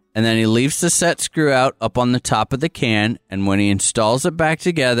 and then he leaves the set screw out up on the top of the can, and when he installs it back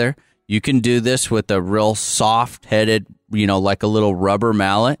together, you can do this with a real soft-headed, like a little rubber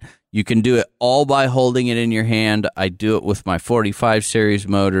mallet. You can do it all by holding it in your hand. I do it with my 45 series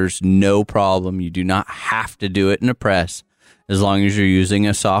motors, no problem. You do not have to do it in a press as long as you're using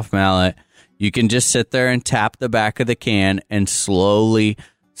a soft mallet. You can just sit there and tap the back of the can and slowly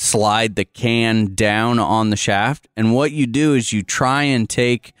slide the can down on the shaft. And what you do is you try and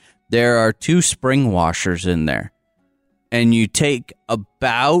there are 2 spring washers in there, and you take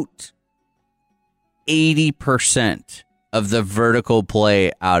about 80% of the vertical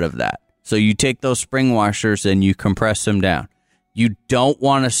play out of that. So you take those spring washers and you compress them down. You don't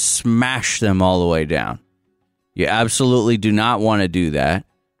want to smash them all the way down. You absolutely do not want to do that.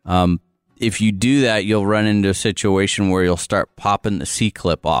 If you do that, you'll run into a situation where you'll start popping the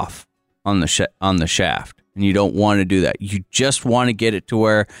C-clip off on the shaft, and you don't want to do that. You just want to get it to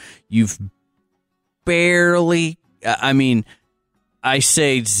where you've barely, I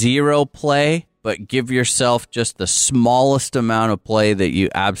say zero play, but give yourself just the smallest amount of play that you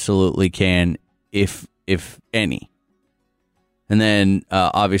absolutely can, if any. And then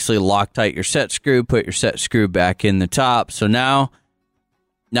obviously Loctite your set screw, put your set screw back in the top. So now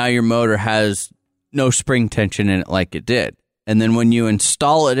your motor has no spring tension in it like it did. And then when you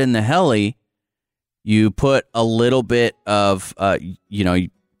install it in the heli, you put a little bit of, you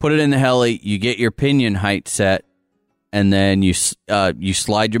put it in the heli, you get your pinion height set, and then you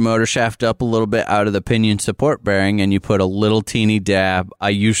slide your motor shaft up a little bit out of the pinion support bearing, and you put a little teeny dab.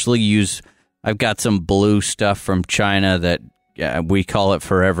 I've got some blue stuff from China that we call it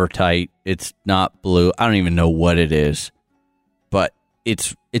Forever Tight. It's not blue. I don't even know what it is, but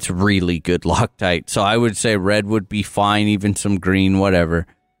it's really good Loctite. So I would say red would be fine, even some green, whatever.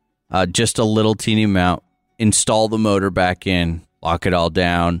 Just a little teeny amount. Install the motor back in, lock it all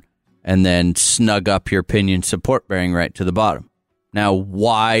down, and then snug up your pinion support bearing right to the bottom. Now,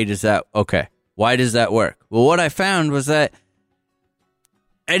 why does that work? Well, what I found was that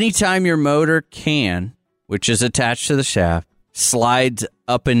anytime your motor can, which is attached to the shaft, slides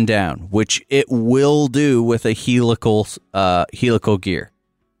up and down, which it will do with a helical gear.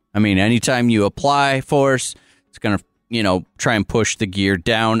 I mean, anytime you apply force, it's going to, try and push the gear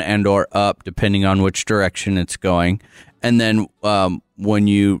down and or up, depending on which direction it's going. And then when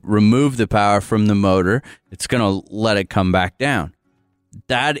you remove the power from the motor, it's going to let it come back down.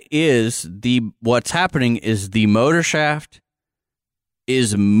 What's happening is the motor shaft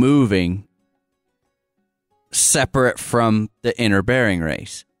is moving separate from the inner bearing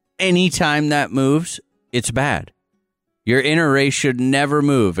race. Anytime that moves, it's bad. Your inner race should never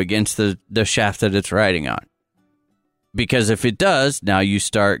move against the shaft that it's riding on. Because if it does, now you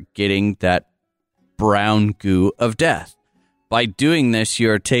start getting that brown goo of death. By doing this,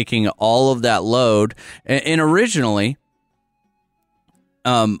 you're taking all of that load. And originally,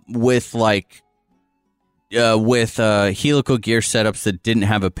 with helical gear setups that didn't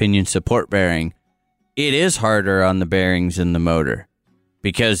have a pinion support bearing, it is harder on the bearings in the motor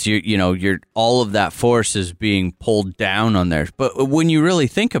because you're all of that force is being pulled down on there. But when you really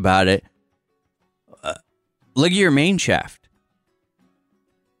think about it, look at your main shaft.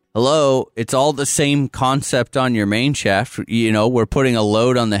 Hello, it's all the same concept on your main shaft. We're putting a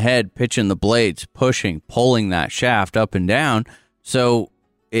load on the head, pitching the blades, pushing, pulling that shaft up and down. So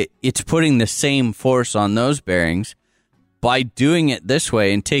it's putting the same force on those bearings. By doing it this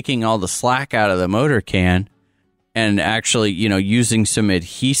way and taking all the slack out of the motor can and actually, using some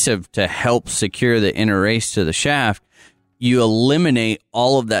adhesive to help secure the inner race to the shaft, you eliminate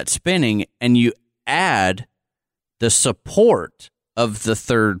all of that spinning and you add the support of the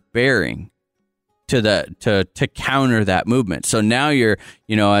third bearing to counter that movement. So now you're,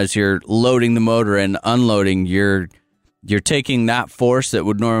 as you're loading the motor and unloading, you're taking that force that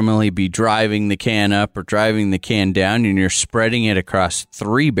would normally be driving the can up or driving the can down, and you're spreading it across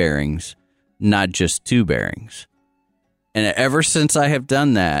 3 bearings, not just 2 bearings. And ever since I have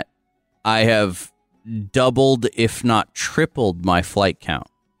done that, I have doubled, if not tripled, my flight count.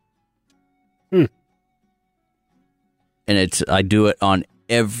 And I do it on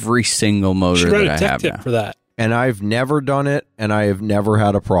every single motor that I have now. For that. And I've never done it, and I have never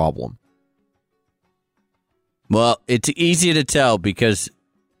had a problem. Well, it's easy to tell because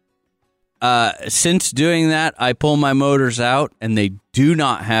since doing that, I pull my motors out, and they do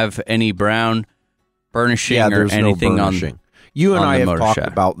not have any brown burnishing or anything on. You and I have talked shaft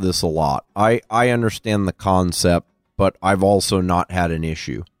about this a lot. I understand the concept, but I've also not had an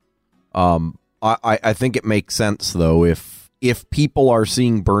issue. I think it makes sense, though, if people are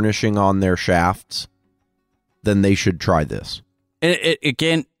seeing burnishing on their shafts, then they should try this.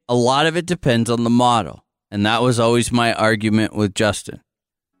 Again, a lot of it depends on the model. And that was always my argument with Justin.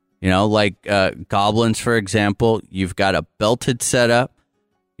 Goblins, for example, you've got a belted setup.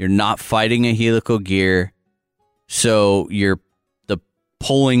 You're not fighting a helical gear. So the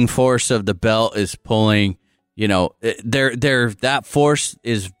pulling force of the belt is pulling, that force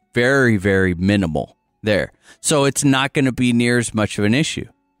is very, very minimal there. So it's not going to be near as much of an issue.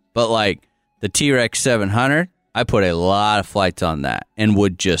 But like the T-Rex 700, I put a lot of flights on that and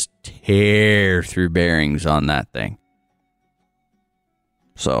would just tear through bearings on that thing.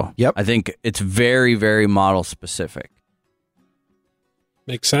 So yep. I think it's very, very model specific.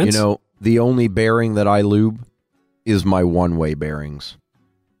 Makes sense. The only bearing that I lube is my one-way bearings.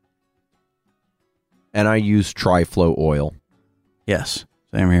 And I use Tri-Flow oil. Yes,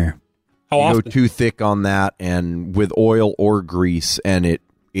 same here. How you often? go too thick on that and with oil or grease, and it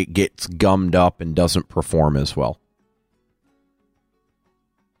gets gummed up and doesn't perform as well.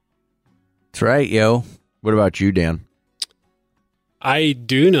 That's right, yo. What about you, Dan? I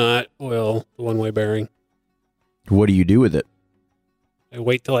do not oil the one-way bearing. What do you do with it? I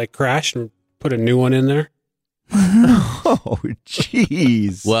wait till I crash and put a new one in there. Oh,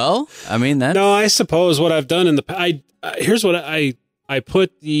 jeez. Well, I mean, that's... No, I suppose what I've done in the past... here's what I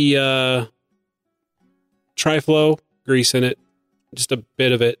put the Tri-Flow grease in it, just a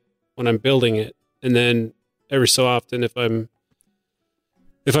bit of it when I'm building it. And then every so often, if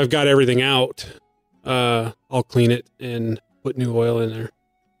I've got everything out, I'll clean it and put new oil in there.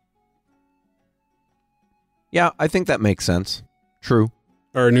 Yeah, I think that makes sense. True.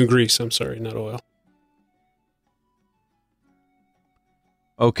 Or new grease, I'm sorry, not oil.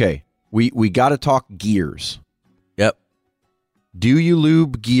 Okay, we got to talk gears. Yep. Do you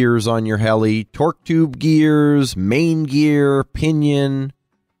lube gears on your heli? Torque tube gears, main gear, pinion?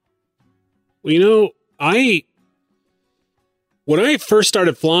 Well, you know, when I first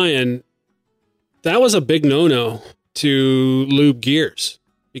started flying, that was a big no-no to lube gears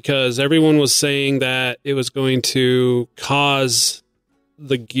because everyone was saying that it was going to cause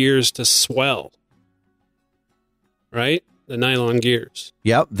the gears to swell, right? The nylon gears.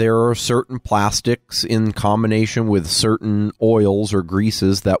 Yep, there are certain plastics in combination with certain oils or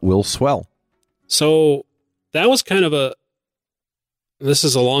greases that will swell. So that was kind of this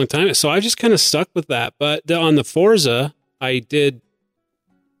is a long time. So I just kind of stuck with that. But on the Forza, I did,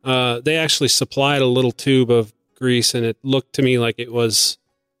 they actually supplied a little tube of grease and it looked to me like it was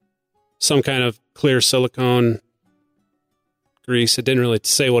some kind of clear silicone grease. It didn't really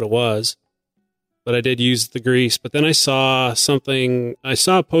say what it was, but I did use the grease. But then I saw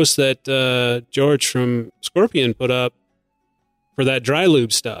a post that George from Scorpion put up for that dry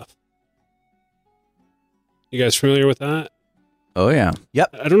lube stuff. You guys familiar with that? Oh, yeah.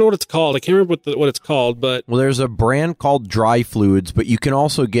 Yep. I don't know what it's called. I can't remember what it's called, but... Well, there's a brand called Dry Fluids, but you can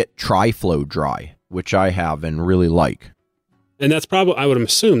also get Tri-Flow Dry, which I have and really like. And that's probably, I would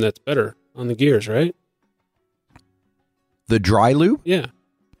assume that's better on the gears, right? The dry lube? Yeah.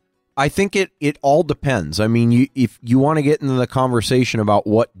 I think it all depends. I mean, if you want to get into the conversation about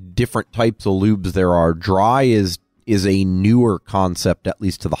what different types of lubes there are, dry is a newer concept, at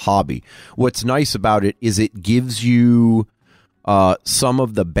least to the hobby. What's nice about it is it gives you some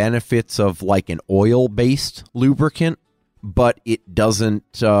of the benefits of like an oil-based lubricant, but it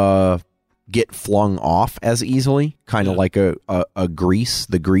doesn't get flung off as easily, kind of like a grease.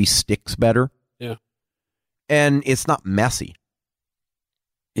 The grease sticks better. Yeah. And it's not messy.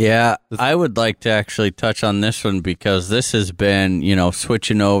 Yeah, I would like to actually touch on this one because this has been,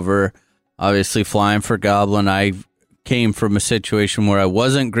 switching over, obviously flying for Goblin. I came from a situation where I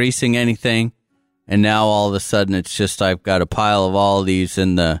wasn't greasing anything, and now all of a sudden it's just I've got a pile of all of these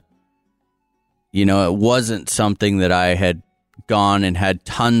in the, it wasn't something that I had gone and had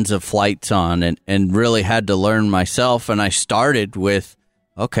tons of flights on and really had to learn myself. And I started with,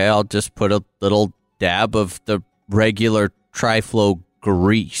 okay, I'll just put a little dab of the regular Tri-Flow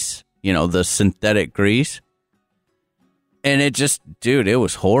grease, the synthetic grease. And it just, dude, it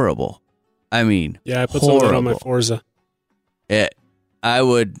was horrible. I mean, yeah, I put some of that on my Forza. I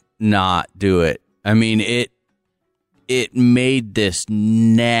would not do it. I mean, it made this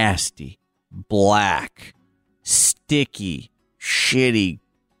nasty, black, sticky, shitty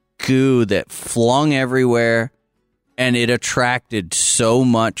goo that flung everywhere, and it attracted so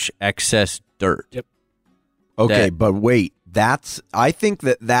much excess dirt. Yep. Okay, but wait. I think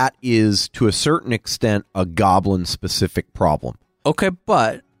that is, to a certain extent, a Goblin-specific problem. Okay,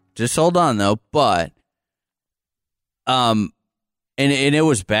 but, just hold on, though, but, and it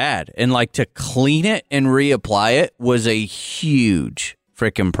was bad. And, to clean it and reapply it was a huge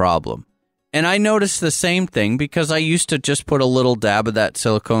freaking problem. And I noticed the same thing because I used to just put a little dab of that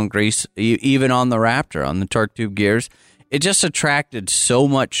silicone grease, even on the Raptor, on the torque tube gears. It just attracted so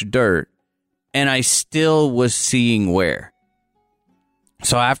much dirt, and I still was seeing wear.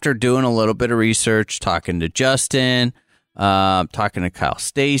 So after doing a little bit of research, talking to Justin, talking to Kyle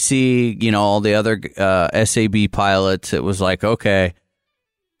Stacy, all the other SAB pilots, it was like, okay,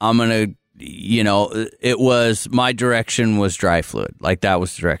 I'm going to, my direction was dry fluid. That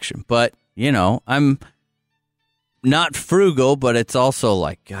was the direction. But, I'm not frugal, but it's also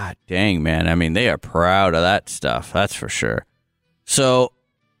like, God dang, man. I mean, they are proud of that stuff. That's for sure. So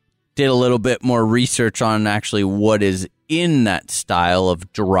did a little bit more research on actually what is in that style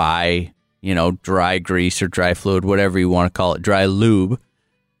of dry, dry grease or dry fluid, whatever you want to call it, dry lube.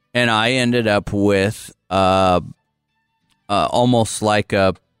 And I ended up with almost like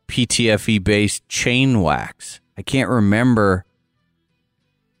a PTFE-based chain wax. I can't remember.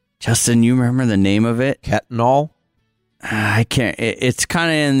 Justin, you remember the name of it? Ketanol? I can't. It's kind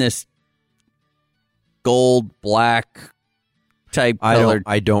of in this gold, black type color.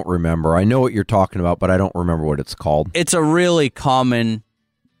 I don't remember. I know what you're talking about, but I don't remember what it's called. It's a really common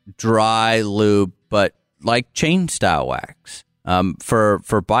dry lube, but like chain style wax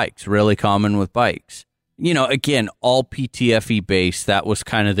for bikes. Really common with bikes. Again, all PTFE based. That was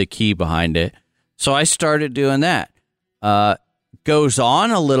kind of the key behind it. So I started doing that. Goes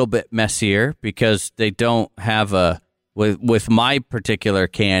on a little bit messier because they don't have a With my particular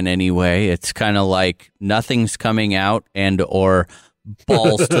can anyway, it's kind of like nothing's coming out and or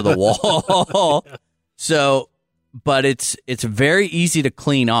balls to the wall. So, but it's very easy to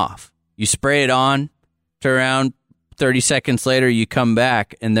clean off. You spray it on, turn around, 30 seconds later you come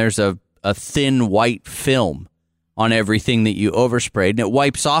back and there's a thin white film on everything that you oversprayed, and it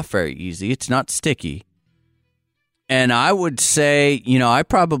wipes off very easy. It's not sticky. And I would say, I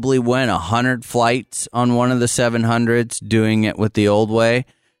probably went 100 flights on one of the 700s doing it with the old way,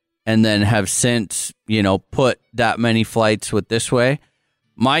 and then have since, put that many flights with this way.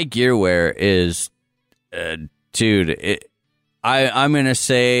 My gear wear is, I'm going to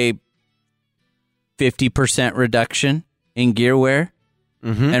say 50% reduction in gear wear,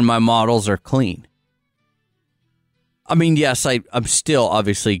 and my models are clean. I mean, yes, I'm still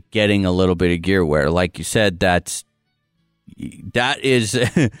obviously getting a little bit of gear wear. Like you said, that is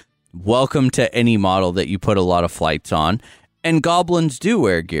welcome to any model that you put a lot of flights on. And goblins do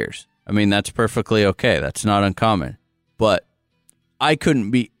wear gears. I mean, that's perfectly okay. That's not uncommon. But I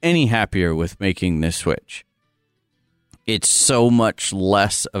couldn't be any happier with making this switch. It's so much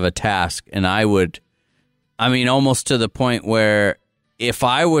less of a task. And almost to the point where if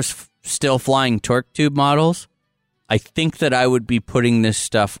I was still flying torque tube models, I think that I would be putting this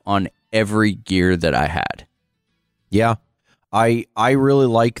stuff on every gear that I had. Yeah. I really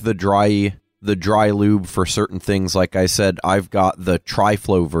like the dry lube for certain things. Like I said, I've got the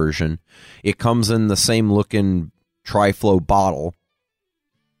Tri-Flow version. It comes in the same looking Tri-Flow bottle,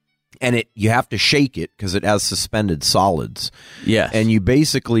 and you have to shake it because it has suspended solids. Yes. And you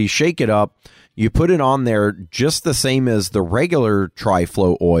basically shake it up, you put it on there just the same as the regular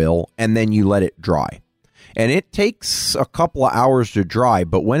Tri-Flow oil, and then you let it dry. And it takes a couple of hours to dry,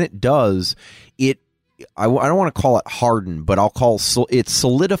 but when it does, I don't want to call it harden, but I'll call it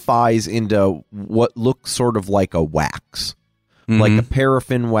solidifies into what looks sort of like a wax, like a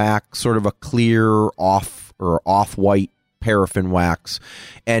paraffin wax, sort of a clear off-white paraffin wax,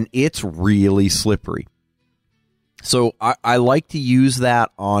 and it's really slippery. So I like to use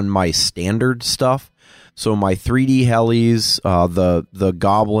that on my standard stuff. So my 3D helis, the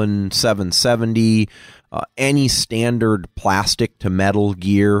Goblin 770. Any standard plastic to metal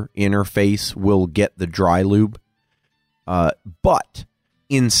gear interface will get the dry lube. But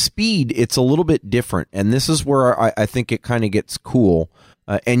in speed, it's a little bit different. And this is where I think it kind of gets cool.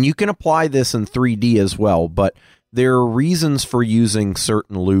 And you can apply this in 3D as well. But there are reasons for using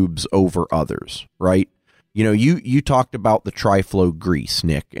certain lubes over others, right? You talked about the Tri-Flow grease,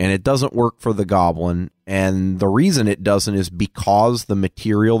 Nick, and it doesn't work for the Goblin. And the reason it doesn't is because the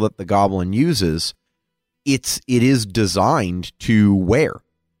material that the Goblin uses, it is designed to wear,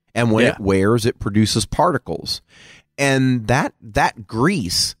 and when it wears, it produces particles, and that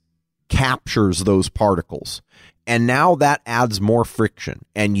grease captures those particles, and now that adds more friction,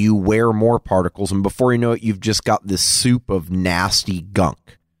 and you wear more particles, and before you know it, you've just got this soup of nasty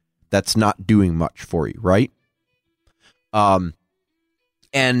gunk that's not doing much for you, right?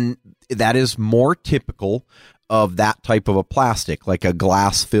 And that is more typical of that type of a plastic, like a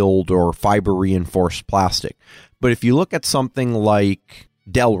glass-filled or fiber-reinforced plastic. But if you look at something like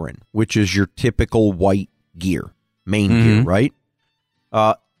Delrin, which is your typical white gear, main gear, right?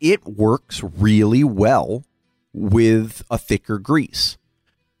 It works really well with a thicker grease.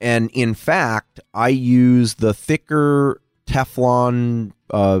 And in fact, I use the thicker Teflon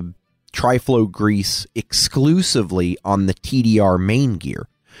Tri-Flow grease exclusively on the TDR main gear.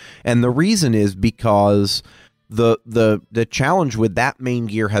 And the reason is because the challenge with that main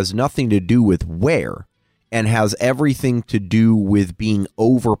gear has nothing to do with wear and has everything to do with being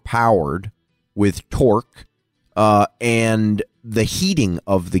overpowered with torque, and the heating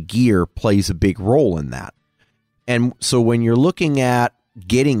of the gear plays a big role in that. And so when you're looking at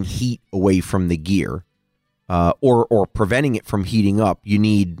getting heat away from the gear, or preventing it from heating up, you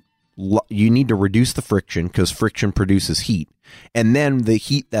need to reduce the friction, because friction produces heat. And then the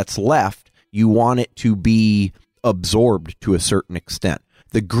heat that's left, you want it to be absorbed to a certain extent.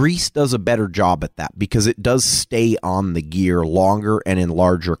 The grease does a better job at that because it does stay on the gear longer and in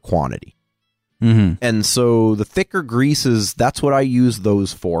larger quantity. And so the thicker greases, that's what I use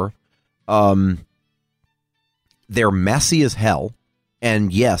those for. They're messy as hell.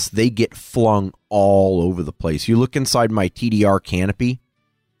 And yes, they get flung all over the place. You look inside my TDR canopy,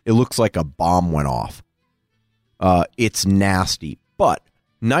 it looks like a bomb went off. It's nasty. But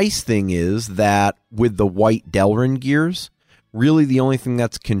nice thing is that with the white Delrin gears, really the only thing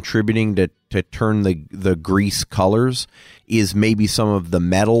that's contributing to turn the grease colors is maybe some of the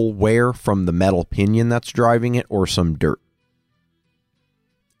metal wear from the metal pinion that's driving it, or some dirt.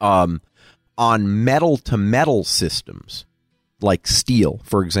 on metal to metal systems, like steel,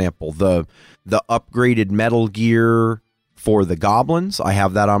 for example, the upgraded Metal Gear for the Goblins, I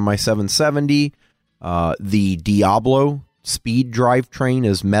have that on my 770. The Diablo speed drivetrain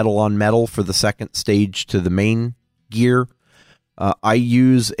is metal on metal for the second stage to the main gear. I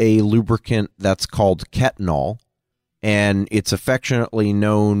use a lubricant that's called Ketanol, and it's affectionately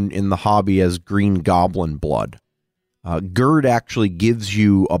known in the hobby as Green Goblin Blood. GERD actually gives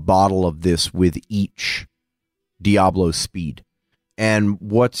you a bottle of this with each Diablo speed. And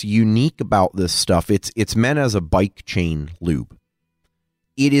what's unique about this stuff, it's meant as a bike chain lube.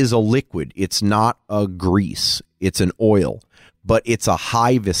 It is a liquid. It's not a grease. It's an oil, but it's a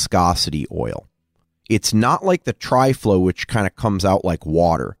high viscosity oil. It's not like the Tri-Flow, which kind of comes out like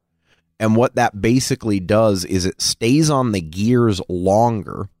water. And what that basically does is it stays on the gears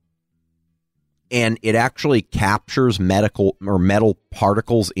longer, and it actually captures metal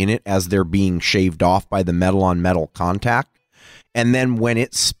particles in it as they're being shaved off by the metal on metal contact. And then when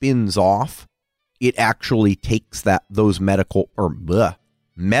it spins off, it actually takes those metal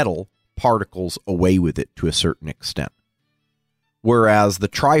particles away with it to a certain extent. Whereas the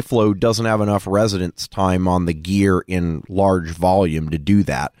Tri-Flow doesn't have enough residence time on the gear in large volume to do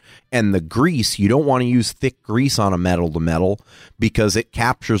that. And the grease, you don't want to use thick grease on a metal to metal because it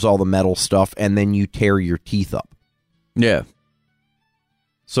captures all the metal stuff and then you tear your teeth up. Yeah.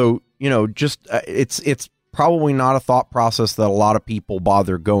 So, just it's probably not a thought process that a lot of people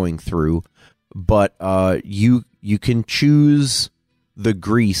bother going through, but you can choose the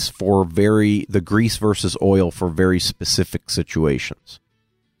grease versus oil for very specific situations.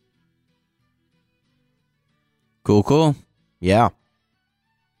 Cool. Yeah.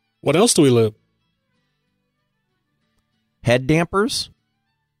 What else do we lube? Head dampers?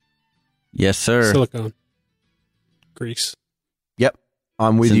 Yes, sir. Silicone. Grease. Yep.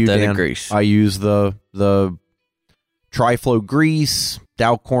 I'm with you, Synthetic Dan. grease. I use the Tri-Flow grease,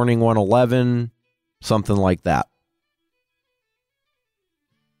 Dow Corning 111, something like that.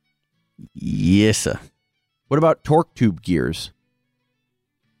 Yes, sir. What about torque tube gears?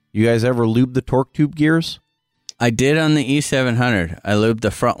 You guys ever lube the torque tube gears? I did on the E700. I lubed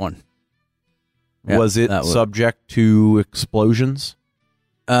the front one. Yep, was it subject to explosions?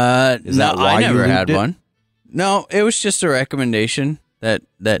 No, that why I never you had lubed it? one. No, it was just a recommendation that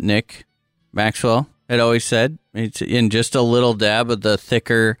Nick Maxwell had always said. It's in just a little dab of the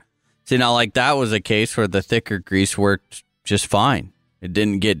thicker. See, now like that was a case where the thicker grease worked just fine. It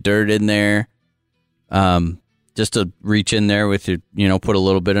didn't get dirt in there. Just to reach in there with your, put a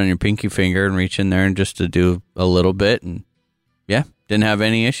little bit on your pinky finger and reach in there and just to do a little bit. And yeah, didn't have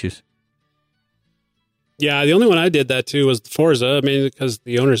any issues. Yeah, the only one I did that to was the Forza. I mean, because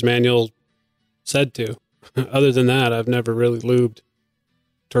the owner's manual said to. Other than that, I've never really lubed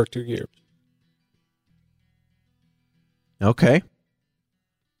torque tube gears. Okay.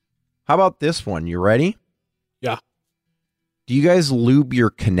 How about this one? You ready? Yeah. Do you guys lube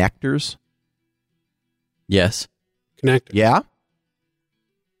your connectors? Yes. Connector. Yeah?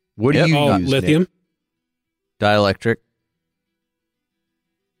 What do you use, lithium? Nick? Dielectric.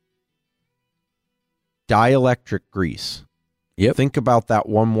 Dielectric grease. Yep. Think about that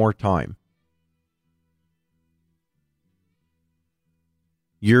one more time.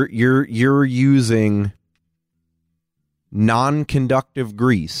 You're using non-conductive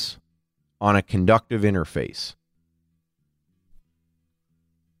grease on a conductive interface.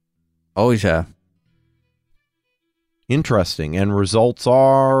 Always have. Interesting. And results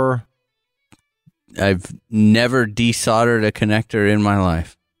are... I've never desoldered a connector in my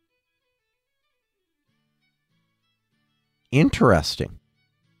life. Interesting.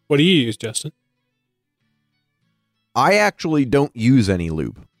 What do you use, Justin? I actually don't use any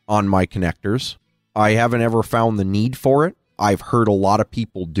lube on my connectors. I haven't ever found the need for it. I've heard a lot of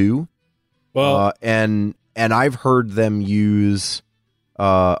people do. Well, and I've heard them use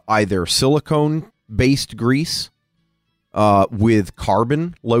either silicone-based grease with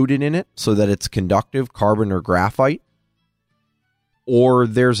carbon loaded in it so that it's conductive, carbon or graphite. Or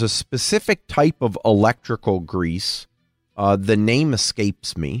there's a specific type of electrical grease. The name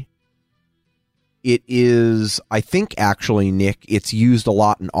escapes me. It is, I think actually, Nick, it's used a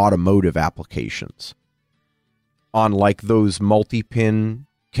lot in automotive applications. On like those multi-pin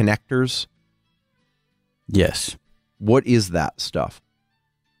connectors. Yes. What is that stuff?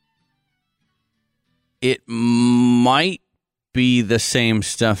 It might be the same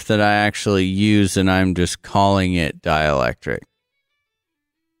stuff that I actually use, and I'm just calling it dielectric.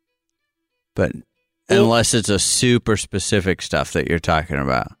 But unless it's a super specific stuff that you're talking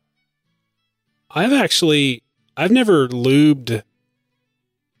about. I've never lubed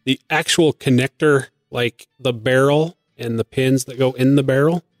the actual connector, like the barrel and the pins that go in the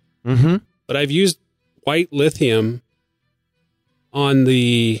barrel. Mm-hmm. But I've used white lithium on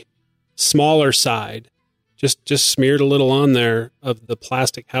the smaller side, just smeared a little on there of the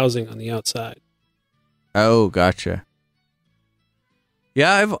plastic housing on the outside. Oh, gotcha.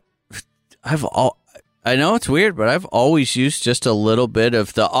 Yeah, I know it's weird, but I've always used just a little bit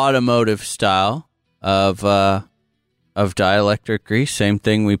of the automotive style of dielectric grease. Same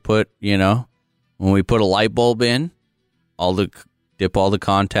thing we put, when we put a light bulb in, dip all the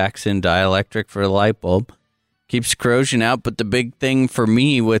contacts in dielectric for the light bulb. Keeps corrosion out, but the big thing for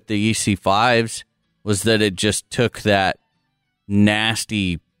me with the EC5s was that it just took that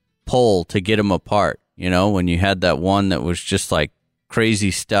nasty pull to get them apart. When you had that one that was just like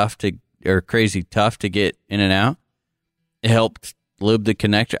crazy tough to get in and out, it helped lube the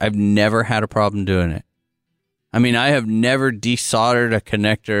connector. I've never had a problem doing it. I mean, I have never desoldered a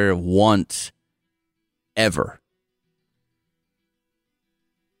connector once, ever.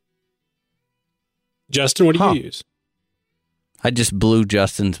 Justin, what do you use? I just blew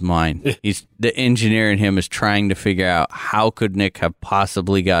Justin's mind. He's the engineer in him is trying to figure out how could Nick have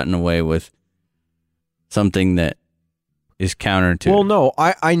possibly gotten away with something that is counterintuitive. Well, no,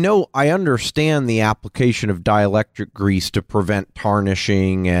 I understand the application of dielectric grease to prevent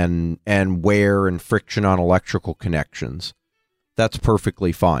tarnishing and wear and friction on electrical connections. That's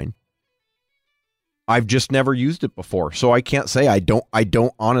perfectly fine. I've just never used it before, so I can't say I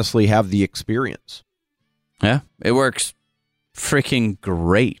don't honestly have the experience. Yeah, it works freaking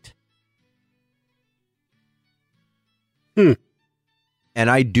great. And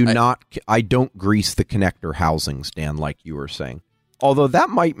I don't grease the connector housings, Dan, like you were saying. Although that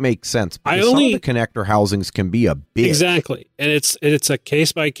might make sense, because some of the connector housings can be a bitch. Exactly. And it's a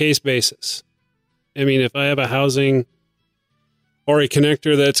case-by-case basis. I mean, if I have a housing or a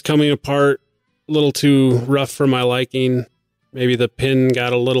connector that's coming apart a little too rough for my liking, maybe the pin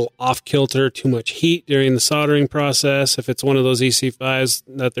got a little off-kilter, too much heat during the soldering process. If it's one of those EC5s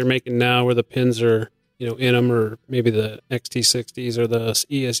that they're making now where the pins are, in them, or maybe the XT60s or the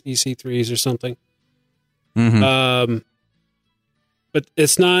EC3s or something. Mm-hmm. But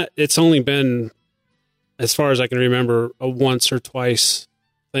it's only been, as far as I can remember, a once or twice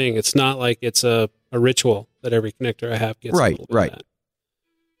thing. It's not like it's a ritual that every connector I have gets right, a little bit right. of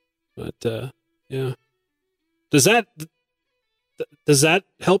that. But, yeah. Does that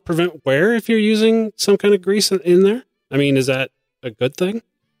help prevent wear if you're using some kind of grease in there? I mean, is that a good thing?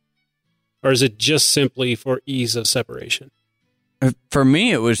 Or is it just simply for ease of separation? For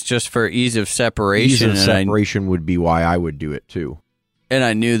me, it was just for ease of separation. Ease of separation would be why I would do it too. And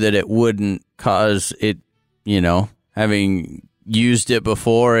I knew that it wouldn't cause it, having used it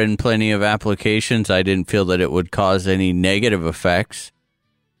before in plenty of applications, I didn't feel that it would cause any negative effects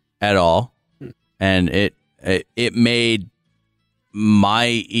at all. And it made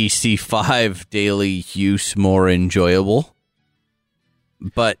my EC5 daily use more enjoyable.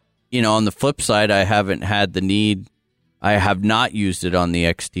 But, on the flip side, I haven't had the need. I have not used it on the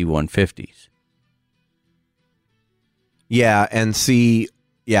XT150s. Yeah, and see,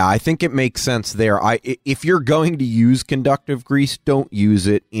 I think it makes sense there. If you're going to use conductive grease, don't use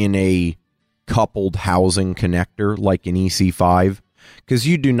it in a coupled housing connector like an EC5, because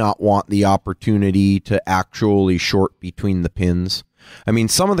you do not want the opportunity to actually short between the pins. I mean,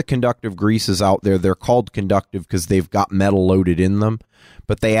 some of the conductive greases out there, they're called conductive because they've got metal loaded in them,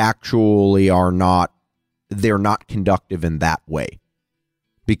 but they actually are not, they're not conductive in that way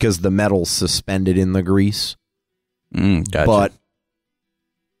because the metal's suspended in the grease. Gotcha. But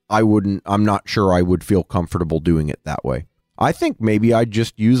I'm not sure I would feel comfortable doing it that way. I think maybe I'd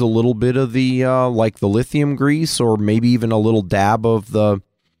just use a little bit of the, like the lithium grease, or maybe even a little dab of the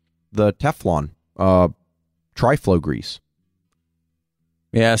Teflon, Triflow grease.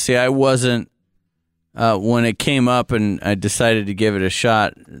 Yeah, see, I wasn't, when it came up and I decided to give it a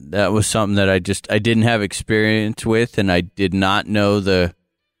shot, that was something that I didn't have experience with, and I did not know the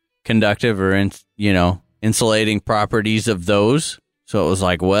conductive or, insulating properties of those. So it was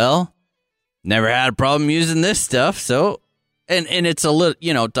like, well, never had a problem using this stuff. So, and it's a little,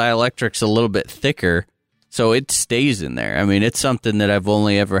 dielectric's a little bit thicker, so it stays in there. I mean, it's something that I've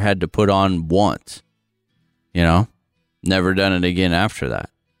only ever had to put on once, never done it again after that.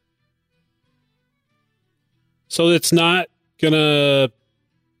 So it's not going to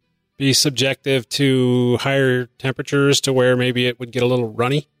be subjective to higher temperatures to where maybe it would get a little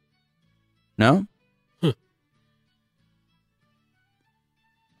runny? No?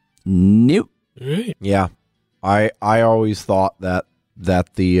 Nope. All right. Yeah. I always thought that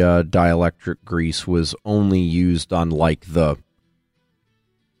the dielectric grease was only used on like the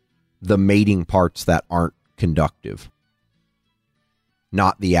the mating parts that aren't conductive,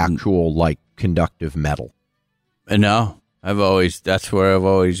 not the actual like conductive metal. No, that's where I've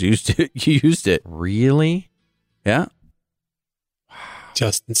always used it. Really? Yeah.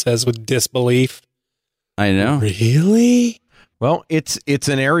 Justin says with disbelief. I know. Really? Well, it's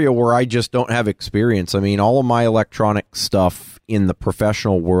an area where I just don't have experience. I mean, all of my electronic stuff in the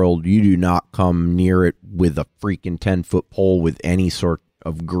professional world, you do not come near it with a freaking 10-foot pole with any sort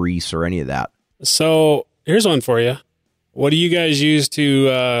of grease or any of that. So here's one for you. What do you guys use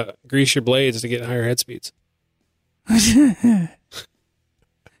to grease your blades to get higher head speeds?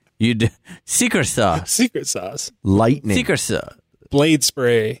 Secret sauce. Secret sauce. Lightning. Secret sauce. Blade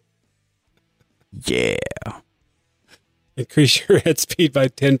spray. Yeah. Increase your head speed by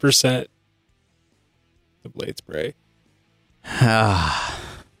 10%. The blade spray.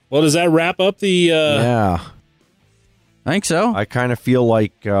 Well, does that wrap up the... Yeah. I think so. I kind of feel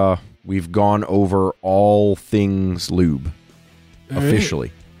like we've gone over all things lube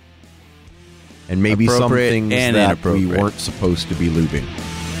officially. And maybe some Appropriate things and that we inappropriate. weren't supposed to be lubing.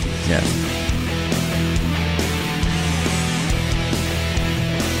 Yes.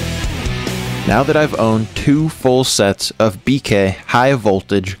 Now that I've owned 2 full sets of BK high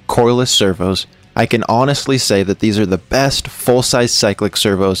voltage coilless servos, I can honestly say that these are the best full-size cyclic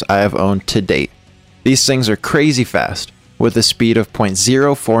servos I have owned to date. These things are crazy fast, with a speed of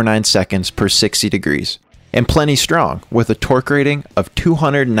 0.049 seconds per 60 degrees, and plenty strong, with a torque rating of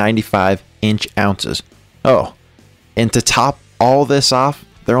 295 inch-ounces. Oh, and to top all this off,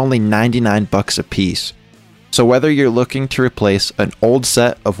 they're only $99 a piece. So whether you're looking to replace an old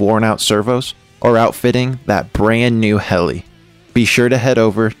set of worn-out servos or outfitting that brand new heli, be sure to head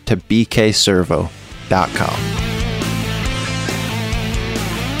over to bkservo.com.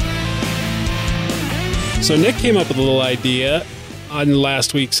 So Nick came up with a little idea on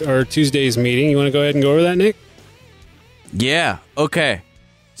last week's or Tuesday's meeting. You want to go ahead and go over that, Nick? Yeah. Okay.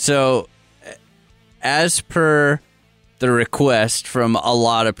 So, as per the request from a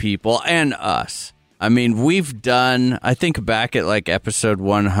lot of people and us, I mean, we've done, I think back at like episode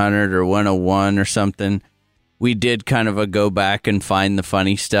 100 or 101 or something, we did kind of a go back and find the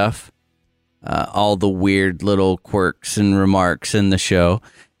funny stuff, all the weird little quirks and remarks in the show.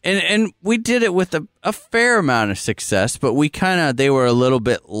 And we did it with a fair amount of success, but they were a little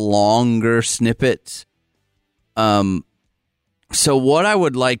bit longer snippets. So what I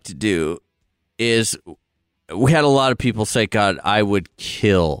would like to do is, we had a lot of people say, God, I would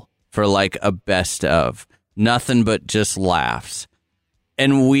kill for like a best of, nothing but just laughs.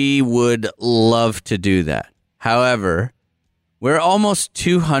 And we would love to do that. However, we're almost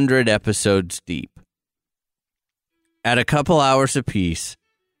 200 episodes deep. At a couple hours apiece,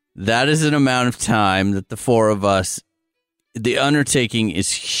 that is an amount of time that the four of us, the undertaking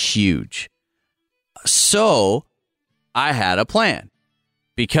is huge. So I had a plan.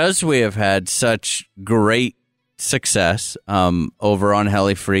 Because we have had such great success over on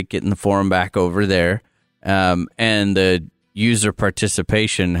Heli Freak, getting the forum back over there, and the user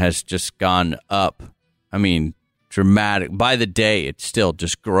participation has just gone up. I mean, dramatic. By the day, it's still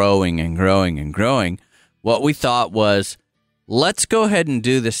just growing and growing and growing. What we thought was, let's go ahead and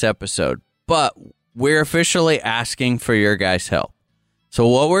do this episode, but we're officially asking for your guys' help. So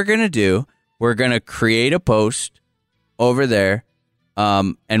what we're going to do, we're going to create a post over there,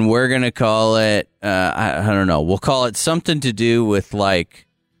 and we're going to call it, I don't know, we'll call it something to do with like,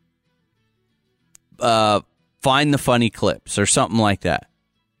 find the funny clips or something like that.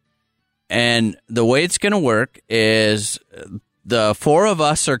 And the way it's going to work is the four of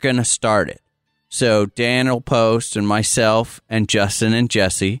us are going to start it. So Dan will post, and myself and Justin and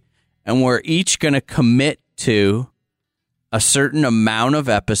Jesse, and we're each going to commit to a certain amount of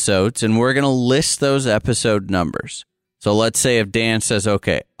episodes, and we're going to list those episode numbers. So let's say if Dan says,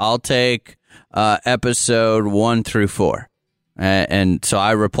 okay, I'll take episode 1 through 4. And so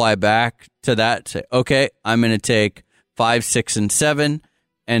I reply back to that, say, okay, I'm going to take 5, 6, and 7,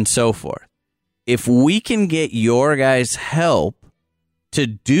 and so forth. If we can get your guys' help to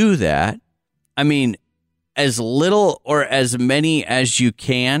do that, I mean, as little or as many as you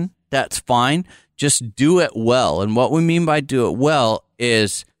can, that's fine. Just do it well. And what we mean by do it well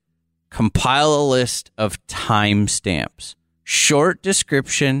is compile a list of timestamps, short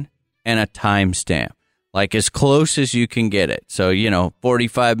description, and a timestamp, like as close as you can get it. So,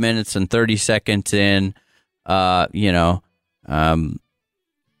 45 minutes and 30 seconds in,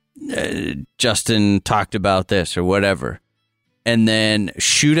 Justin talked about this or whatever. And then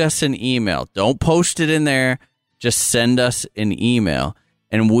shoot us an email. Don't post it in there. Just send us an email,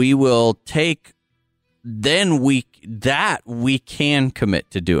 and we will take. Then we can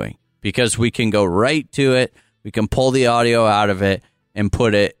commit to doing. because we can go right to it. We can pull the audio out of it and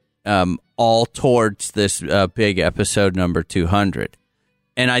put it all towards this big episode number 200.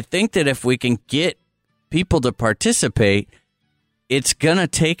 And I think that if we can get people to participate, it's going to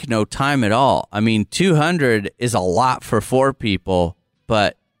take no time at all. I mean, 200 is a lot for 4 people,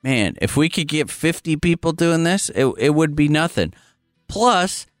 but man, if we could get 50 people doing this, it would be nothing.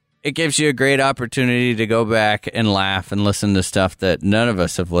 Plus, it gives you a great opportunity to go back and laugh and listen to stuff that none of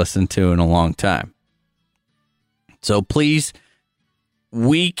us have listened to in a long time. So please,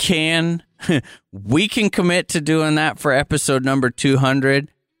 we can commit to doing that for episode number 200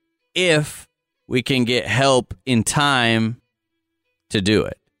 if we can get help in time to do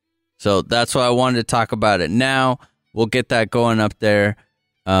it. So that's why I wanted to talk about it now. We'll get that going up there.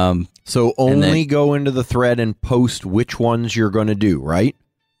 So only go into the thread and post which ones you're going to do, right?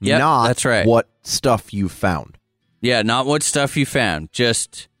 Yeah, not that's right. What stuff you found. Yeah, not what stuff you found.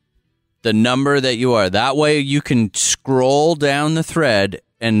 Just the number that you are. That way you can scroll down the thread,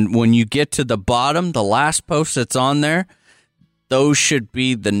 and when you get to the bottom, the last post that's on there, those should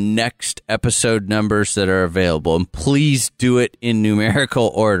be the next episode numbers that are available. And please do it in numerical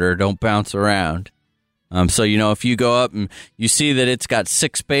order. Don't bounce around. So, if you go up and you see that it's got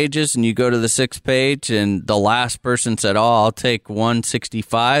 6 pages and you go to the 6th page and the last person said, I'll take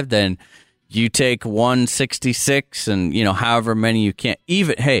 165, then you take 166 and, however many you can.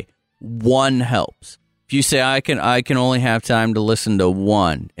 Even, hey, 1 helps. If you say, I can only have time to listen to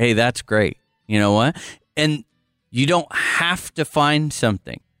 1, hey, that's great. You know what? And you don't have to find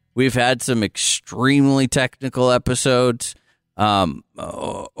something. We've had some extremely technical episodes.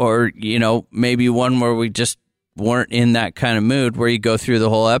 Or maybe one where we just weren't in that kind of mood where you go through the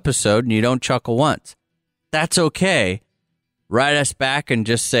whole episode and you don't chuckle once. That's okay. Write us back and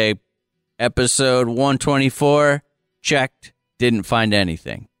just say, episode 124, checked, didn't find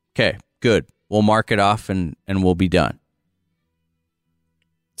anything. Okay, good. We'll mark it off and we'll be done.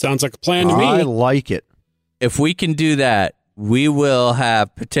 Sounds like a plan to me. I like it. If we can do that, we will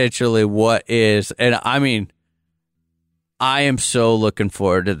have potentially what is, and I mean, I am so looking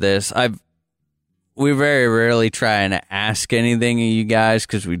forward to this. We very rarely try and ask anything of you guys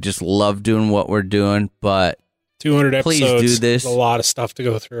because we just love doing what we're doing. But 200 episodes, please do this. A lot of stuff to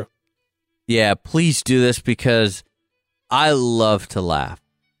go through. Yeah, please do this because I love to laugh,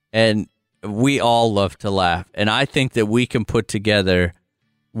 and we all love to laugh. And I think that we can put together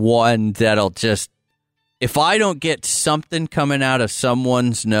one that'll just. If I don't get something coming out of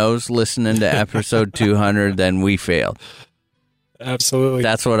someone's nose listening to episode 200, then we failed. Absolutely.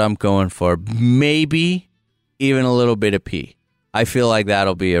 That's what I'm going for. Maybe even a little bit of pee. I feel like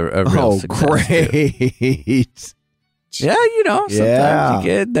that'll be a real success. Great. Yeah, sometimes you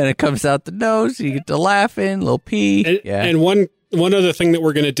get, then it comes out the nose, you get to laughing, a little pee. And one other thing that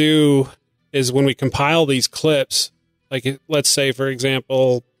we're going to do is when we compile these clips, like let's say, for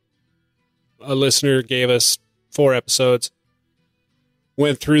example, a listener gave us 4 episodes,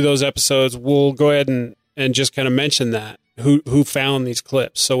 went through those episodes, we'll go ahead and just kind of mention that. Who found these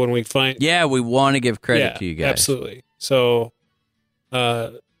clips. So when we find... Yeah, we want to give credit to you guys. Absolutely. So,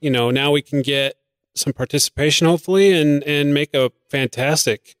 now we can get some participation, hopefully, and make a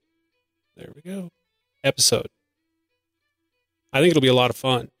fantastic, there we go, episode. I think it'll be a lot of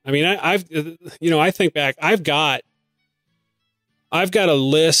fun. I mean, I think back, I've got a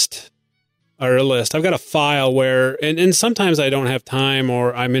list... I've got a file where, and sometimes I don't have time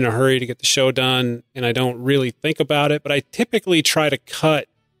or I'm in a hurry to get the show done and I don't really think about it, but I typically try to cut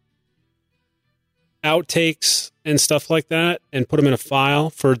outtakes and stuff like that and put them in a file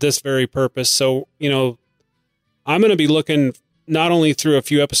for this very purpose. So, I'm going to be looking not only through a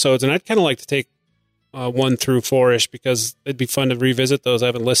few episodes, and I'd kind of like to take 1 through 4-ish because it'd be fun to revisit those. I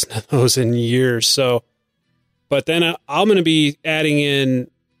haven't listened to those in years. So, but then I'm going to be adding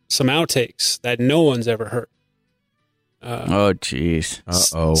in some outtakes that no one's ever heard. Oh, jeez.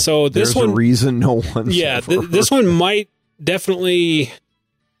 Uh-oh. So There's a reason no one's ever heard. This one might definitely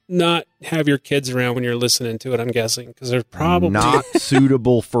not have your kids around when you're listening to it, I'm guessing, because they're probably not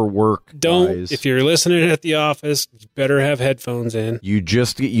suitable for work. Don't. If you're listening at the office, you better have headphones in. You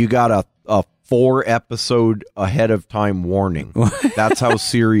got a 4 episode ahead of time warning. That's how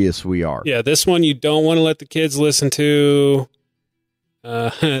serious we are. Yeah, this one you don't want to let the kids listen to.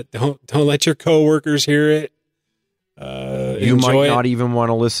 Don't let your coworkers hear it. You might not even want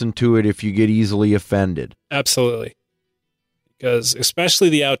to listen to it if you get easily offended. Absolutely. Because especially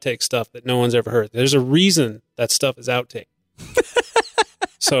the outtake stuff that no one's ever heard. There's a reason that stuff is outtake.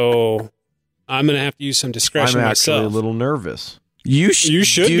 So I'm going to have to use some discretion myself. I'm actually a little nervous. You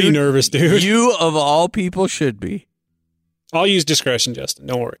should be nervous, dude. You, of all people, should be. I'll use discretion, Justin.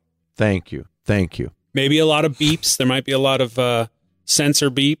 Don't worry. Thank you. Maybe a lot of beeps. There might be a lot of sensor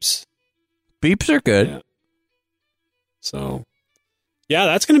beeps. Beeps are good. Yeah. So, yeah,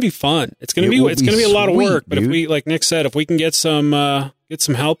 that's going to be fun. It's going to be a lot of work. But if we, like Nick said, if we can get some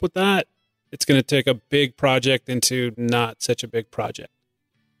help with that, it's going to take a big project into not such a big project.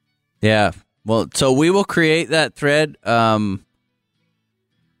 Yeah. Well, so we will create that thread.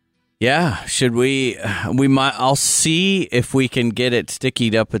 Yeah. Should we might, I'll see if we can get it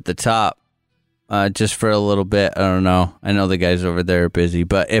stickied up at the top, just for a little bit. I don't know. I know the guys over there are busy,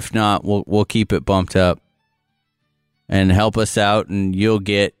 but if not, we'll keep it bumped up and help us out, and you'll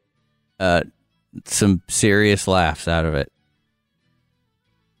get, some serious laughs out of it.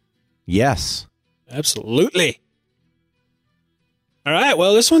 Yes. Absolutely. All right.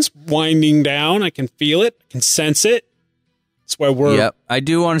 Well, this one's winding down. I can feel it. I can sense it. That's why we're... Yep. I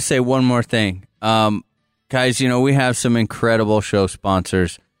do want to say one more thing. Guys, we have some incredible show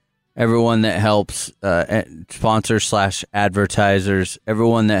sponsors. Everyone that helps, sponsors / advertisers,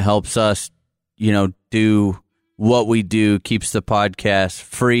 everyone that helps us, do what we do, keeps the podcast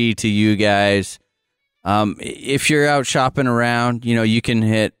free to you guys. If you're out shopping around, you can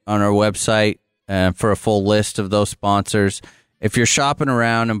hit on our website for a full list of those sponsors. If you're shopping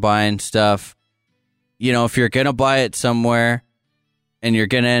around and buying stuff, if you're going to buy it somewhere and you're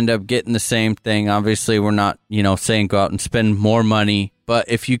going to end up getting the same thing, obviously we're not, saying go out and spend more money. But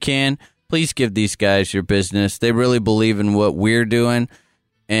if you can, please give these guys your business. They really believe in what we're doing,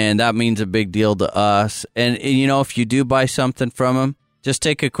 and that means a big deal to us. And if you do buy something from them, just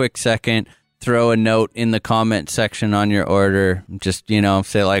take a quick second, throw a note in the comment section on your order. Just, say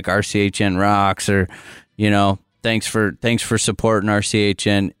like RCHN rocks, or, thanks for supporting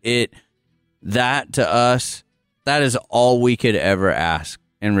RCHN. That to us, that is all we could ever ask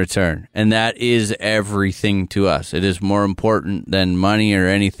in return. And that is everything to us. It is more important than money or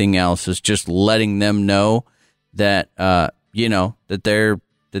anything else. It's just letting them know that, that they're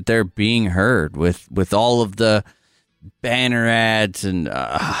being heard with all of the banner ads and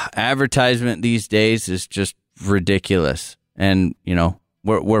advertisement these days is just ridiculous. And,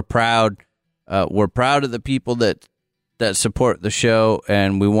 we're proud. We're proud of the people that support the show,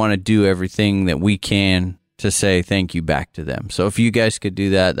 and we want to do everything that we can to say thank you back to them. So if you guys could do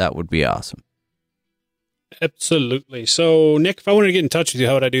that, that would be awesome. Absolutely. So, Nick, if I wanted to get in touch with you,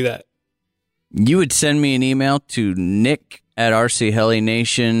 how would I do that? You would send me an email to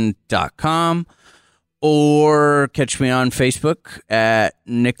nick@rchellynation.com, or catch me on Facebook at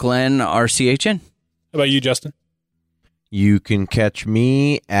NickLenRCHN. How about you, Justin? You can catch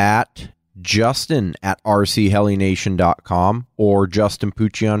me at Justin@rchellynation.com or Justin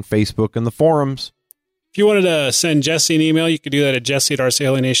Pucci on Facebook and the forums. If you wanted to send Jesse an email, you could do that at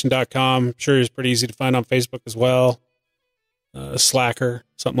jesse@rchellynation.com. I'm sure he's pretty easy to find on Facebook as well. Slacker,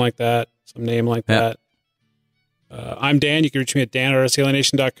 something like that, some name like that. I'm Dan. You can reach me at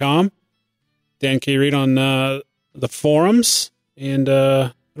dan@rchellynation.com. Dan K. Reed on the forums. And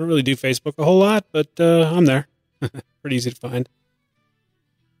I don't really do Facebook a whole lot, but I'm there. Pretty easy to find.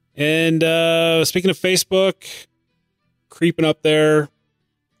 And speaking of Facebook, creeping up there,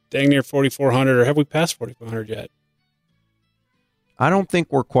 dang near 4,400, or have we passed 4,400 yet? I don't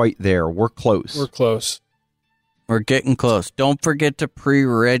think we're quite there. We're close. We're close. We're getting close. Don't forget to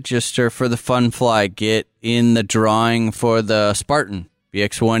pre-register for the Fun Fly. Get in the drawing for the Spartan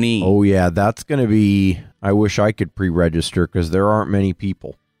VX1E. Oh, yeah. That's going to be... I wish I could pre-register because there aren't many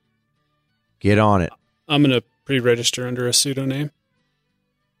people. Get on it. I'm going to pre-register under a pseudonym.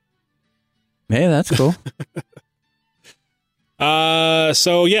 Hey, that's cool.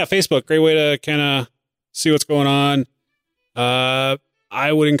 So yeah, Facebook, great way to kind of see what's going on.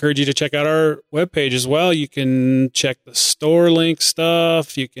 I would encourage you to check out our webpage as well. You can check the store link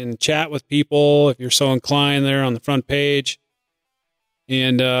stuff. You can chat with people if you're so inclined there on the front page.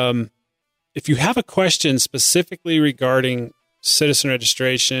 And if you have a question specifically regarding citizen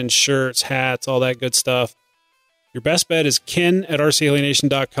registration, shirts, hats, all that good stuff, your best bet is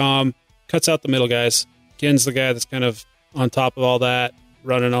ken@rchellynation.com. Cuts out the middle guys. Ken's the guy that's kind of on top of all that,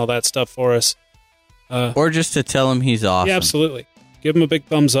 running all that stuff for us. Or just to tell him he's awesome. Yeah, absolutely. Give him a big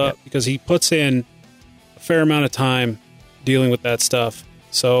thumbs up because he puts in a fair amount of time dealing with that stuff.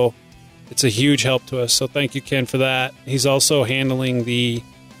 So it's a huge help to us. So thank you, Ken, for that. He's also handling the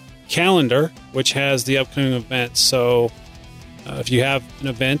calendar, which has the upcoming events. So if you have an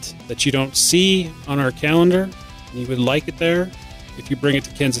event that you don't see on our calendar and you would like it there, if you bring it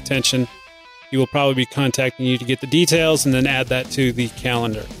to Ken's attention, he will probably be contacting you to get the details and then add that to the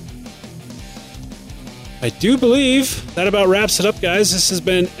calendar. I do believe that about wraps it up, guys. This has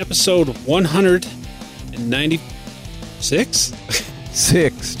been episode 196.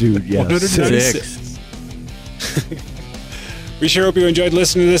 6, dude. Yeah, 196. We sure hope you enjoyed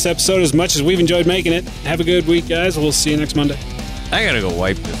listening to this episode as much as we've enjoyed making it. Have a good week, guys. We'll see you next Monday. I gotta go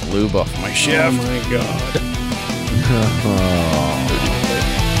wipe this lube off my shaft. Oh, my God.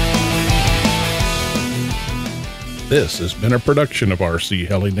 This has been a production of RC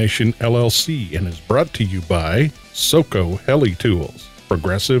Heli Nation LLC and is brought to you by Soco Heli Tools,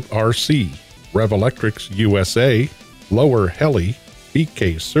 Progressive RC, Rev Electrics USA, Lower Heli,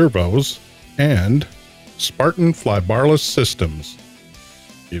 BK Servos, and Spartan Flybarless Systems.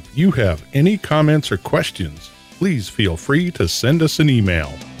 If you have any comments or questions, please feel free to send us an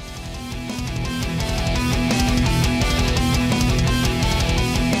email.